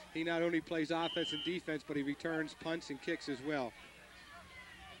 Andre, as he not only plays offense and defense, but he returns punts and kicks as well.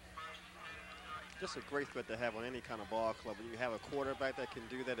 Just a great threat to have on any kind of ball club. When you have a quarterback that can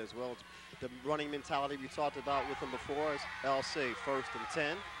do that as well. The running mentality we talked about with him before is LC, 1st and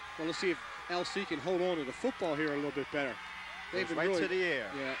 10. Well, let's see if LC can hold on to the football here a little bit better. They've been right really, to the air.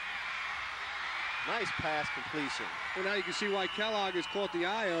 Yeah. Nice pass completion. Well, now you can see why Kellogg has caught the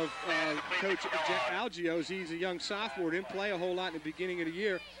eye of Coach Algios. He's a young sophomore, didn't play a whole lot in the beginning of the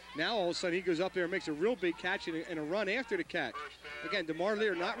year. Now all of a sudden he goes up there and makes a real big catch and a run after the catch. Again, DeMar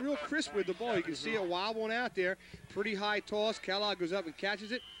Lear not real crisp with the ball. You can see it wobbling out there. Pretty high toss. Kellogg goes up and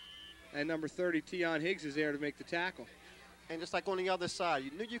catches it. And number 30, Tion Higgs, is there to make the tackle. And just like on the other side,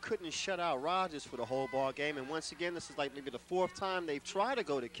 you knew you couldn't shut out Rogers for the whole ball game. And once again, this is like maybe the 4th time they've tried to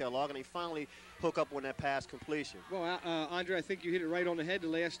go to Kellogg, and they finally hook up on that pass completion. Well, Andre, I think you hit it right on the head the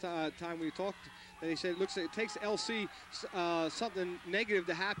last time we talked. They said it takes LC something negative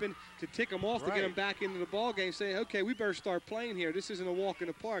to happen to tick them off, to get them back into the ball game, saying, okay, we better start playing here. This isn't a walk in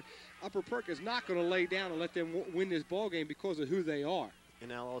the park. Upper Perk is not going to lay down and let them win this ball game because of who they are. And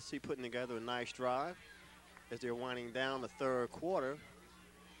now LC putting together a nice drive as they're winding down the 3rd quarter.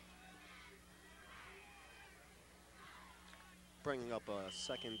 Bringing up a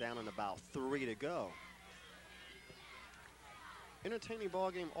 2nd down and about 3 to go. Entertaining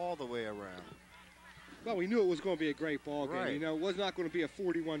ball game all the way around. Well, we knew it was going to be a great ball game. Right. You know, it was not going to be a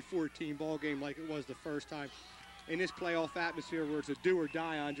 41-14 ball game like it was the first time. In this playoff atmosphere where it's a do or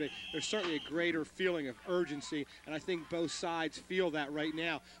die, Andre, there's certainly a greater feeling of urgency, and I think both sides feel that right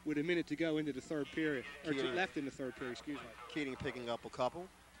now with a minute to go into the 3rd period, or left in the 3rd period, excuse me. Keating picking up a couple.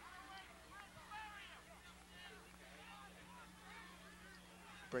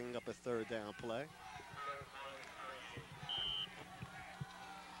 Bringing up a 3rd down play.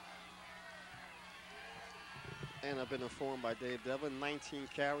 And I've been informed by Dave Devlin, 19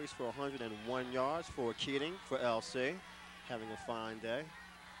 carries for 101 yards for Keating for LC. Having a fine day.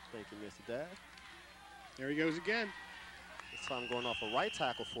 Thank you, Mr. Dad. There he goes again. This time going off a right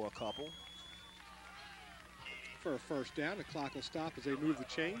tackle for a couple. For a 1st down, the clock will stop as they move the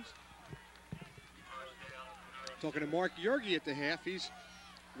chains. Talking to Mark Yergi at the half. He's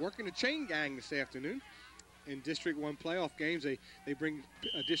working the chain gang this afternoon. In District 1 playoff games, they bring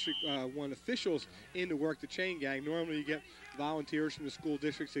District 1 officials in to work the chain gang. Normally you get volunteers from the school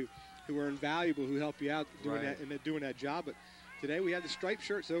districts who are invaluable, who help you out doing that and doing that job. But today we have the striped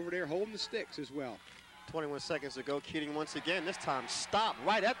shirts over there holding the sticks as well. 21 seconds to go. Keating once again, this time stopped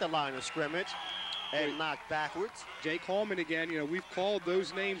right at the line of scrimmage and knocked backwards. Jake Hallman again. You know, we've called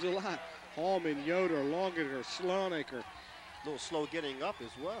those names a lot. Hallman, Yoder, Longeter, Sloniker. A little slow getting up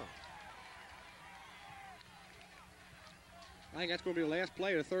as well. I think that's going to be the last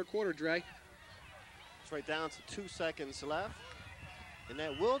play of the 3rd quarter, Dre. It's right down to 2 seconds left. And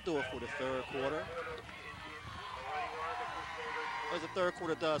that will do it for the 3rd quarter. As the 3rd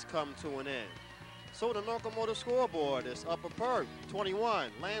quarter does come to an end. So the locomotive scoreboard is Upper Perk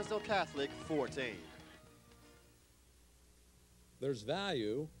 21, Lansdale Catholic 14. There's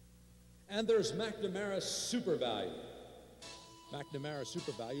value, and there's McNamara Super Value. McNamara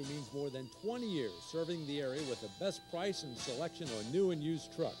Super Value means more than 20 years serving the area with the best price and selection on new and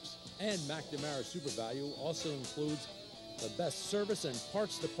used trucks. And McNamara Super Value also includes the best service and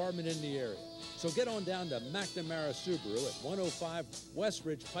parts department in the area. So get on down to McNamara Subaru at 105 West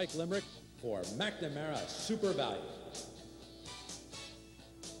Ridge Pike, Limerick for McNamara Super Value.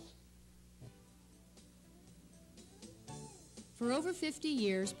 For over 50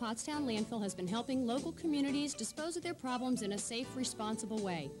 years, Pottstown Landfill has been helping local communities dispose of their problems in a safe, responsible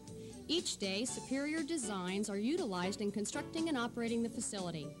way. Each day, superior designs are utilized in constructing and operating the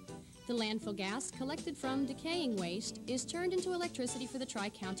facility. The landfill gas collected from decaying waste is turned into electricity for the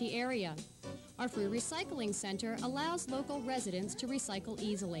Tri-County area. Our free recycling center allows local residents to recycle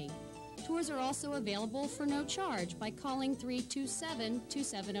easily. Tours are also available for no charge by calling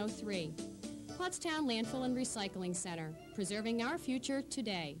 327-2703. Pottstown Landfill and Recycling Center, preserving our future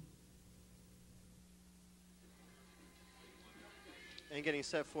today. And getting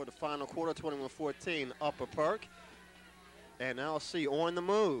set for the final quarter, 21-14, Upper Perk. And LC on the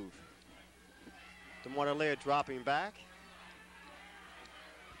move. DeMar Laird dropping back.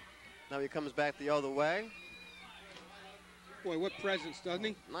 Now he comes back the other way. Boy, what presence, doesn't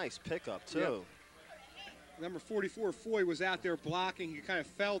he? Nice pickup, too. Yep. Number 44, Foy, was out there blocking. He kind of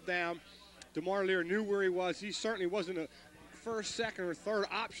fell down. DeMar Lear knew where he was. He certainly wasn't a 1st, 2nd, or 3rd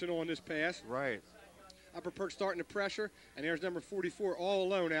option on this pass. Right. Upper Perk starting to pressure, and there's number 44 all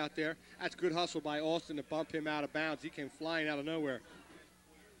alone out there. That's good hustle by Austin to bump him out of bounds. He came flying out of nowhere.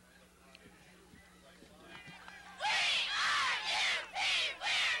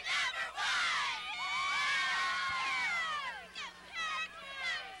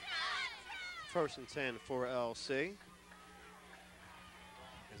 First and 10 for LC.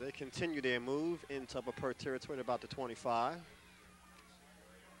 As they continue their move into Upper Perk territory at about the 25.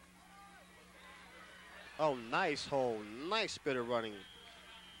 Oh, nice hole. Nice bit of running.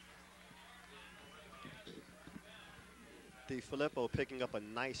 DiFilippo picking up a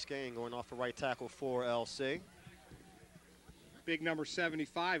nice gain, going off the right tackle for LC. Big number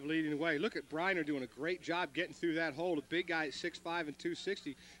 75 leading the way. Look at Briner doing a great job getting through that hole. The big guy at 6'5" and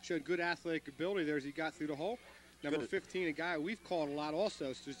 260 showed good athletic ability there as he got through the hole. Number 15, a guy we've called a lot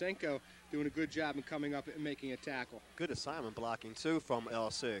also, Stuzenko, doing a good job in coming up and making a tackle. Good assignment blocking, too, from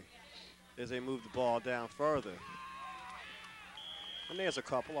LC as they move the ball down further. And there's a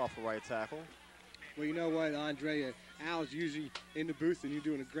couple off the right tackle. Well, you know what, Andre, Al's usually in the booth, and you're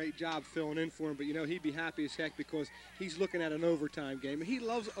doing a great job filling in for him. But, you know, he'd be happy as heck because he's looking at an overtime game. And he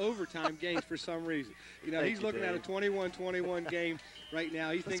loves overtime games for some reason. You know, he's looking at a 21-21 game right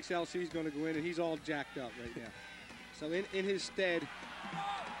now. He thinks LC's going to go in, and he's all jacked up right now. So in his stead,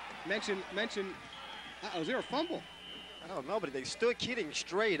 mention. Is there a fumble? I don't know, but they stood Keating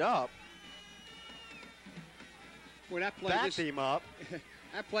straight up. Boy, that play backed him up.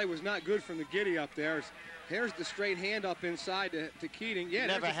 That play was not good from the giddy up there. Here's the straight hand up inside to Keating. Yeah,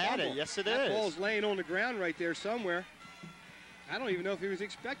 never had it. Yes, it is. That ball's laying on the ground right there somewhere. I don't even know if he was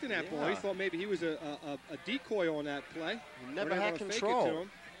expecting that ball. He thought maybe he was a decoy on that play. He never had control. Fake it to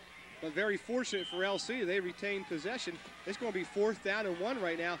him. But very fortunate for LC. They retained possession. It's going to be 4th down and 1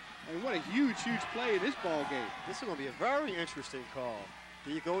 right now. And what a huge play in this ball game. This is going to be a very interesting call.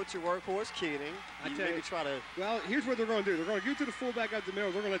 Do you go with your workhorse, Keating? Try to. Well, here's what they're going to do. They're going to go to the fullback up the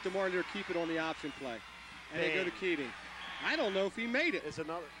middle. They're going to let DeMar Lear keep it on the option play. And they go to Keating. I don't know if he made it. It's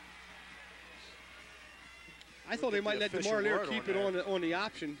another. I thought they might let DeMar Lear keep it on the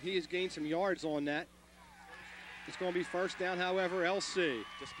option. He has gained some yards on that. It's going to be 1st down, however, LC.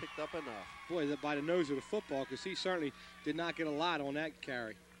 Just picked up enough. Boy, by the nose of the football, because he certainly did not get a lot on that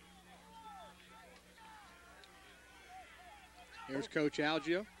carry. Here's Coach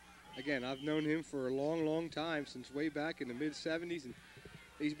Algio. Again, I've known him for a long, long time, since way back in the mid-'70s, and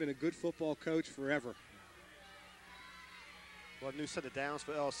he's been a good football coach forever. Well, a new set of downs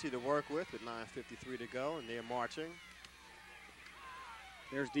for LC to work with 9:53 to go, and they're marching.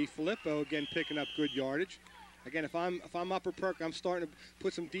 There's DiFilippo again picking up good yardage. Again, if I'm Upper Perk, I'm starting to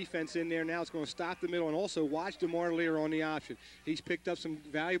put some defense in there now. It's going to stop the middle and also watch DeMar Lear on the option. He's picked up some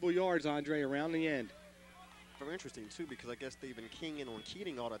valuable yards, Andre, around the end. Very interesting, too, because I guess they've been keying in on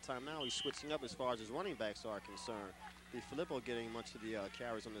Keating all the time. Now he's switching up as far as his running backs are concerned. DiFilippo getting much of the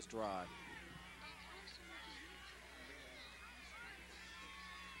carries on this drive.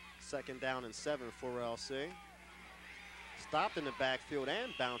 2nd down and 7 for LC. Stopped in the backfield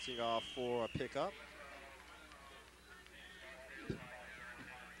and bouncing off for a pickup.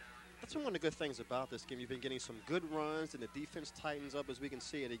 That's one of the good things about this game. You've been getting some good runs, and the defense tightens up as we can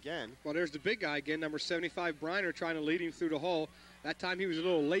see it again. Well, there's the big guy again, number 75, Briner, trying to lead him through the hole. That time he was a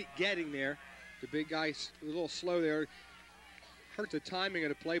little late getting there. The big guy's a little slow there. Hurt the timing of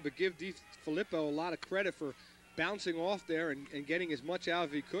the play, but give DiFilippo a lot of credit for bouncing off there and getting as much out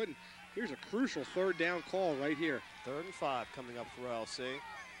as he could. And here's a crucial 3rd down call right here. 3rd and 5 coming up for LC.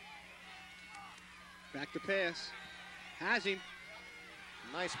 Back to pass. Has him.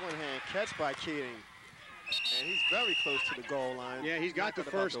 Nice one-hand catch by Keating. And he's very close to the goal line. Yeah, he's got the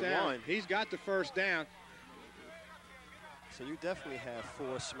 1st down. He's got the 1st down. So you definitely have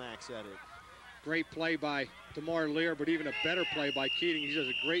 4 smacks at it. Great play by DeMar Lear, but even a better play by Keating. He does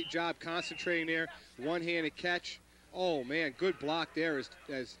a great job concentrating there. One-handed catch. Oh, man, good block there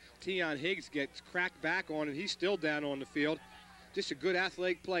as Tion Higgs gets cracked back on, and he's still down on the field. Just a good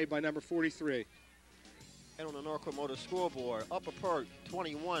athletic play by number 43. And on the Norco Motor scoreboard, Upper Perk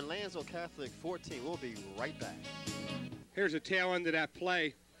 21, Lansdale Catholic 14. We'll be right back. Here's a tail end of that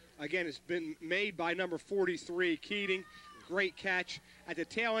play. Again, it's been made by number 43, Keating. Great catch. At the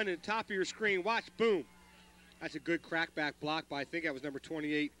tail end at the top of your screen, watch, boom. That's a good crackback block by, I think that was number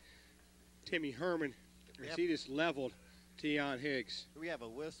 28, Timmy Herman. Yep. He just leveled Tion Higgs. We have a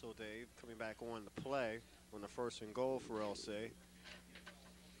whistle, Dave, coming back on the play on the 1st and goal for LC.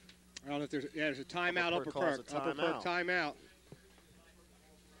 I don't know if there's a timeout, Upper Perk. Upper Perk timeout.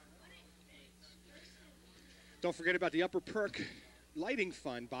 Don't forget about the Upper Perk Lighting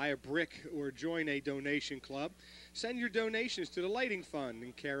Fund. Buy a brick or join a donation club. Send your donations to the Lighting Fund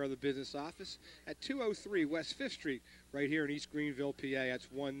in care of the business office at 203 West 5th Street, right here in East Greenville, PA. That's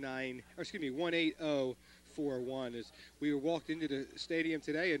 18041. As we walked into the stadium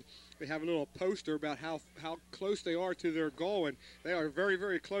today, and they have a little poster about how close they are to their goal, and they are very,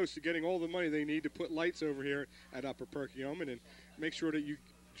 very close to getting all the money they need to put lights over here at Upper Perk Yeoman, and make sure that you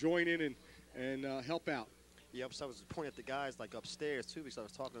join in and help out. Yep, so I was pointing at the guys like upstairs too, because I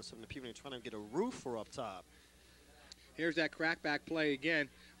was talking to some of the people and trying to get a roof for up top. Here's that crackback play again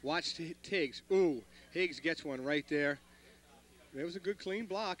Watch Higgs. Ooh, Higgs gets one right there. It was a good clean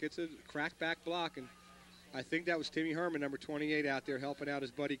block. It's a crackback block, and I think that was Timmy Herman, number 28, out there helping out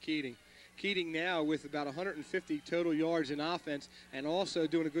his buddy Keating. Keating now with about 150 total yards in offense and also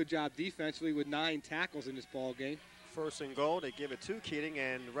doing a good job defensively with 9 tackles in this ball game. First and goal, they give it to Keating,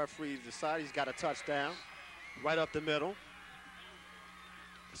 and the referee decides he's got a touchdown right up the middle.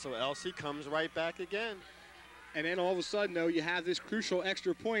 So LC comes right back again. And then all of a sudden, though, you have this crucial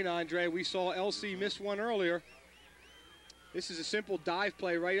extra point, Andre. We saw LC miss one earlier. This is a simple dive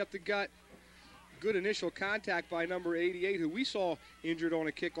play right up the gut. Good initial contact by number 88, who we saw injured on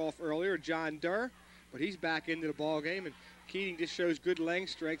a kickoff earlier, John Durr. But he's back into the ball game, and Keating just shows good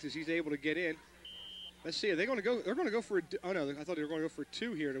length strength as he's able to get in. Let's see, are they going to go? They're going to go for, oh no, I thought they were going to go for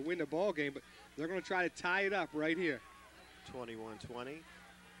 2 here to win the ball game, but they're going to try to tie it up right here. 21-20.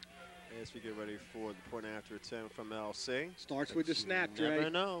 As we get ready for the point after attempt from LC. Starts with the snap, Dre. Never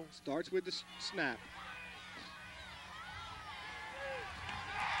know. Starts with the snap.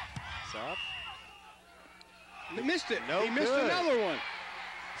 It's up. He missed it. No he missed good. another one.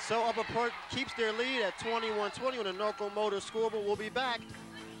 So Upper Perk keeps their lead at 21-20 on the Norco Motor scoreboard. We'll be back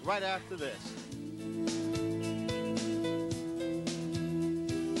right after this.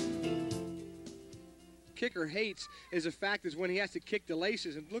 Kicker hates is the fact is when he has to kick the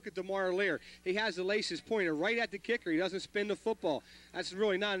laces, and look at DeMar Lear. He has the laces pointed right at the kicker. He doesn't spin the football. That's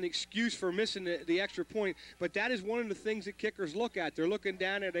really not an excuse for missing the extra point, but that is one of the things that kickers look at. They're looking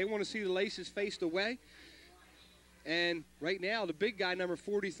down there. They want to see the laces faced away. And right now, the big guy, number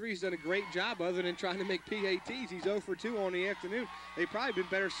 43, has done a great job other than trying to make PATs. He's 0 for 2 on the afternoon. They've probably been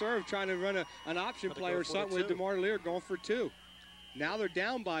better served trying to run an option play or something with DeMar Lear going for 2. Now they're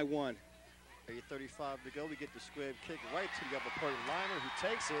down by 1. 8:35 to go. We get the squib kick right to the Upper Perk liner, who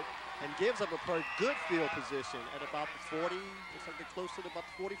takes it and gives Upper Perk good field position at about the 40. Looks like they're close to about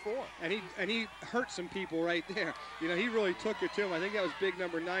the 44. And he hurt some people right there. You know, he really took it to him. I think that was big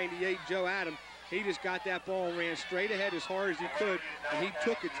number 98, Joe Adam. He just got that ball and ran straight ahead as hard as he could, and he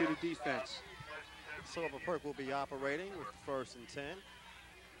took it to the defense. So Upper Perk will be operating with the 1st and 10.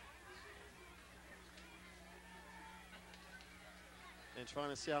 And trying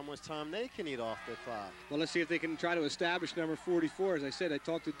to see how much time they can eat off the clock. Well, let's see if they can try to establish number 44. As I said, I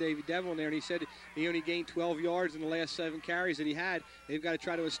talked to Davey Devil there, and he said he only gained 12 yards in the last 7 carries that he had. They've got to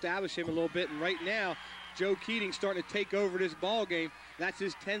try to establish him a little bit, and right now, Joe Keating starting to take over this ball game. That's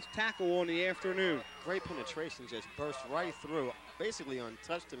his 10th tackle on the afternoon. Great penetration, just burst right through, basically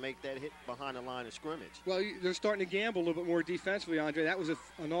untouched to make that hit behind the line of scrimmage. Well, they're starting to gamble a little bit more defensively, Andre. That was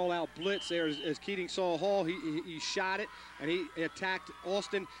an all-out blitz there. As Keating saw Hall, he shot it, and he attacked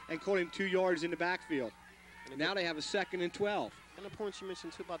Austin and caught him 2 yards in the backfield. And now they have a 2nd and 12. And the point you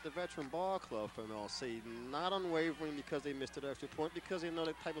mentioned, too, about the veteran ball club from LC, not unwavering because they missed an extra point, because they know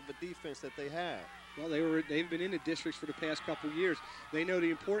the type of a defense that they have. Well, they've been in the districts for the past couple of years. They know the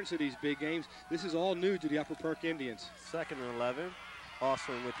importance of these big games. This is all new to the Upper Perk Indians. 2nd and 11.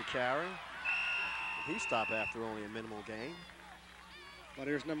 Austin with the carry. He stopped after only a minimal gain. Well,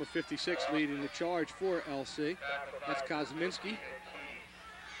 there's number 56 leading the charge for LC. That's Kosminski.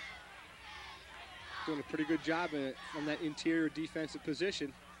 Doing a pretty good job from that interior defensive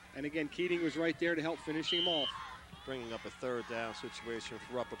position. And again, Keating was right there to help finish him off. Bringing up a 3rd down situation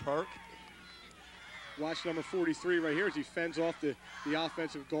for Upper Perk. Watch number 43 right here as he fends off the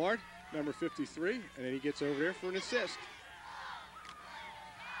offensive guard, number 53, and then he gets over there for an assist.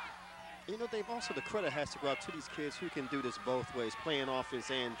 You know, Dave, also the credit has to go out to these kids who can do this both ways, playing offense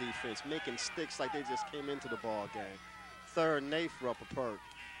and defense, making sticks like they just came into the ball game. 3rd and 8 for Upper Perk.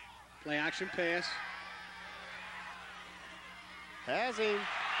 Play action pass. Has him.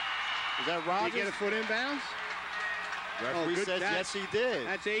 Is that Rogers? Did he get a foot inbounds? Referee says yes, he did.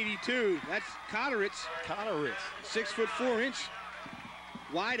 That's 82. That's Cotteritz. 6'4"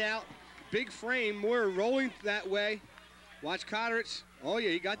 wide out, big frame, more rolling that way. Watch Cotteritz. Oh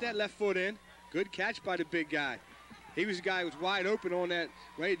yeah, he got that left foot in. Good catch by the big guy. He was the guy who was wide open on that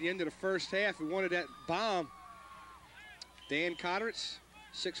right at the end of the first half. He wanted that bomb. Dan Cotteritz,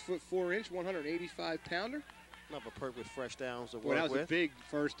 6'4", 185-pounder. Upper Perk with fresh downs to work with. That was with. a big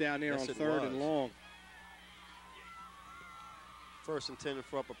first down there on 3rd and long. 1st and 10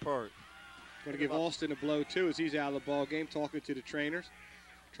 for Upper Perk. Going to give Austin a blow, too, as he's out of the ball game, talking to the trainers,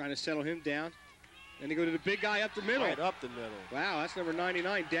 trying to settle him down. Then they go to the big guy up the middle. Right up the middle. Wow, that's number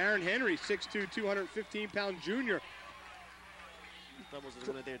 99, Darren Henry, 6'2", 215-pound junior. That was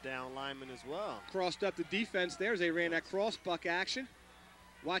one of their down linemen as well. Crossed up the defense there as they ran that cross buck action.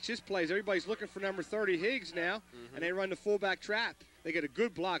 Watch his plays. Everybody's looking for number 30, Higgs now, and they run the fullback trap. They get a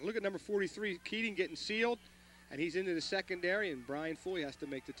good block. Look at number 43, Keating getting sealed. and he's into the secondary, and Brian Foy has to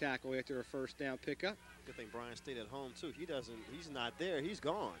make the tackle after a first down pickup. Good thing Brian stayed at home, too. He's not there. He's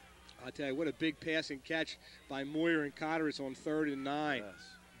gone. I'll tell you, what a big passing catch by Moyer and Cotteris on 3rd and 9. Yes.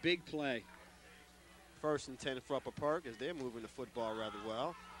 Big play. 1st and 10 for Upper Perk as they're moving the football rather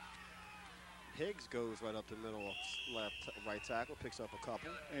well. Higgs goes right up the middle, right tackle, picks up a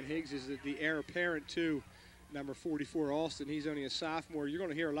couple. And Higgs is the heir apparent to number 44, Alston. He's only a sophomore. You're going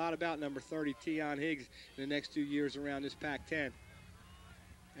to hear a lot about number 30, Tion Higgs, in the next 2 years around this Pac-10.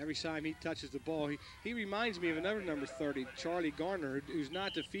 Every time he touches the ball, he reminds me of another number 30, Charlie Garner, who's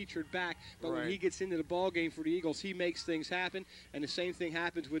not the featured back, but when he gets into the ball game for the Eagles, he makes things happen, and the same thing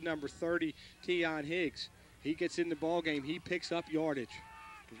happens with number 30, Tion Higgs. He gets in the ball game, he picks up yardage.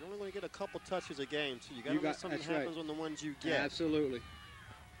 You're only going to get a couple touches a game, so you got to let something happens on the ones you get. Absolutely.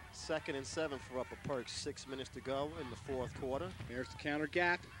 2nd and 7 for Upper Perk, 6 minutes to go in the 4th quarter. There's the counter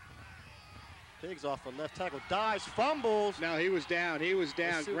gap. Higgs off a left tackle, dives, fumbles. No, he was down. He was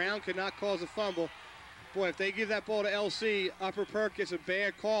down. Brown could not cause a fumble. Boy, if they give that ball to LC, Upper Perk gets a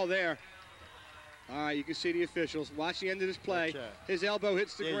bad call there. All right, you can see the officials. Watch the end of this play. Okay. His elbow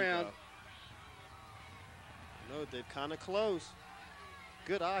hits the ground. No, Dave, kind of close.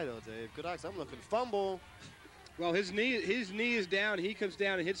 Good eye, though, Dave. Good eye. I'm looking fumble. Well, his knee is down. He comes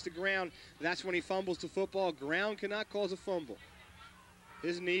down and hits the ground. That's when he fumbles the football. Ground cannot cause a fumble.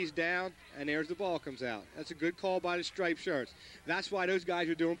 His knee's down, and there's the ball comes out. That's a good call by the striped shirts. That's why those guys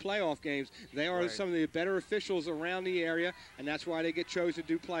are doing playoff games. They are some of the better officials around the area, and that's why they get chosen to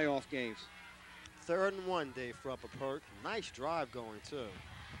do playoff games. 3rd and 1, Dave, for Upper Perk. Nice drive going, too.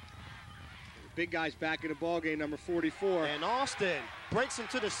 Big guy's back in the ball game, number 44. And Austin breaks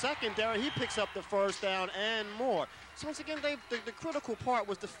into the secondary. He picks up the 1st down and more. So once again, Dave, the critical part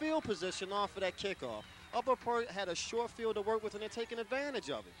was the field position off of that kickoff. Upper Perk had a short field to work with, and they're taking advantage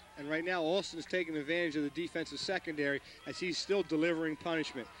of it. And right now, Austin's taking advantage of the defensive secondary as he's still delivering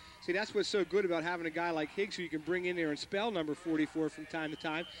punishment. See, that's what's so good about having a guy like Higgs who you can bring in there and spell number 44 from time to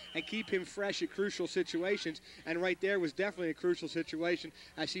time and keep him fresh at crucial situations. And right there was definitely a crucial situation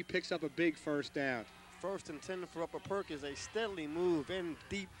as he picks up a big 1st down. 1st and 10 for Upper Perk is a steadily move in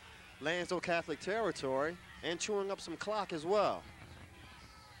deep Lansdale Catholic territory and chewing up some clock as well.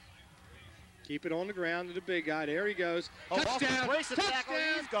 Keep it on the ground to the big guy. There he goes. Touchdown! Tackle,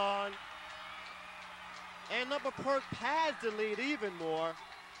 he's gone. And Upper Perk pads the lead even more.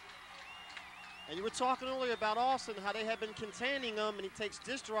 And you were talking earlier about Austin, how they have been containing him, and he takes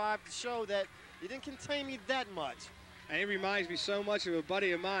this drive to show that he didn't contain me that much. And he reminds me so much of a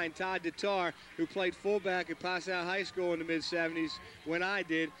buddy of mine, Todd Dittar, who played fullback at Passout High School in the mid-'70s when I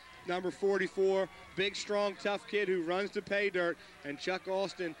did. Number 44, big, strong, tough kid who runs the pay dirt. And Craig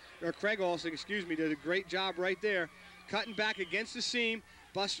Austin, did a great job right there, cutting back against the seam,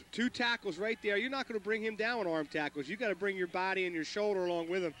 bust 2 tackles right there. You're not going to bring him down with arm tackles. You got to bring your body and your shoulder along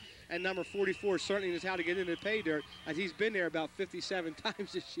with him. And number 44 certainly knows how to get into the pay dirt, as he's been there about 57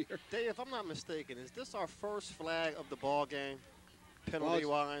 times this year. Dave, if I'm not mistaken, is this our first flag of the ball game,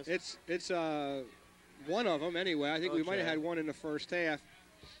 penalty-wise? Well, it's one of them anyway. I think we might have had one in the first half.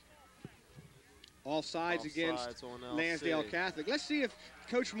 All sides against Lansdale Catholic. Let's see if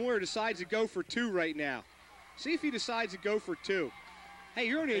Coach Moyer decides to go for 2 right now. See if he decides to go for 2. Hey,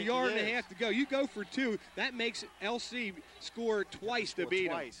 you're only a yard and a half to go. You go for 2. That makes LC score twice to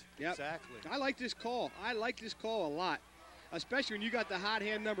beat him. Yep. Exactly. I like this call. I like this call a lot, especially when you got the hot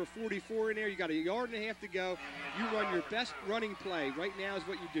hand number 44 in there. You got a yard and a half to go. You run your best running play. Right now is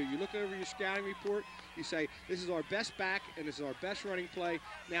what you do. You look over your scouting report. You say, this is our best back, and this is our best running play.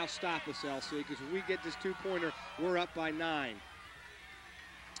 Now stop us, LC, because when we get this 2-pointer, we're up by 9.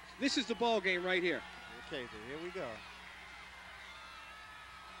 This is the ball game right here. Okay, then here we go.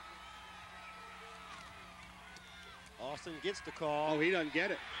 Austin gets the call. Oh, he doesn't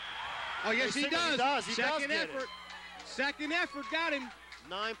get it. Oh, yes, he does. Second effort. Second effort got him.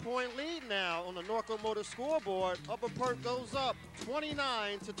 9-point lead now on the Norco Motor scoreboard. Upper Perk goes up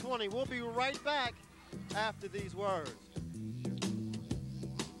 29-20. We'll be right back after these words.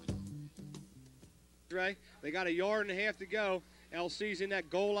 Right, they got a yard and a half to go. LC's in that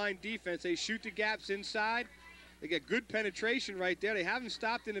goal line defense. They shoot the gaps inside. They get good penetration right there. They haven't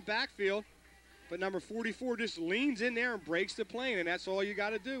stopped in the backfield. But number 44 just leans in there and breaks the plane, and that's all you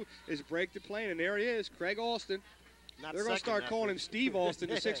got to do is break the plane. And there he is, Craig Austin. They're going to start calling him Steve Austin,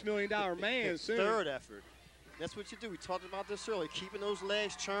 the $6 million man soon. 3rd effort. That's what you do. We talked about this earlier, keeping those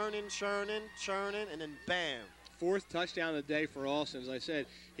legs churning, and then bam. 4th touchdown of the day for Austin. As I said,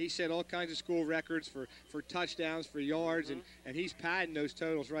 he set all kinds of school records for touchdowns, for yards, and he's padding those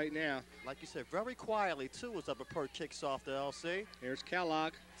totals right now. Like you said, very quietly, too, as Upper Perk kicks off the LC. Here's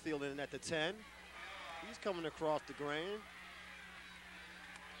Kellogg. Fielding at the 10. He's coming across the grain.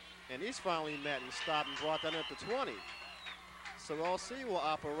 And he's finally met and stopped and brought down at the 20. So LC will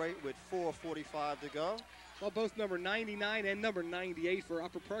operate with 4:45 to go. Well, both number 99 and number 98 for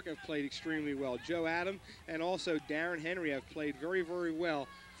Upper Perk have played extremely well. Joe Adam and also Darren Henry have played very, very well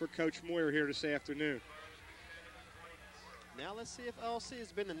for Coach Moyer here this afternoon. Now let's see if LC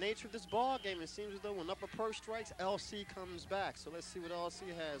has been the nature of this ball game. It seems as though when Upper Perk strikes, LC comes back. So let's see what LC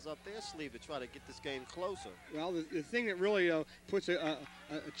has up their sleeve to try to get this game closer. Well, the thing that really puts a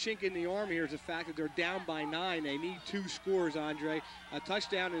chink in the arm here is the fact that they're down by 9. They need 2 scores, Andre. A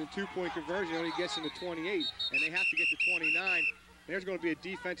touchdown and a 2-point conversion only gets them to 28, and they have to get to 29. There's going to be a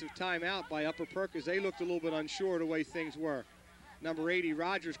defensive timeout by Upper Perk as they looked a little bit unsure of the way things were. Number 80,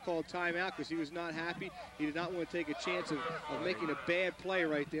 Rogers, called timeout because he was not happy. He did not want to take a chance of making a bad play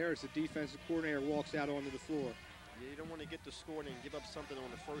right there as the defensive coordinator walks out onto the floor. Yeah, you don't want to get the score and give up something on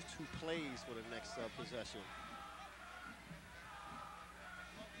the first 2 plays for the next possession.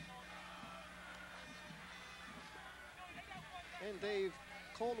 And Dave,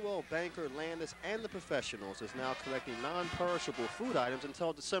 Caldwell Banker, Landis, and the professionals is now collecting non-perishable food items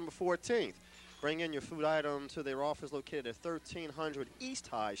until December 14th. Bring in your food item to their office located at 1300 East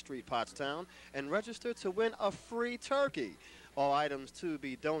High Street, Pottstown, and register to win a free turkey. All items to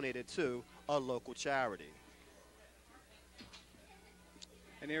be donated to a local charity.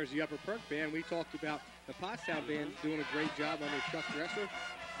 And there's the Upper Perk band. We talked about the Pottstown band doing a great job under Chuck Dresser.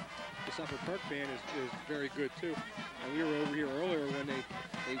 This Upper Perk band is very good too. And we were over here earlier when they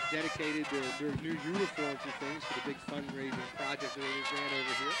dedicated their new uniforms and things for the big fundraising project that they ran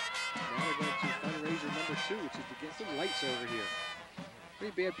over here. Now they're going to fundraiser number 2, which is to get some lights over here.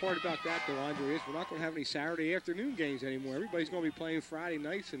 The bad part about that, though, Andre, is we're not going to have any Saturday afternoon games anymore. Everybody's going to be playing Friday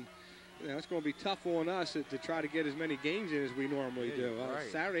nights, and it's going to be tough on us to try to get as many games in as we normally do.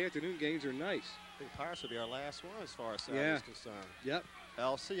 Right. Saturday afternoon games are nice. I think Pirates will be our last one as far as Saturday is concerned. Yep.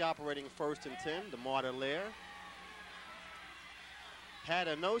 LC operating 1st and 10. DeMar Lair had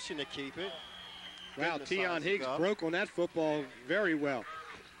a notion to keep it. Wow, Tion Higgs broke on that football very well.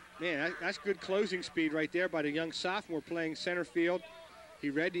 Man, that's good closing speed right there by the young sophomore playing center field. He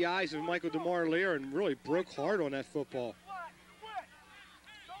read the eyes of Michael DeMar Lair and really broke hard on that football.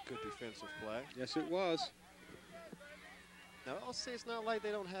 Good defensive play. Yes, it was. Now, LC, it's not like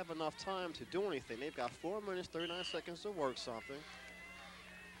they don't have enough time to do anything. They've got 4 minutes, 39 seconds to work something.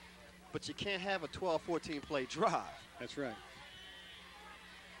 But you can't have a 12, 14-play drive. That's right.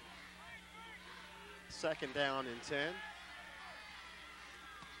 2nd down and 10.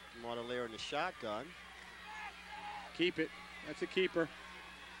 Lair in the shotgun. Keep it. That's a keeper.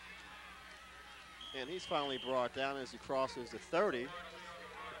 And he's finally brought down as he crosses the 30.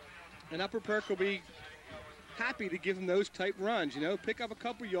 And Upper Perk will be happy to give him those type runs, pick up a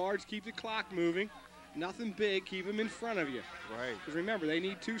couple yards, keep the clock moving. Nothing big, keep them in front of you. Right. Because remember, they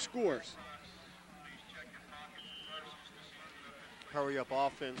need 2 scores. Hurry up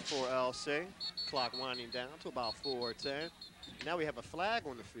offense for LC. Clock winding down to about 4:10. Now we have a flag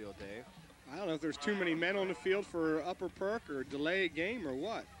on the field, Dave. I don't know if there's too many men on the field for Upper Perk or delay a game or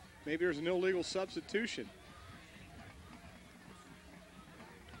what. Maybe there's an illegal substitution.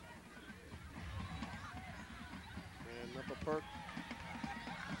 And Upper Perk.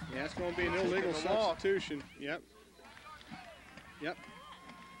 Yeah, it's going to be an illegal substitution. Yep.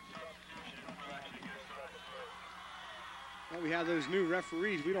 Well, we have those new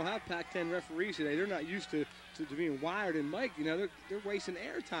referees. We don't have Pac-10 referees today. They're not used to being wired and mic'd. They're wasting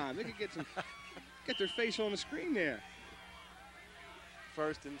air time. They could get their face on the screen there.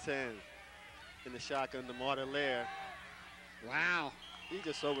 1st and 10. In the shotgun, DeMar Lair. Wow. He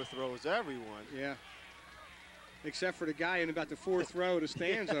just overthrows everyone. Yeah. Except for the guy in about the 4th row of the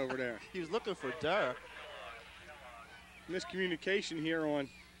stands over there. He was looking for Durr. Miscommunication here on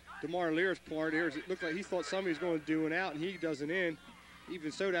DeMar Lair's part. It looked like he thought somebody was going to do an out, and he doesn't in.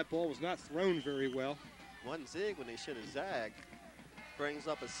 Even so, that ball was not thrown very well. One zig when they should have zagged. Brings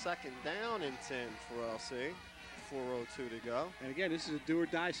up a 2nd down and 10 for LC. 4:02 to go. And again, this is a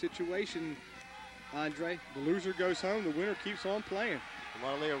do-or-die situation, Andre. The loser goes home. The winner keeps on playing.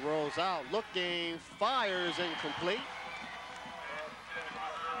 Lair rolls out. Looking, fires, incomplete.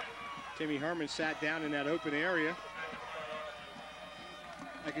 Timmy Herman sat down in that open area.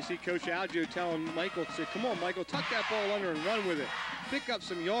 I can see Coach Algio telling Michael, come on, Michael, tuck that ball under and run with it. Pick up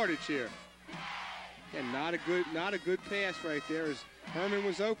some yardage here. And not a good pass right there as Herman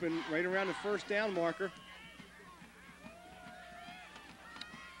was open right around the 1st down marker.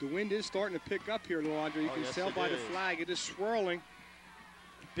 The wind is starting to pick up here, Andre. You can tell by the flag. It is swirling.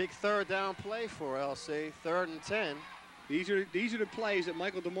 Big 3rd down play for LC. 3rd and 10. These are the plays that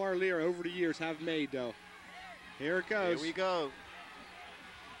Michael DeMar Lear over the years have made, though. Here it goes. Here we go.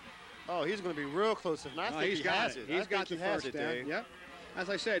 Oh, he's going to be real close. If not, I think he has it. He's got the first down. Yep. As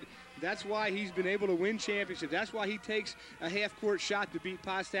I said, that's why he's been able to win championships. That's why he takes a half-court shot to beat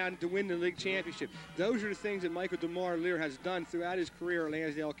Pottstown to win the league championship. Those are the things that Michael DeMar Lear has done throughout his career at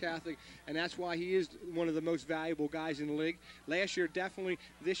Lansdale Catholic, and that's why he is one of the most valuable guys in the league. Last year, definitely.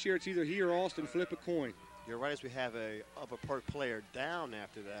 This year, it's either he or Alston. Flip a coin. You're right, as we have a Perk player down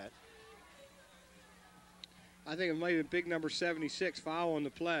after that. I think it might have been big number 76 foul on the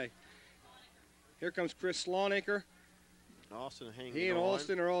play. Here comes Chris Slonacre. Alston hanging He and on.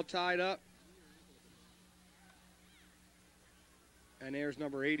 Alston are all tied up. And there's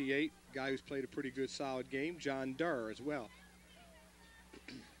number 88, guy who's played a pretty good, solid game, John Durr as well.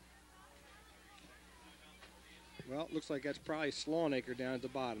 Well, looks like that's probably Slonacre down at the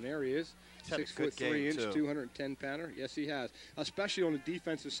bottom. There he is. 6'3", 210-pounder. Yes, he has. Especially on the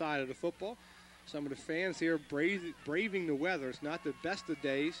defensive side of the football. Some of the fans here braving the weather. It's not the best of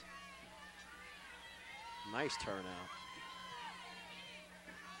days. Nice turnout.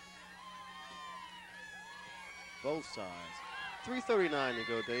 Both sides. 3:39 to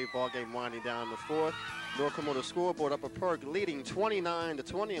go, Dave. Ball game winding down the fourth. North Motor scoreboard up at Perk leading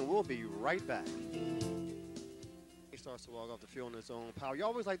 29-20, and we'll be right back. He starts to walk off the field in his own power. You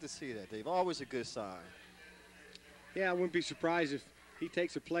always like to see that, Dave. Always a good sign. Yeah, I wouldn't be surprised if he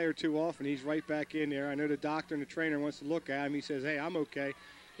takes a play or two off and he's right back in there. I know the doctor and the trainer wants to look at him. He says, hey, I'm okay.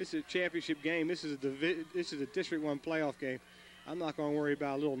 This is a championship game. This is a District 1 playoff game. I'm not going to worry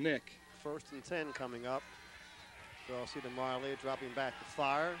about little Nick. 1st and 10 coming up. So I'll see DeMar Lear dropping back to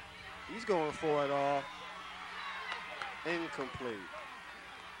fire. He's going for it all. Incomplete.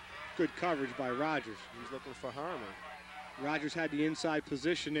 Good coverage by Rogers. He's looking for Herman. Rogers had the inside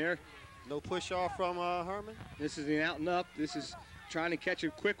position there. No push off from Herman. This is the out and up. This is trying to catch a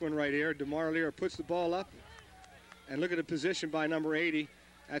quick one right here. DeMar Lear puts the ball up. And look at the position by number 80.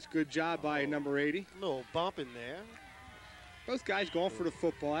 That's good job by number 80. A little bump in there. Both guys going for the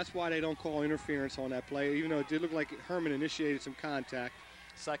football. That's why they don't call interference on that play, even though it did look like Herman initiated some contact.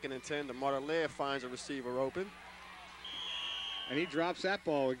 2nd and 10. DeMar Lear finds a receiver open. And he drops that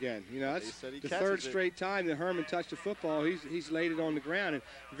ball again. You know, that's the third straight time that Herman touched the football. He's laid it on the ground, and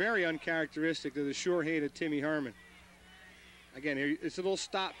very uncharacteristic of the sure-handed Timmy Herman. Again, it's a little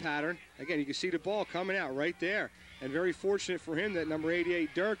stop pattern. Again, you can see the ball coming out right there. And very fortunate for him that number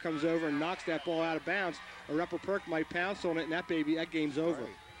 88, Durr, comes over and knocks that ball out of bounds. Or Upper Perk might pounce on it, and that game's over. Right.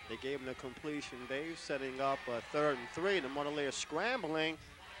 They gave him the completion, Dave, setting up a 3rd and 3. DeMar Lear scrambling.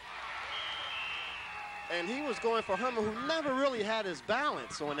 And he was going for Herman, who never really had his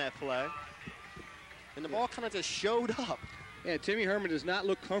balance on that play. And the ball kind of just showed up. Yeah, Timmy Herman does not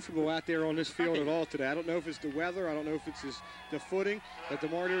look comfortable out there on this field at all today. I don't know if it's the weather. I don't know if it's the footing. But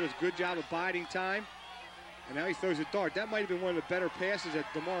DeMar Lear does a good job of biding time. And now he throws a dart. That might have been one of the better passes that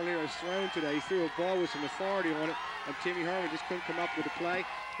DeMar Lear has thrown today. He threw a ball with some authority on it, and Timmy Herman just couldn't come up with a play.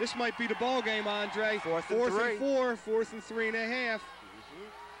 This might be the ball game, Andre. 4th and 3. 4th and 3.5.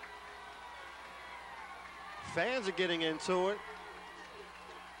 Fans are getting into it.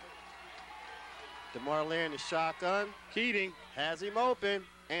 DeMar Lear in the shotgun. Keating has him open,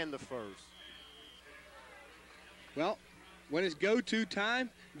 and the first. Well, when it's go-to time,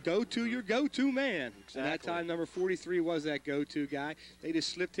 go to your go-to man. Exactly. And that time, number 43 was that go-to guy. They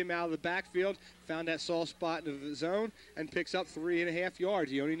just slipped him out of the backfield, found that soft spot in the zone, and picks up 3.5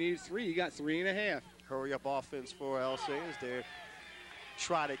 yards. He only needed 3. He got 3.5. Hurry up offense for LC as they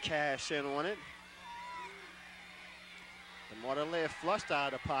try to cash in on it. DeMar Lear flushed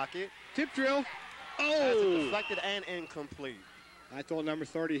out of the pocket. Tip drill. Oh! Deflected and incomplete. I thought number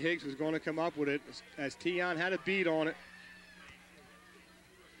 30 Higgs was going to come up with it as Tion had a beat on it.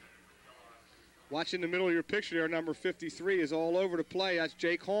 Watching the middle of your picture there, number 53 is all over the play. That's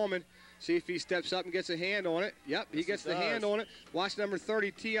Jake Hallman. See if he steps up and gets a hand on it. Yep, he gets the hand on it. Watch number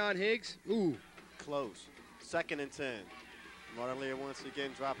 30, Tion Higgs. Ooh. Close. 2nd and 10. DeMar Lear once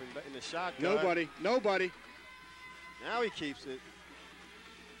again dropping in the shotgun. Nobody. Now he keeps it.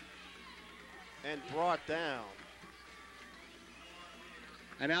 And brought down.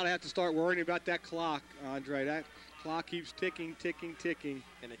 And now they have to start worrying about that clock, Andre. That clock keeps ticking.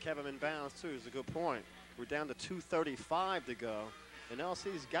 And they kept him in bounds, too, is a good point. We're down to 2:35 to go. And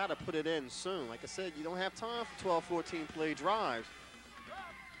LC's got to put it in soon. Like I said, you don't have time for 12, 14 play drives.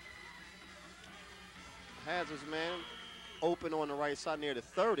 Has his man open on the right side near the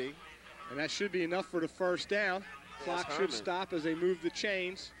 30. And that should be enough for the first down. Clock should stop as they move the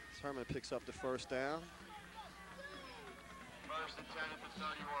chains. Herman picks up the first down. 1st and 10 at the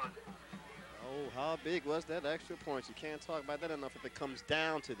 31. Oh, how big was that extra point? You can't talk about that enough if it comes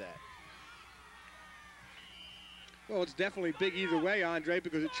down to that. Well, it's definitely big either way, Andre,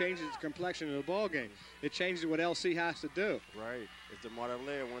 because it changes the complexion of the ball game. It changes what LC has to do. Right. It's DeMar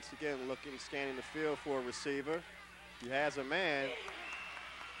DeLaire once again looking, scanning the field for a receiver. He has a man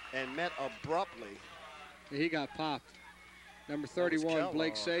and met abruptly. He got popped. Number 31,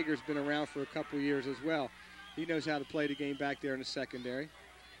 Blake Sager's been around for a couple of years as well. He knows how to play the game back there in the secondary.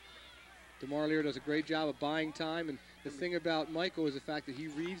 DeMar DeLaire does a great job of buying time, and the thing about Michael is the fact that he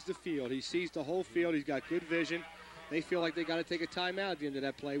reads the field. He sees the whole field. He's got good vision. They feel like they got to take a timeout at the end of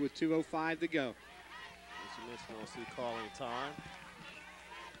that play with 2:05 to go. As you mentioned, LC calling time.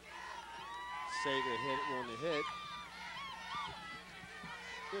 Sager on the hit.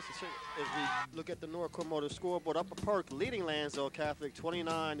 As we look at the Norco Motor scoreboard, Upper Perk leading Lansdale Catholic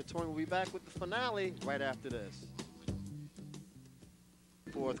 29-20. We'll be back with the finale right after this.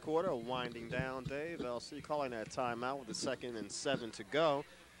 Fourth quarter, a winding down, Dave. LC calling that timeout with the 2nd and 7 to go.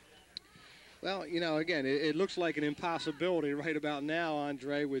 Well, you know, again, it looks like an impossibility right about now,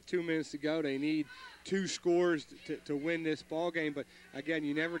 Andre. With 2 minutes to go, they need 2 scores to win this ball game. But, again,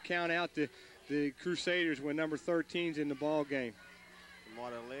 you never count out the Crusaders when number 13's in the ball game.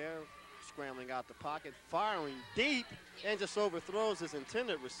 DeMar DeLaire scrambling out the pocket, firing deep, and just overthrows his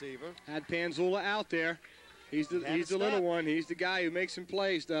intended receiver. Had Panzula out there. He's the little one. He's the guy who makes some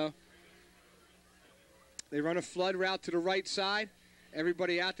plays, though. They run a flood route to the right side.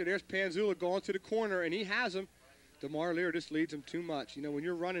 Everybody out there, there's Panzula going to the corner, and he has him. DeMar DeLaire just leads him too much. You know, when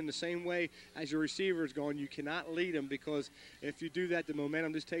you're running the same way as your receiver is going, you cannot lead him, because if you do that, the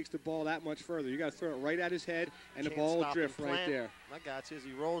momentum just takes the ball that much further. You got to throw it right at his head, and the ball will drift right there. I got you. As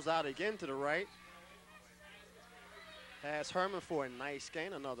he rolls out again to the right. Has Herman for a nice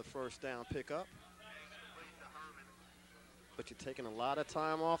gain, another first down pickup. But you're taking a lot of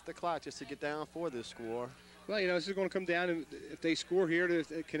time off the clock just to get down for this score. Well, you know, this is going to come down to if they score here,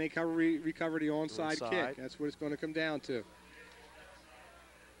 can they recover the onside kick? That's what it's going to come down to.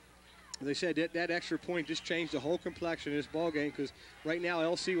 As I said, that extra point just changed the whole complexion of this ball game, because right now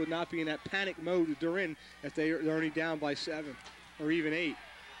LC would not be in that panic mode that they're in if they're only down by 7 or even 8.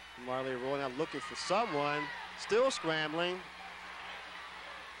 Marley rolling out looking for someone, still scrambling.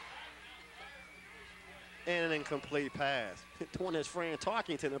 And an incomplete pass. Torn his friend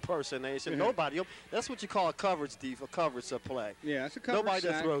Tarkington impersonation. Nobody. That's what you call a coverage play. Yeah, it's a coverage Nobody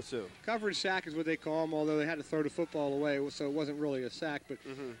sack. to throw to. Coverage sack is what they call them, although they had to throw the football away, so it wasn't really a sack. But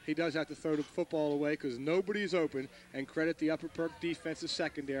he does have to throw the football away because nobody's open, and credit the Upper Perk defensive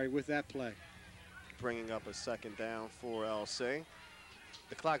secondary with that play. Bringing up a 2nd down for LC.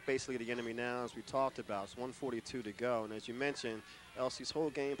 The clock basically the enemy now, as we talked about. It's 1:42 to go. And as you mentioned, LC's whole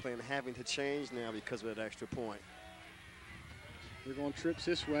game plan having to change now because of that extra point. They're going trips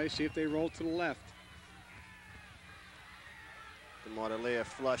this way, see if they roll to the left. DeMar DeLaire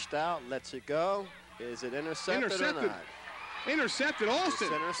flushed out, lets it go. Is it intercepted or not? Intercepted.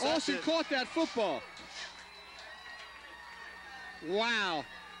 Austin caught that football. Wow.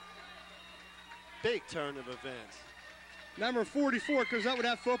 Big turn of events. Number 44 comes up with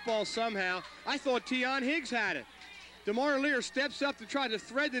that football somehow. I thought Tion Higgs had it. DeMar DeLaire steps up to try to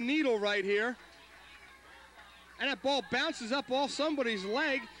thread the needle right here. And that ball bounces up off somebody's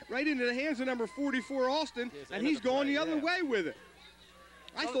leg right into the hands of number 44, Austin, and he's going the other way with it.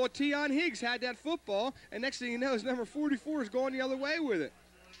 I thought Tion Higgs had that football, and next thing you know, his number 44 is going the other way with it.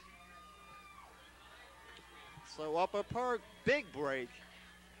 So Upper Perk, big break.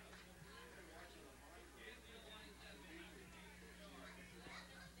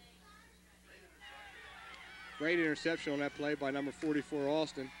 Great interception on that play by number 44,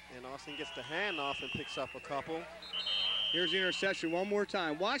 Austin. And Austin gets the handoff and picks up a couple. Here's the interception one more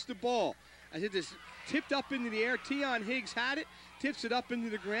time. Watch the ball. As it just tipped up into the air. Tion Higgs had it, tips it up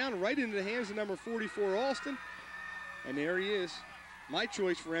into the ground, right into the hands of number 44, Austin. And there he is. My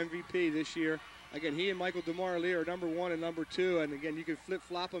choice for MVP this year. Again, he and Michael DeMar DeLaire are number 1 and number 2. And again, you can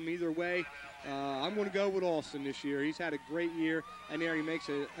flip-flop them either way. I'm going to go with Austin this year. He's had a great year, and there he makes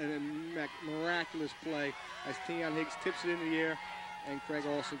a miraculous play as Tion Higgs tips it into the air, and Craig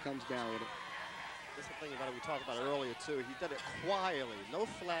Austin comes down with it. That's the thing about it we talked about earlier, too. He did it quietly. No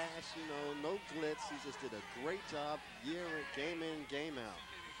flash, you know, no glitz. He just did a great job game in, game out.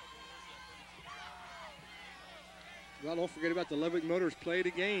 Well, don't forget about the Lubbock Motors play of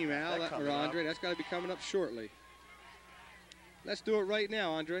the game, Al, or Andre. That's got to be coming up shortly. Let's do it right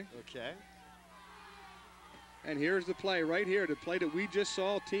now, Andre. Okay. And here's the play right here, the play that we just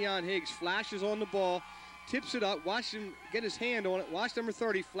saw. Tion Higgs flashes on the ball, tips it up, watch him get his hand on it. Watch number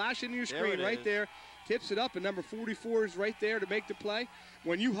 30 flash into your screen right there. tips it up, and number 44 is right there to make the play.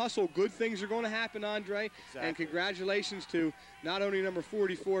 When you hustle, good things are going to happen, Andre. Exactly. And congratulations to not only number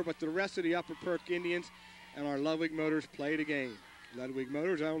 44, but the rest of the Upper Perk Indians, and our Ludwig Motors play the game. Ludwig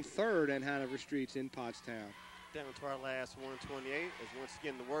Motors on 3rd and Hanover Streets in Pottstown. Down to our last 128 as once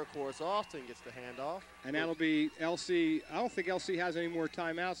again the workhorse Austin gets the handoff. And that'll be LC. I don't think LC has any more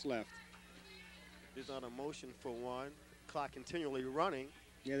timeouts left. There's on a motion for one. Clock continually running.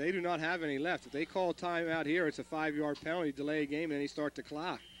 Yeah, they do not have any left. If they call a timeout here, it's a 5-yard penalty, delay game, and then they start the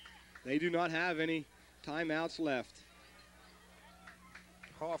clock. They do not have any timeouts left.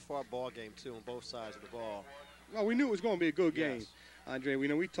 Hard-fought ball game, too, on both sides of the ball. Well, we knew it was going to be a good game. Yes. Andre,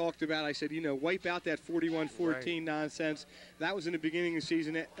 we talked about, I said, wipe out that 41-14 nonsense. That was in the beginning of the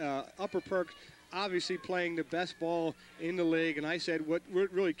season. Upper Perk obviously playing the best ball in the league, and I said what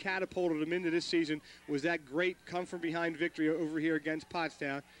really catapulted them into this season was that great come-from-behind victory over here against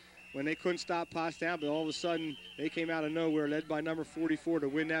Pottstown when they couldn't stop Pottstown, but all of a sudden they came out of nowhere, led by number 44, to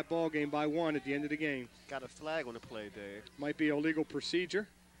win that ball game by 1 at the end of the game. Got a flag on the play, Dave. Might be illegal procedure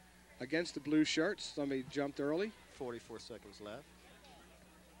against the blue shirts. Somebody jumped early. 44 seconds left.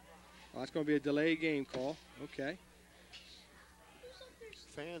 Oh, that's going to be a delay game call. Okay.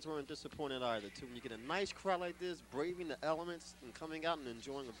 Fans weren't disappointed either, too. When you get a nice crowd like this, braving the elements and coming out and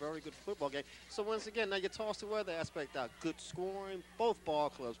enjoying a very good football game. So once again, now you toss the weather aspect out. Good scoring, both ball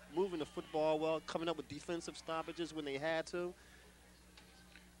clubs moving the football well, coming up with defensive stoppages when they had to.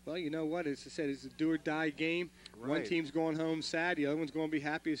 Well, you know what? As I said, it's a do-or-die game. Right. One team's going home sad. The other one's going to be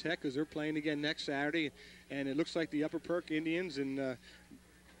happy as heck because they're playing again next Saturday. And it looks like the Upper Perk Indians, and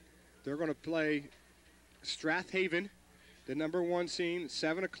they're going to play Strathaven, the #1 seed,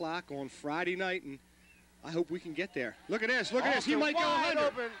 7 o'clock on Friday night. And I hope we can get there. Look at this. Look at this. He might go 100.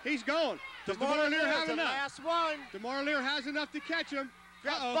 Open. He's gone. Does DeMar DeMar Lear have the enough? last one. DeMar Lear has enough to catch him.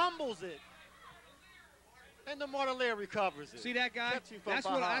 Fumbles it. And DeMar Lear recovers it. See that guy? Catching from That's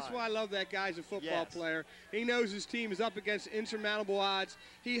behind. why I love that guy as a football Yes. player. He knows his team is up against insurmountable odds.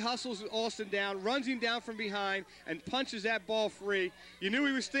 He hustles Austin down, runs him down from behind, and punches that ball free. You knew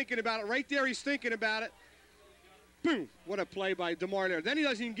he was thinking about it. Right there, he's thinking about it. Boom. What a play by DeMar Lear. Then he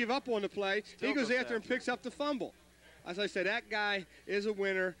doesn't even give up on the play. He goes after and picks up the fumble. As I said, that guy is a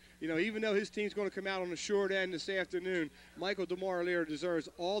winner. Even though his team's going to come out on the short end this afternoon, Michael DeMar Lear deserves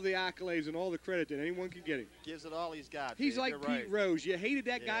all the accolades and all the credit that anyone can get him. Gives it all he's got. He's Dave. like You're Pete right. Rose. You hated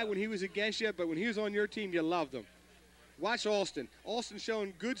that guy when he was against you, but when he was on your team, you loved him. Watch Austin. Austin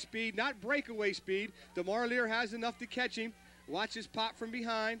showing good speed, not breakaway speed. DeMar Lear has enough to catch him. Watch his pop from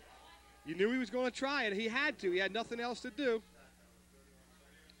behind. You knew he was going to try it. He had to. He had nothing else to do.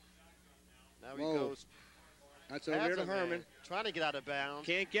 Now he goes. That's over there to Herman. Trying to get out of bounds.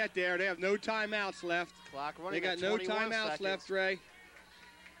 Can't get there. They have no timeouts left. Clock running. They got at no 21 timeouts seconds. left, Ray.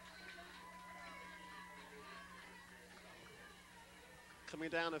 Coming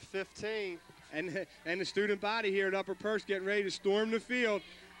down to 15. And the student body here at Upper Perk's getting ready to storm the field.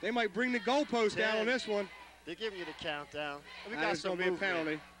 They might bring the goalpost down on this one. They're giving you the countdown. And we That got is some going to be a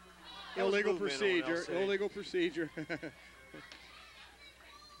penalty. Illegal procedure. Illegal procedure.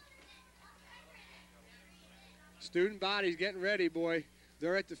 Student body's getting ready, boy.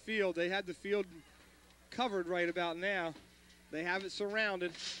 They're at the field. They had the field covered right about now. They have it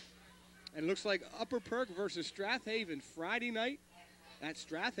surrounded. And it looks like Upper Perk versus Strathaven Friday night at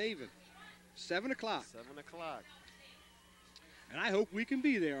Strathaven. 7 o'clock. 7 o'clock. And I hope we can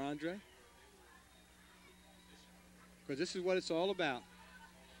be there, Andre. Because this is what it's all about.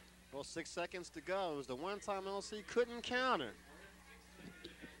 Well, 6 seconds to go. It was the one time LC couldn't counter.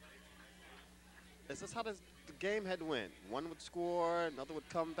 Is this how the game had went? One would score, another would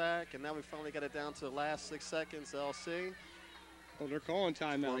come back, and now we finally got it down to the last 6 seconds, LC. Oh, they're calling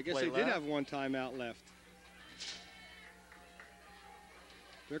timeout. I guess they did have one timeout left.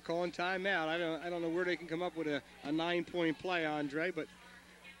 They're calling timeout. I don't know where they can come up with a 9-point play, Andre,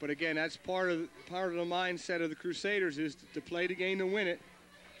 but again, that's part of the mindset of the Crusaders is to play the game to win it.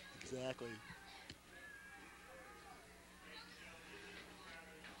 Exactly.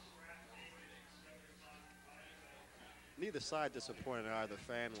 Neither side disappointed either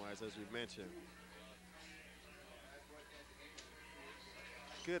fan-wise, as we mentioned.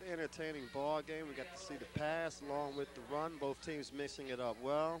 Good, entertaining ball game. We got to see the pass along with the run. Both teams mixing it up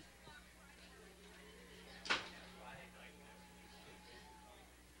well.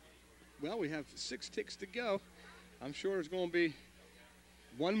 Well, we have 6 ticks to go. I'm sure there's going to be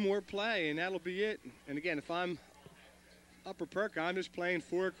one more play, and that'll be it. And again, if I'm Upper Perk, I'm just playing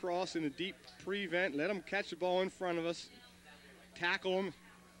 4 across in a deep prevent. Let them catch the ball in front of us. Tackle them.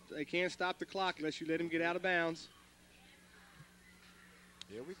 They can't stop the clock unless you let them get out of bounds.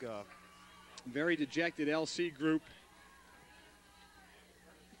 Here we go. Very dejected LC group.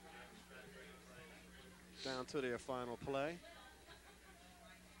 Down to their final play.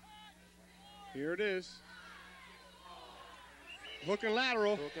 Here it is. Hook and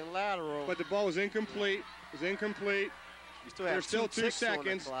lateral. Hook and lateral. But the ball was incomplete. It was incomplete. There's still 2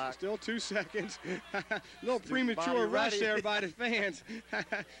 seconds. Still 2 seconds. A little premature rush there by the fans.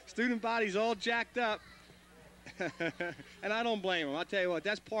 Student body's all jacked up. And I don't blame them. I'll tell you what,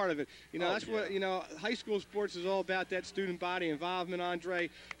 that's part of it. That's what, high school sports is all about, that student body involvement, Andre.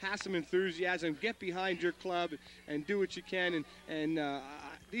 Have some enthusiasm. Get behind your club and do what you can. And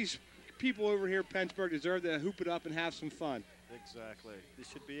these people over here at Pennsburg deserve to hoop it up and have some fun. Exactly. This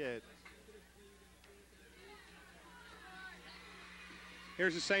should be it.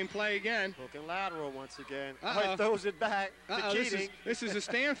 Here's the same play again. Hook and lateral once again. He throws it back to Keating. This is a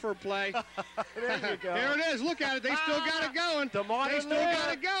Stanford play. There you go. There it is. Look at it. They still got it going. They still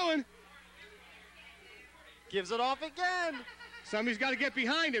got it going. Gives it off again. Somebody's got to get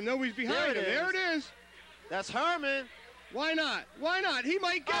behind him. Nobody's behind him. There it is. That's Herman. Why not? Why not? He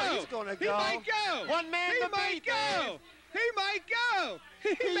might go. Oh, he's going to go. He might go. One man to beat. He might go.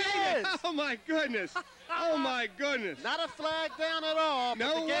 He made it. Oh, my goodness. Oh, my goodness. Not a flag down at all,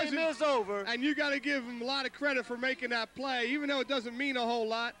 but the game is over. And you got to give him a lot of credit for making that play, even though it doesn't mean a whole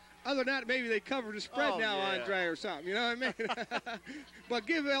lot. Other than that, maybe they covered the spread Andre, or something. You know what I mean? But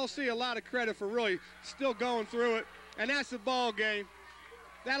give LC a lot of credit for really still going through it. And that's the ball game.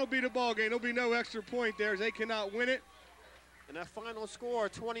 That'll be the ball game. There'll be no extra point there. They cannot win it. And that final score,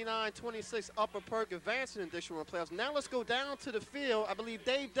 29-26, Upper Perk advancing in District 1 playoffs. Now let's go down to the field. I believe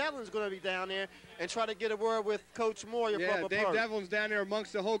Dave Devlin's going to be down there and try to get a word with Coach Moyer from Upper Perk. Yeah, Dave Devlin's down there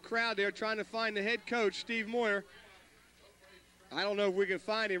amongst the whole crowd there trying to find the head coach, Steve Moyer. I don't know if we can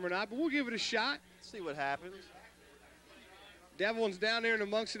find him or not, but we'll give it a shot. See what happens. Devlin's down there in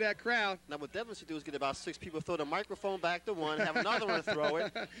amongst that crowd. Now what Devlin should do is get about 6 people, throw the microphone back to one, have another one throw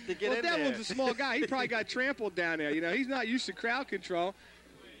it to get in there. Devlin's a small guy. He probably got trampled down there. He's not used to crowd control.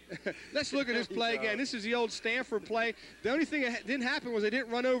 Let's look at this play again. This is the old Stanford play. The only thing that didn't happen was they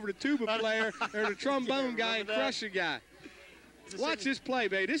didn't run over the tuba player or the trombone guy and crush the guy. Watch this play,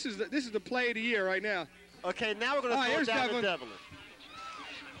 babe. This is the play of the year right now. Okay, now we're going to throw down to Devlin.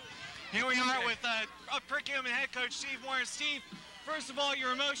 Here we are with Perk head coach Steve Moyer. Steve, first of all,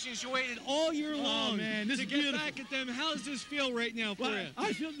 your emotions, you waited all year long to get back at them. How does this feel right now for you?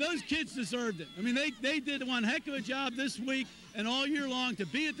 I feel those kids deserved it. I mean, they did one heck of a job this week and all year long to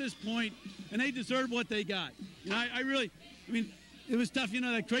be at this point, and they deserve what they got. It was tough,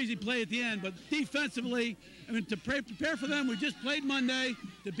 that crazy play at the end, but defensively, to prepare for them, we just played Monday.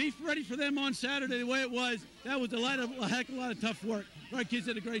 To be ready for them on Saturday the way it was, that was a heck of a lot of tough work. Our kids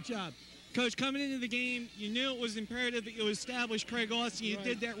did a great job. Coach, coming into the game, you knew it was imperative that you establish Craig Austin. You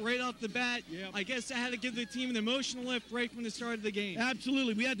did that right off the bat. Yep. I guess that had to give the team an emotional lift right from the start of the game.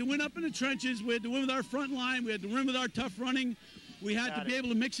 Absolutely. We had to win up in the trenches. We had to win with our front line. We had to win with our tough running. We had to be able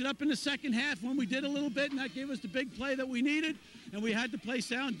to mix it up in the second half when we did a little bit, and that gave us the big play that we needed. And we had to play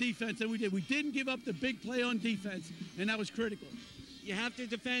sound defense, and we did. We didn't give up the big play on defense, and that was critical. You have to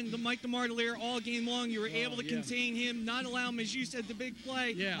defend Mike DeMartelier all game long. You were able to contain him, not allow him, as you said, the big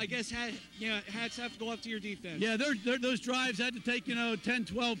play. Yeah. I guess hats have to go up to your defense. Yeah, those drives had to take, 10,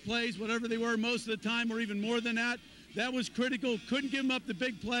 12 plays, whatever they were most of the time, or even more than that. That was critical. Couldn't give them up the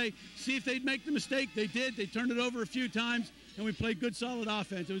big play. See if they'd make the mistake. They did. They turned it over a few times, and we played good, solid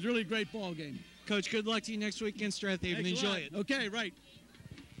offense. It was really a great ball game. Coach, good luck to you next week against Strathaven. Enjoy it. Okay, right.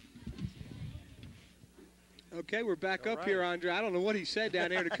 Okay, we're back up here, Andre. I don't know what he said down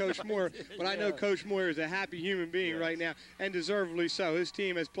there to Coach Moore, but I know Coach Moore is a happy human being right now, and deservedly so. His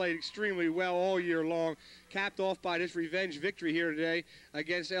team has played extremely well all year long, capped off by this revenge victory here today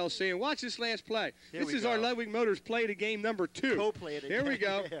against LC. And watch this last play. This is our Ludwig Motors play to game number 2. Co-play it again. Here we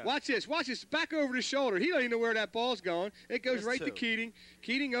go. Watch this. Watch this. Back over the shoulder. He doesn't even know where that ball's going. It goes right to Keating.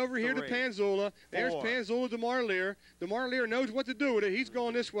 Keating over here to Panzula. There's Panzula to DeMartelier. DeMartelier knows what to do with it. He's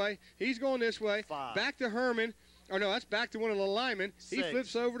going this way. He's going this way. 5. Back to Herman. Oh, no, that's back to one of the linemen. 6. He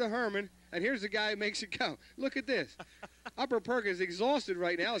flips over to Herman, and here's the guy who makes it go. Look at this. Upper Perk is exhausted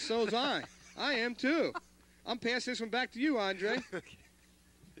right now, and so is I. I am, too. I'm passing this one back to you, Andre.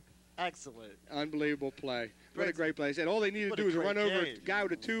 Excellent. Unbelievable play. What a great play. And all they needed to do was run over a guy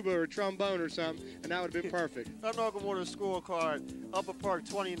with a tuba or a trombone or something, and that would have been perfect. American Water scorecard, Upper Perk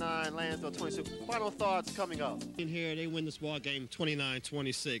 29, Lansdale 26. Final thoughts coming up. In here, they win this ball game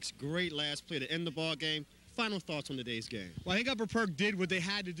 29-26. Great last play to end the ball game. Final thoughts on today's game. Well, I think Upper Perk did what they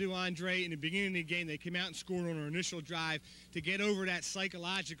had to do, Andre. In the beginning of the game, they came out and scored on our initial drive to get over that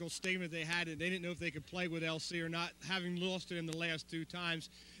psychological statement they had. They didn't know if they could play with LC or not, having lost it in the last 2 times.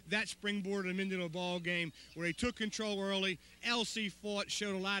 that springboarded them into the ball game where they took control early. LC fought,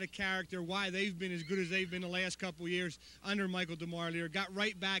 showed a lot of character, why they've been as good as they've been the last couple of years under Michael DeMarlier. Got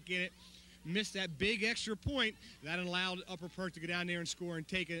right back in it. Missed that big extra point that allowed Upper Perk to go down there and score and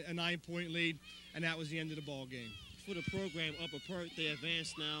take a 9-point lead, and that was the end of the ball game. For the program, Upper Perk, they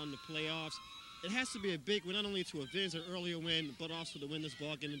advance now in the playoffs. It has to be a big win, not only to avenge an earlier win, but also to win this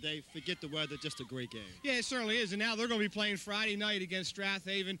ball game today. Forget the weather, just a great game. Yeah, it certainly is. And now they're going to be playing Friday night against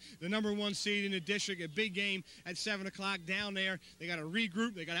Strathaven, the #1 seed in the district. A big game at 7 o'clock down there. They got to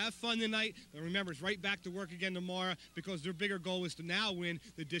regroup. They got to have fun tonight. But remember, it's right back to work again tomorrow because their bigger goal is to now win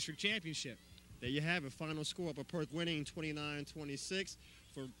the district championship. There you have it. Final score, Upper Perk winning 29-26.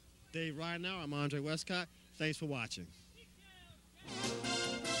 For Dave Ridenauer, I'm Andre Westcott. Thanks for watching.